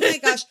 Oh my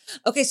gosh.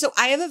 Okay, so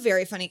I have a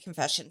very funny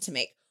confession to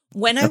make.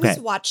 When I was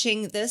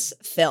watching this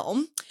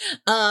film,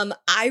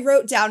 I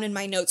wrote down in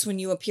my notes when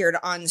you appeared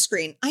on the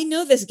screen, I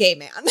know this gay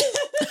man. And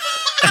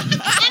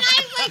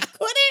I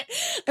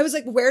couldn't. I was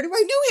like, where do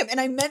I know him?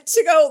 And I meant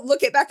to go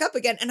look it back up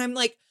again. And I'm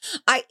like,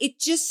 it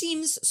just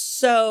seems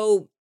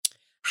so,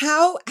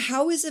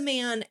 how is a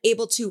man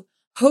able to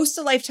host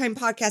a Lifetime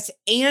podcast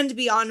and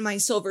be on my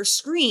silver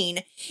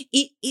screen?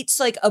 It's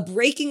like a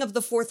breaking of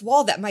the fourth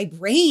wall that my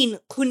brain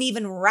couldn't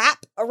even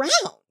wrap around.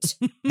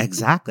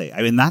 Exactly.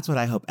 I mean, that's what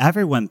I hope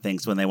everyone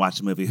thinks when they watch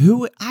the movie.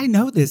 I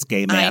know this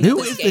gay man.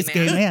 Who is this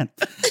gay man?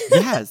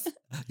 Yes.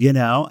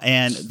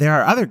 And there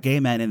are other gay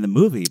men in the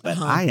movie, but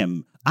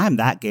I'm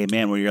that gay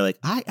man where you're like,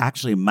 I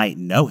actually might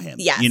know him.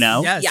 Yes.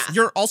 Yes. Yeah.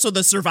 You're also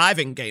the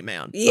surviving gay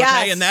man.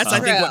 Yes. Okay? And that's, I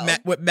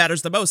think, what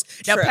matters the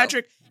most. Now,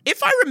 Patrick,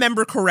 if I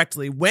remember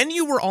correctly, when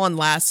you were on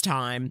last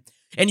time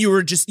and you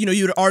were just,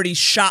 you'd already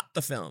shot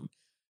the film.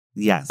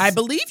 Yes. I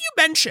believe you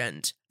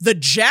mentioned the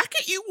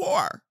jacket you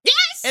wore. Yes.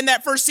 In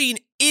that first scene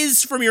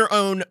is from your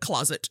own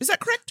closet. Is that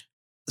correct?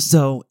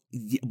 So,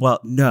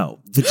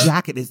 no. The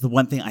jacket is the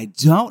one thing I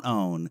don't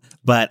own,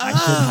 but I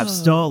should have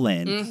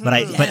stolen. Mm-hmm.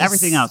 But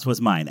everything else was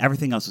mine.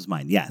 Everything else was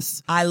mine.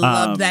 Yes. I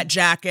loved that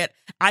jacket.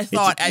 I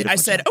thought, I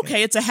said, jacket.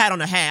 Okay, it's a hat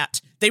on a hat.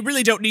 They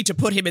really don't need to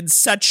put him in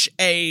such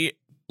a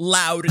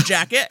loud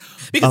jacket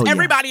because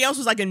everybody else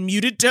was in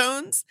muted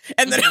tones.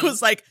 And then it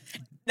was like,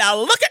 now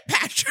look at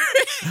Patrick.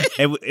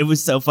 It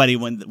was so funny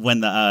when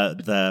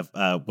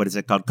the what is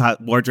it called,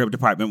 wardrobe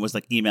department was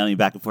emailing me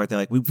back and forth. They're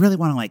like, we really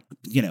want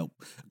to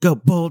go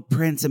bold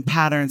prints and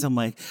patterns. I'm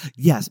like,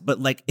 yes, but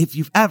if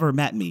you've ever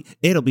met me,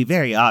 it'll be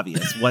very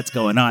obvious what's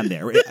going on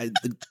there.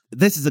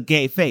 This is a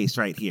gay face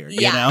right here.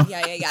 Yeah.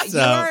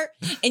 So,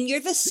 you're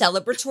the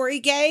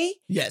celebratory gay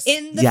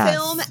in the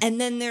film,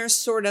 and then there's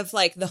sort of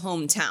the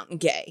hometown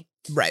gay.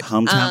 Right.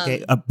 Hometown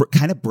gay,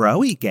 kind of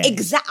bro-y gay.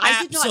 Exactly.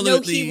 I did not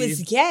know he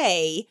was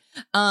gay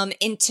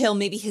until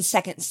maybe his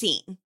second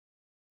scene.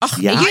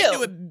 Yeah.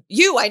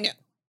 I knew.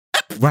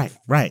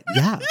 Right.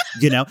 Yeah.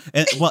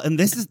 And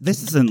this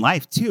is in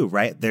life too,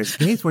 right? There's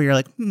days where you're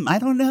like, I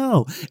don't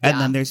know. And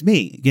then there's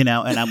me, and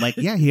I'm like,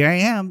 yeah, here I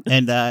am.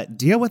 And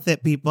deal with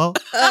it, people.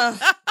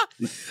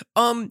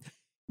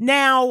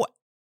 Now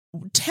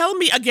tell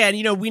me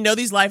again, we know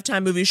these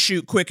Lifetime movies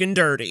shoot quick and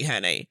dirty,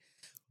 honey.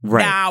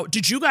 Right. Now,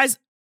 did you guys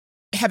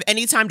have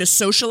any time to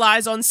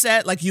socialize on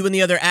set, like you and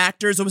the other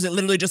actors, or was it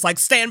literally just like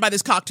stand by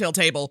this cocktail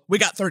table? We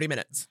got 30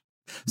 minutes.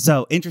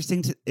 So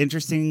interesting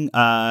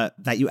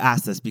that you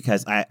asked this,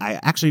 because I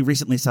actually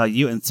recently saw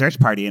you in Search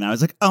Party, and I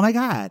was like, oh my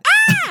God,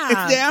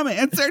 it's Naomi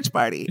in Search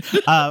Party.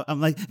 I'm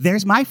like,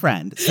 there's my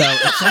friend. So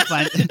it's so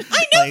fun.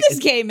 I know this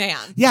gay man.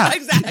 Yeah,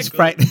 exactly.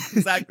 Right.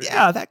 Exactly.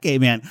 Yeah, that gay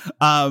man.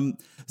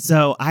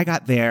 So I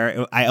got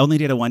there. I only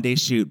did a 1-day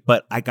shoot,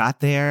 but I got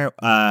there.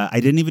 I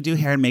didn't even do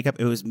hair and makeup.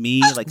 It was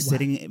me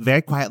sitting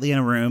very quietly in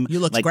a room, you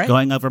looked great.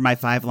 Going over my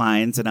 5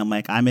 lines. And I'm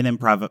like, I'm an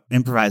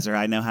improviser.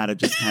 I know how to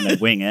just kind of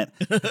wing it.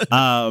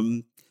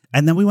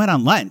 And then we went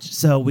on lunch.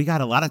 So we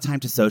got a lot of time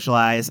to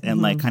socialize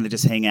and kind of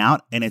just hang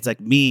out. And it's like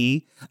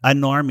me, a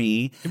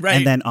normie,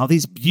 and then all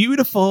these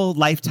beautiful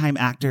Lifetime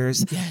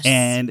actors. Yes.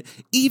 And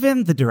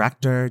even the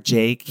director,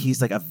 Jake,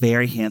 he's like a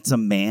very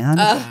handsome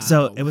man.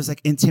 So it was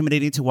like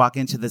intimidating to walk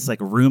into this like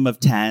room of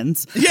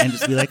 10s and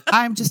just be like,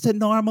 I'm just a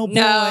normal boy.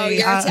 No,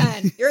 you're a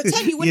 10. You're a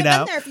 10. You wouldn't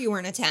have been there if you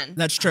weren't a 10.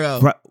 That's true.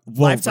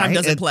 Lifetime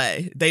doesn't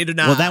play. They do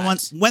not. Well, then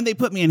when they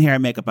put me in hair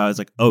and makeup, I was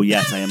like, oh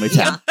yes, I am a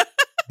 10.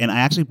 And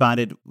I actually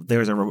bonded. There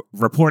was a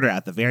reporter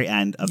at the very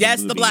end of the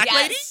movie. The black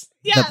lady?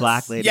 Yes. The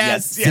black lady.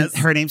 Yes.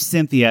 Her name's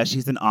Cynthia.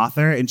 She's an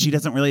author, and she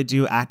doesn't really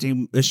do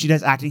acting. She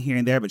does acting here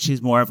and there, but she's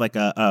more of like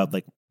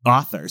a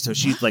author. So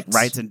she's like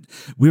writes, and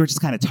we were just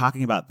kind of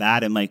talking about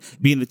that, and like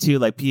being the two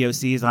like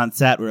POCs on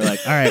set. We were like,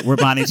 all right, we're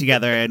bonding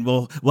together, and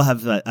we'll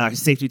have our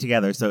safety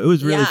together. So it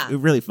was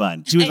really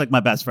fun. She was like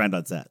my best friend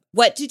on set.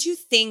 What did you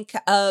think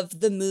of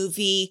the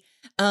movie?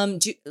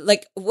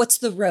 What's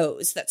the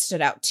rose that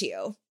stood out to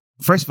you?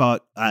 First of all,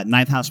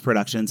 Ninth House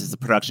Productions is a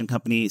production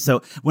company.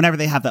 So whenever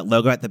they have that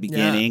logo at the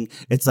beginning,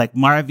 it's like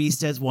Mara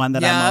Vista is one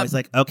that I'm always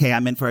like, okay,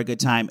 I'm in for a good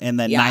time. And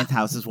then Ninth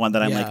House is one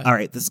that I'm like, all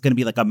right, this is going to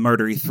be like a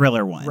murdery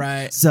thriller one.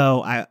 Right.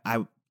 So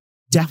I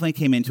definitely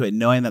came into it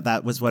knowing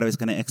that was what I was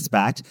going to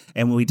expect.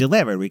 And when we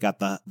delivered, we got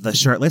the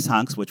shirtless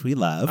hunks, which we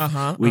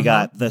love. We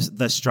got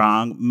the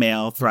strong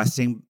male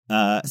thrusting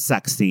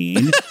sex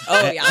scene.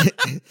 Oh yeah.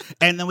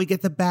 And then we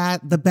get the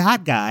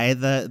bad guy,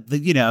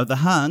 the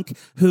hunk,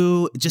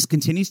 who just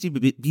continues to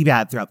be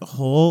bad throughout the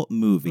whole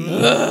movie.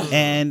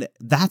 And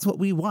that's what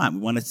we want.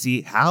 We want to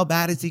see how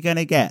bad is he going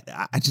to get.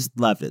 I just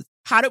loved it.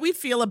 How do we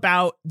feel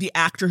about the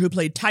actor who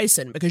played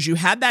Tyson? Because you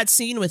had that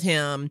scene with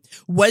him.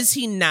 Was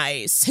he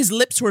nice? His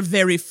lips were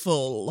very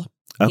full.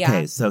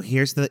 Okay, so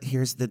here's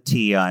the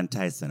tea on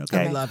Tyson.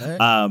 Okay, I love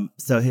it.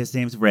 So his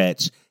name's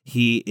Rich.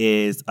 He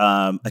is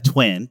a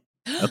twin.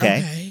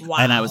 Okay. Wow.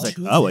 And I was like,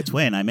 oh, a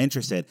twin. I'm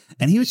interested.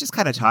 And he was just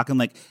kind of talking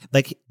like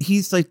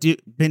he's like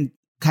been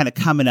kind of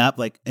coming up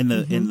like in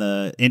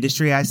the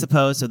industry, I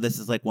suppose. So this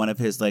is like one of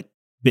his like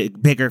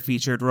bigger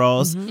featured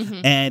roles,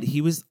 and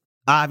he was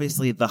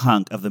obviously the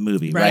hunk of the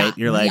movie, right?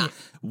 You're like,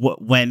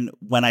 when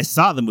I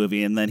saw the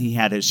movie and then he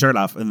had his shirt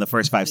off in the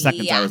first 5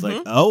 seconds, I was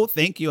like, oh,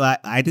 thank you.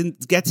 I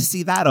didn't get to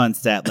see that on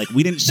set. Like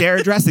we didn't share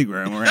a dressing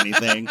room or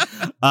anything.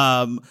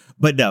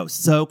 But no,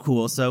 so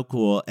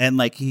cool. And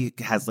like he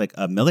has like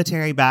a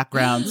military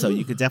background, so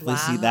you could definitely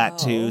see that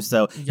too.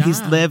 So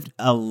he's lived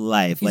a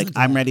life.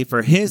 I'm ready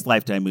for his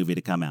Lifetime movie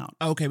to come out.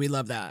 Okay, we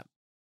love that.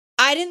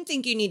 I didn't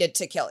think you needed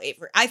to kill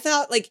Avery. I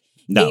thought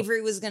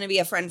Avery was going to be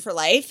a friend for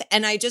life.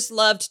 And I just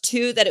loved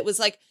too that it was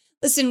like,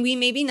 listen, we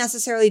maybe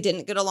necessarily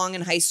didn't get along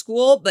in high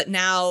school, but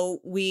now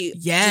we do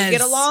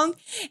get along.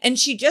 And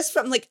she just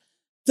from like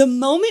the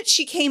moment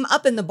she came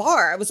up in the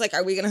bar, I was like,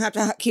 are we going to have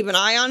to keep an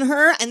eye on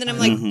her? And then I'm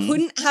like,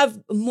 couldn't have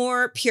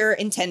more pure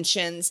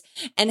intentions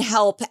and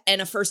help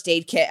and a first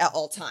aid kit at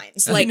all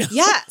times. Like,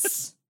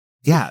 yes.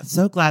 Yeah,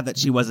 so glad that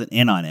she wasn't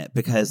in on it,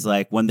 because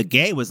like when the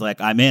gay was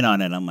like, I'm in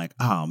on it, I'm like,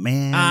 oh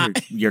man,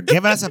 you're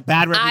giving us a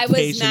bad reputation,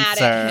 I was mad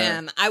sir. at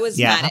him. I was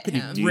mad at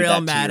him.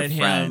 Real mad at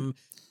him.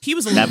 He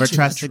was a never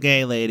trust a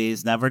gay,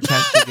 ladies. Never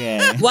trust a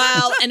gay.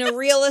 Well, and a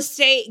real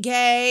estate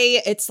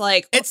gay, it's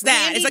like it's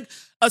that. Randy,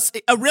 it's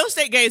like a real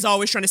estate gay is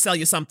always trying to sell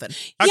you something.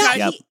 Okay?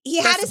 Yeah, he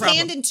had his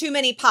hand in too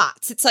many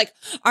pots. It's like,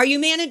 are you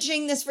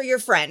managing this for your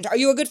friend? Are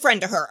you a good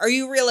friend to her? Are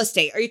you real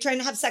estate? Are you trying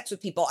to have sex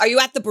with people? Are you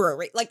at the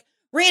brewery? Like,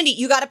 Randy,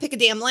 you got to pick a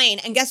damn lane.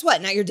 And guess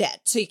what? Now you're dead.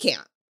 So you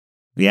can't.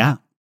 Yeah.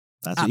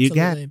 That's what you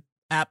get.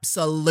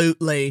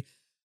 Absolutely.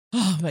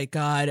 Oh my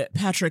God.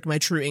 Patrick, my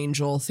true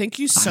angel. Thank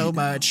you so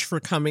much for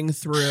coming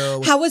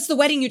through. How was the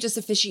wedding you just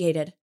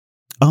officiated?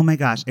 Oh my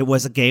gosh. It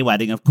was a gay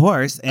wedding, of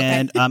course.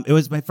 And it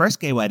was my first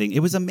gay wedding.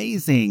 It was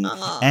amazing.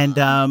 And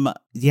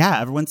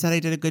everyone said I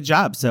did a good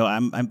job. So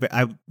I'm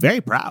very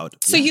proud.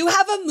 So you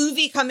have a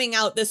movie coming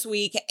out this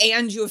week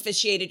and you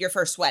officiated your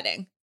first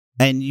wedding.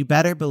 And you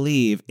better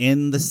believe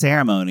in the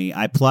ceremony,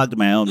 I plugged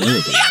my own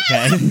movie,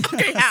 okay?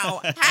 Okay,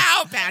 how?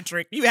 How,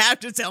 Patrick? You have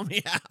to tell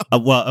me how.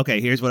 Well, okay,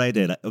 here's what I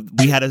did.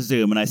 We had a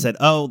Zoom, and I said,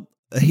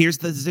 here's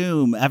the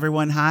Zoom.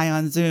 Everyone high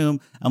on Zoom.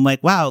 I'm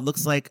like, wow, it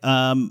looks like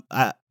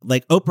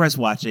Oprah's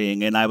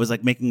watching. And I was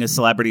like making a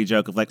celebrity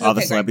joke of like all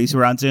the celebrities who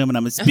were on Zoom. And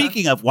I'm like,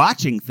 speaking of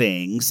watching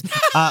things,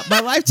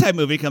 my Lifetime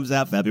movie comes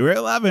out February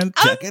 11th.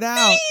 Check it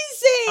out.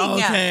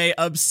 Okay,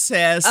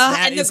 obsessed.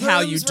 That is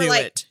how you do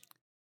it.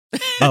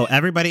 Oh,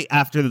 everybody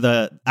after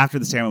the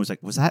ceremony was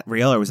like, was that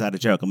real or was that a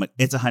joke? I'm like,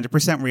 it's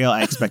 100% real.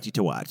 I expect you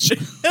to watch.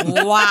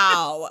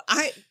 Wow.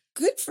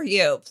 Good for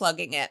you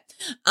plugging it.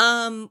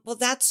 Well,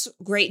 that's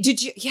great.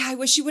 I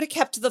wish you would have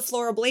kept the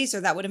floral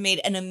blazer. That would have made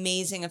an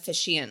amazing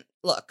officiant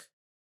look.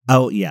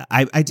 Oh yeah.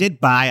 I did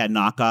buy a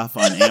knockoff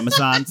on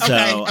Amazon. So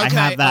I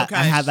have that.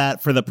 I had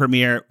that for the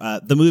premiere.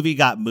 The movie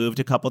got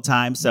moved a couple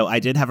times. So I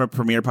did have a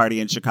premiere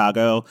party in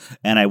Chicago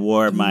and I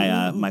wore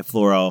my my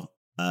floral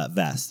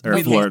vest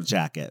or floral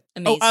jacket.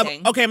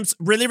 Amazing. Okay, I'm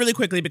really, really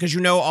quickly, because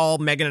all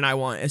Megan and I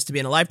want is to be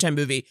in a Lifetime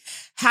movie.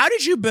 How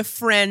did you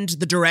befriend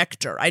the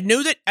director? I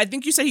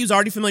think you said he was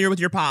already familiar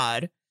with your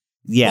pod.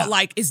 Yeah.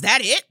 But is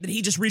that it? That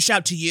he just reached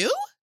out to you?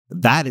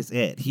 That is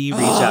it. He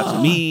reached out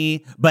to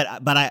me,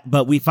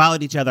 but we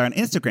followed each other on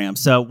Instagram.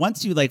 So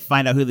once you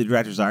find out who the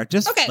directors are,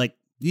 just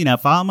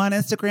follow them on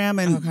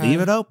Instagram and leave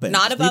it open.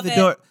 Not above leave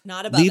the door, it.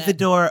 Not above leave it. the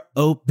door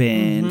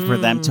open for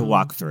them to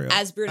walk through.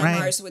 As Bruno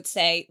Mars would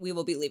say, we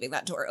will be leaving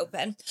that door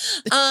open.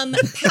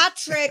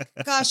 Patrick,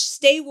 gosh,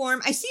 stay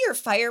warm. I see your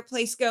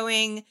fireplace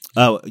going.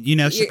 Oh,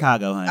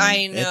 Chicago, honey.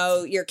 I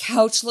know. Your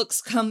couch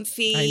looks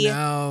comfy. I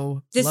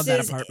know. Love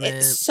that apartment.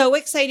 It's so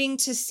exciting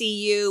to see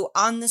you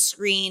on the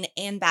screen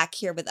and back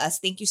here with us.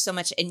 Thank you so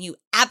much. And you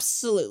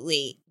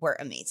absolutely were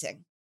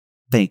amazing.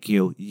 Thank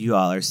you. You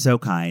all are so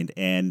kind.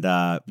 And,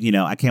 I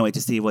can't wait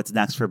to see what's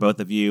next for both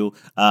of you.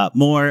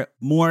 More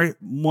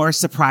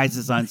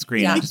surprises on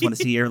screen. Yeah. I just want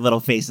to see your little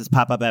faces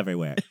pop up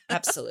everywhere.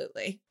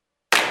 Absolutely.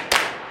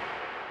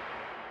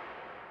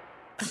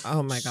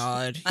 Oh my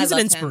God. I He's an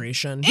love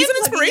inspiration. him. He's an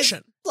And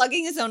inspiration.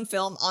 Plugging his own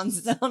film on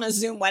a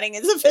Zoom wedding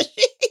is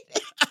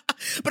officiating.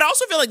 But I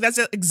also feel like that's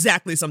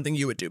exactly something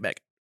you would do, Meg.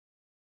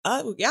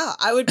 Oh, yeah.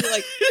 I would be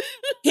like,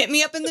 hit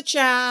me up in the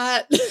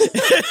chat.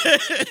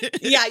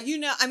 Yeah,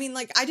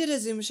 I did a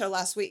Zoom show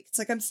last week. It's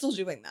like, I'm still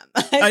doing them.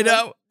 I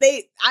know.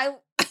 I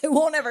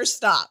won't ever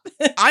stop.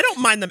 I don't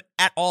mind them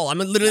at all. I'm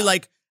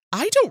literally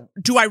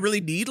do I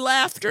really need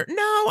laughter?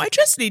 No, I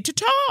just need to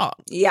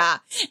talk. Yeah.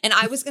 And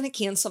I was going to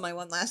cancel my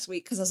one last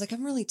week because I was like,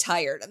 I'm really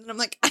tired. And then I'm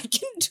like, I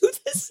can do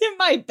this in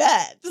my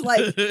bed.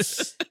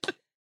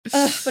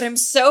 But I'm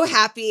so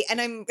happy, and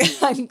I'm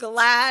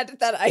glad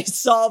that I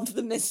solved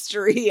the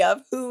mystery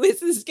of who is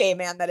this gay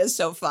man that is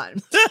so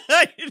fun.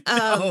 I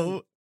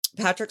know.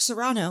 Patrick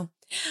Serrano.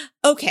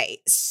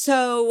 Okay,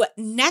 so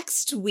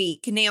next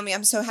week, Naomi,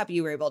 I'm so happy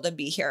you were able to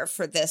be here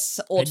for this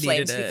Old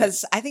Flames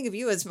because I think of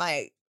you as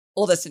my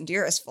oldest and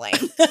dearest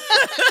flame.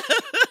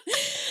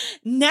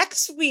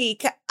 Next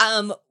week,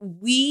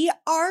 we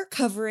are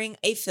covering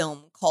a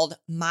film called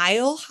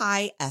Mile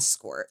High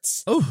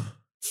Escorts. Oh.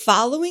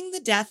 Following the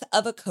death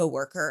of a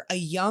coworker, a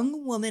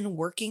young woman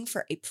working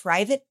for a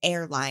private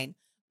airline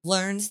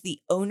learns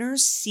the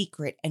owner's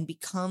secret and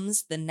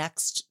becomes the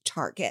next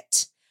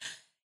target.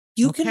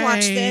 You can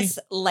watch this.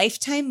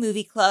 Lifetime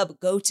Movie Club.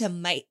 Go to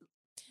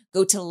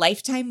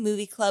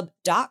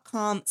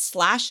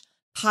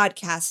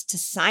lifetimemovieclub.com/podcast to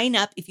sign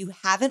up if you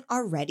haven't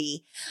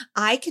already.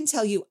 I can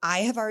tell you, I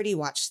have already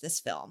watched this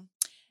film.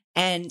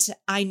 And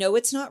I know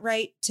it's not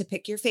right to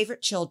pick your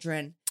favorite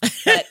children,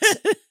 but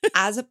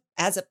as a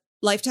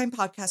Lifetime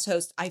podcast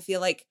host, I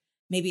feel like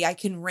maybe I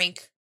can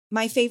rank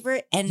my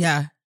favorite.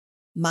 And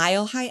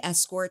Mile High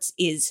Escorts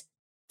is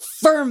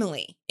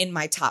firmly in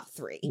my top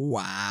 3.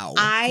 Wow.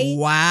 I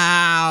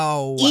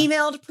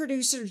emailed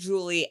producer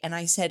Julie and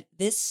I said,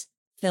 this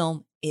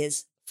film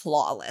is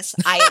flawless.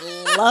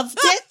 I loved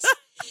it.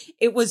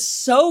 It was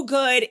so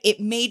good. It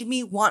made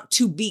me want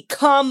to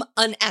become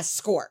an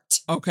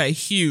escort. Okay,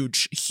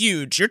 huge.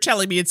 You're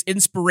telling me it's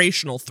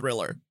inspirational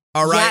thriller.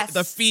 All right. Yes.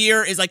 The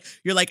fear is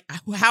you're like,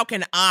 how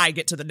can I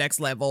get to the next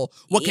level?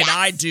 What can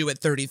I do at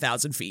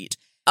 30,000 feet?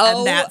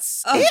 And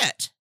that's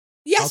it.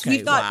 Yes, okay,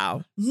 we've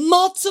got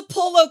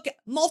multiple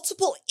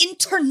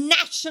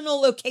international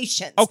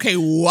locations. Okay,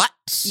 what?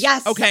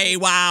 Yes. Okay,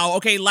 wow.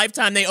 Okay,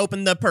 Lifetime, they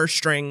opened the purse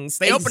strings.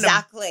 They opened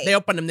them. They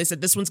opened them. They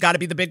said, this one's got to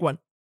be the big one.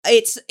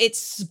 It's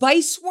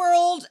Spice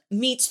World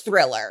meets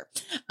Thriller.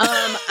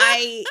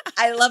 I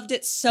loved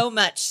it so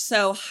much.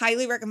 So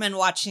highly recommend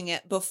watching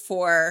it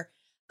before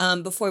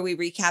we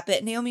recap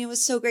it. Naomi, it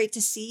was so great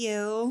to see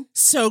you.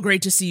 So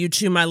great to see you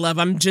too, my love.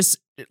 I'm just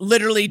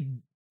literally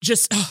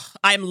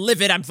I'm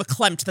livid. I'm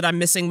verklempt that I'm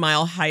missing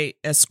Mile High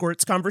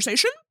Escorts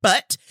conversation,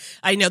 but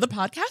I know the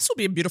podcast will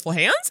be in beautiful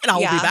hands and I'll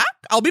be back.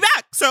 I'll be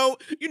back. So,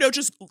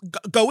 just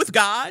go with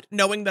God,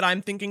 knowing that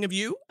I'm thinking of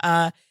you.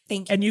 Thank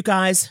you. And you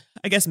guys,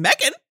 I guess,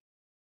 Megan,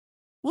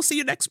 we'll see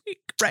you next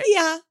week, right?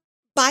 Yeah.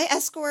 Bye,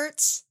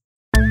 escorts.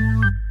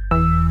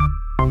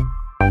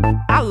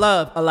 I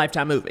love a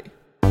Lifetime movie.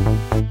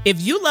 If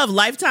you love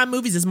Lifetime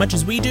movies as much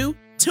as we do,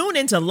 tune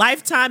into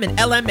Lifetime and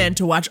LMN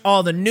to watch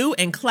all the new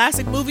and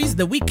classic movies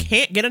that we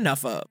can't get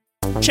enough of.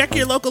 Check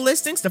your local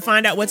listings to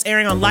find out what's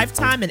airing on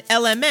Lifetime and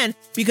LMN,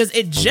 because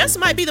it just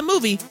might be the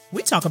movie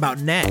we talk about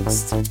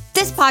next.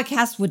 This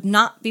podcast would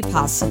not be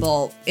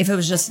possible if it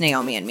was just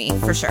Naomi and me,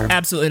 for sure.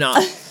 Absolutely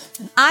not.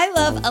 I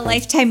Love a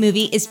Lifetime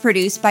Movie is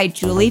produced by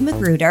Julie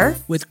Magruder,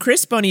 with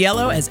Chris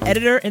Boniello as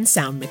editor and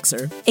sound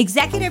mixer.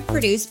 Executive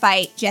produced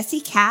by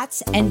Jesse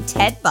Katz and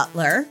Ted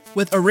Butler,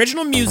 with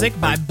original music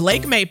by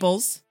Blake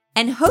Maples,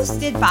 and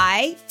hosted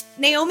by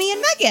Naomi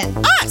and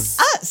Megan. Us.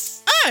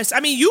 I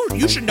mean,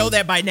 you should know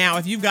that by now.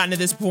 If you've gotten to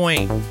this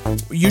point,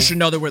 you should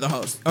know that we're the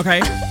host,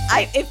 okay?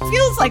 It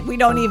feels like we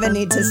don't even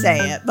need to say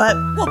it, but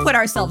we'll put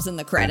ourselves in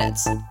the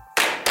credits.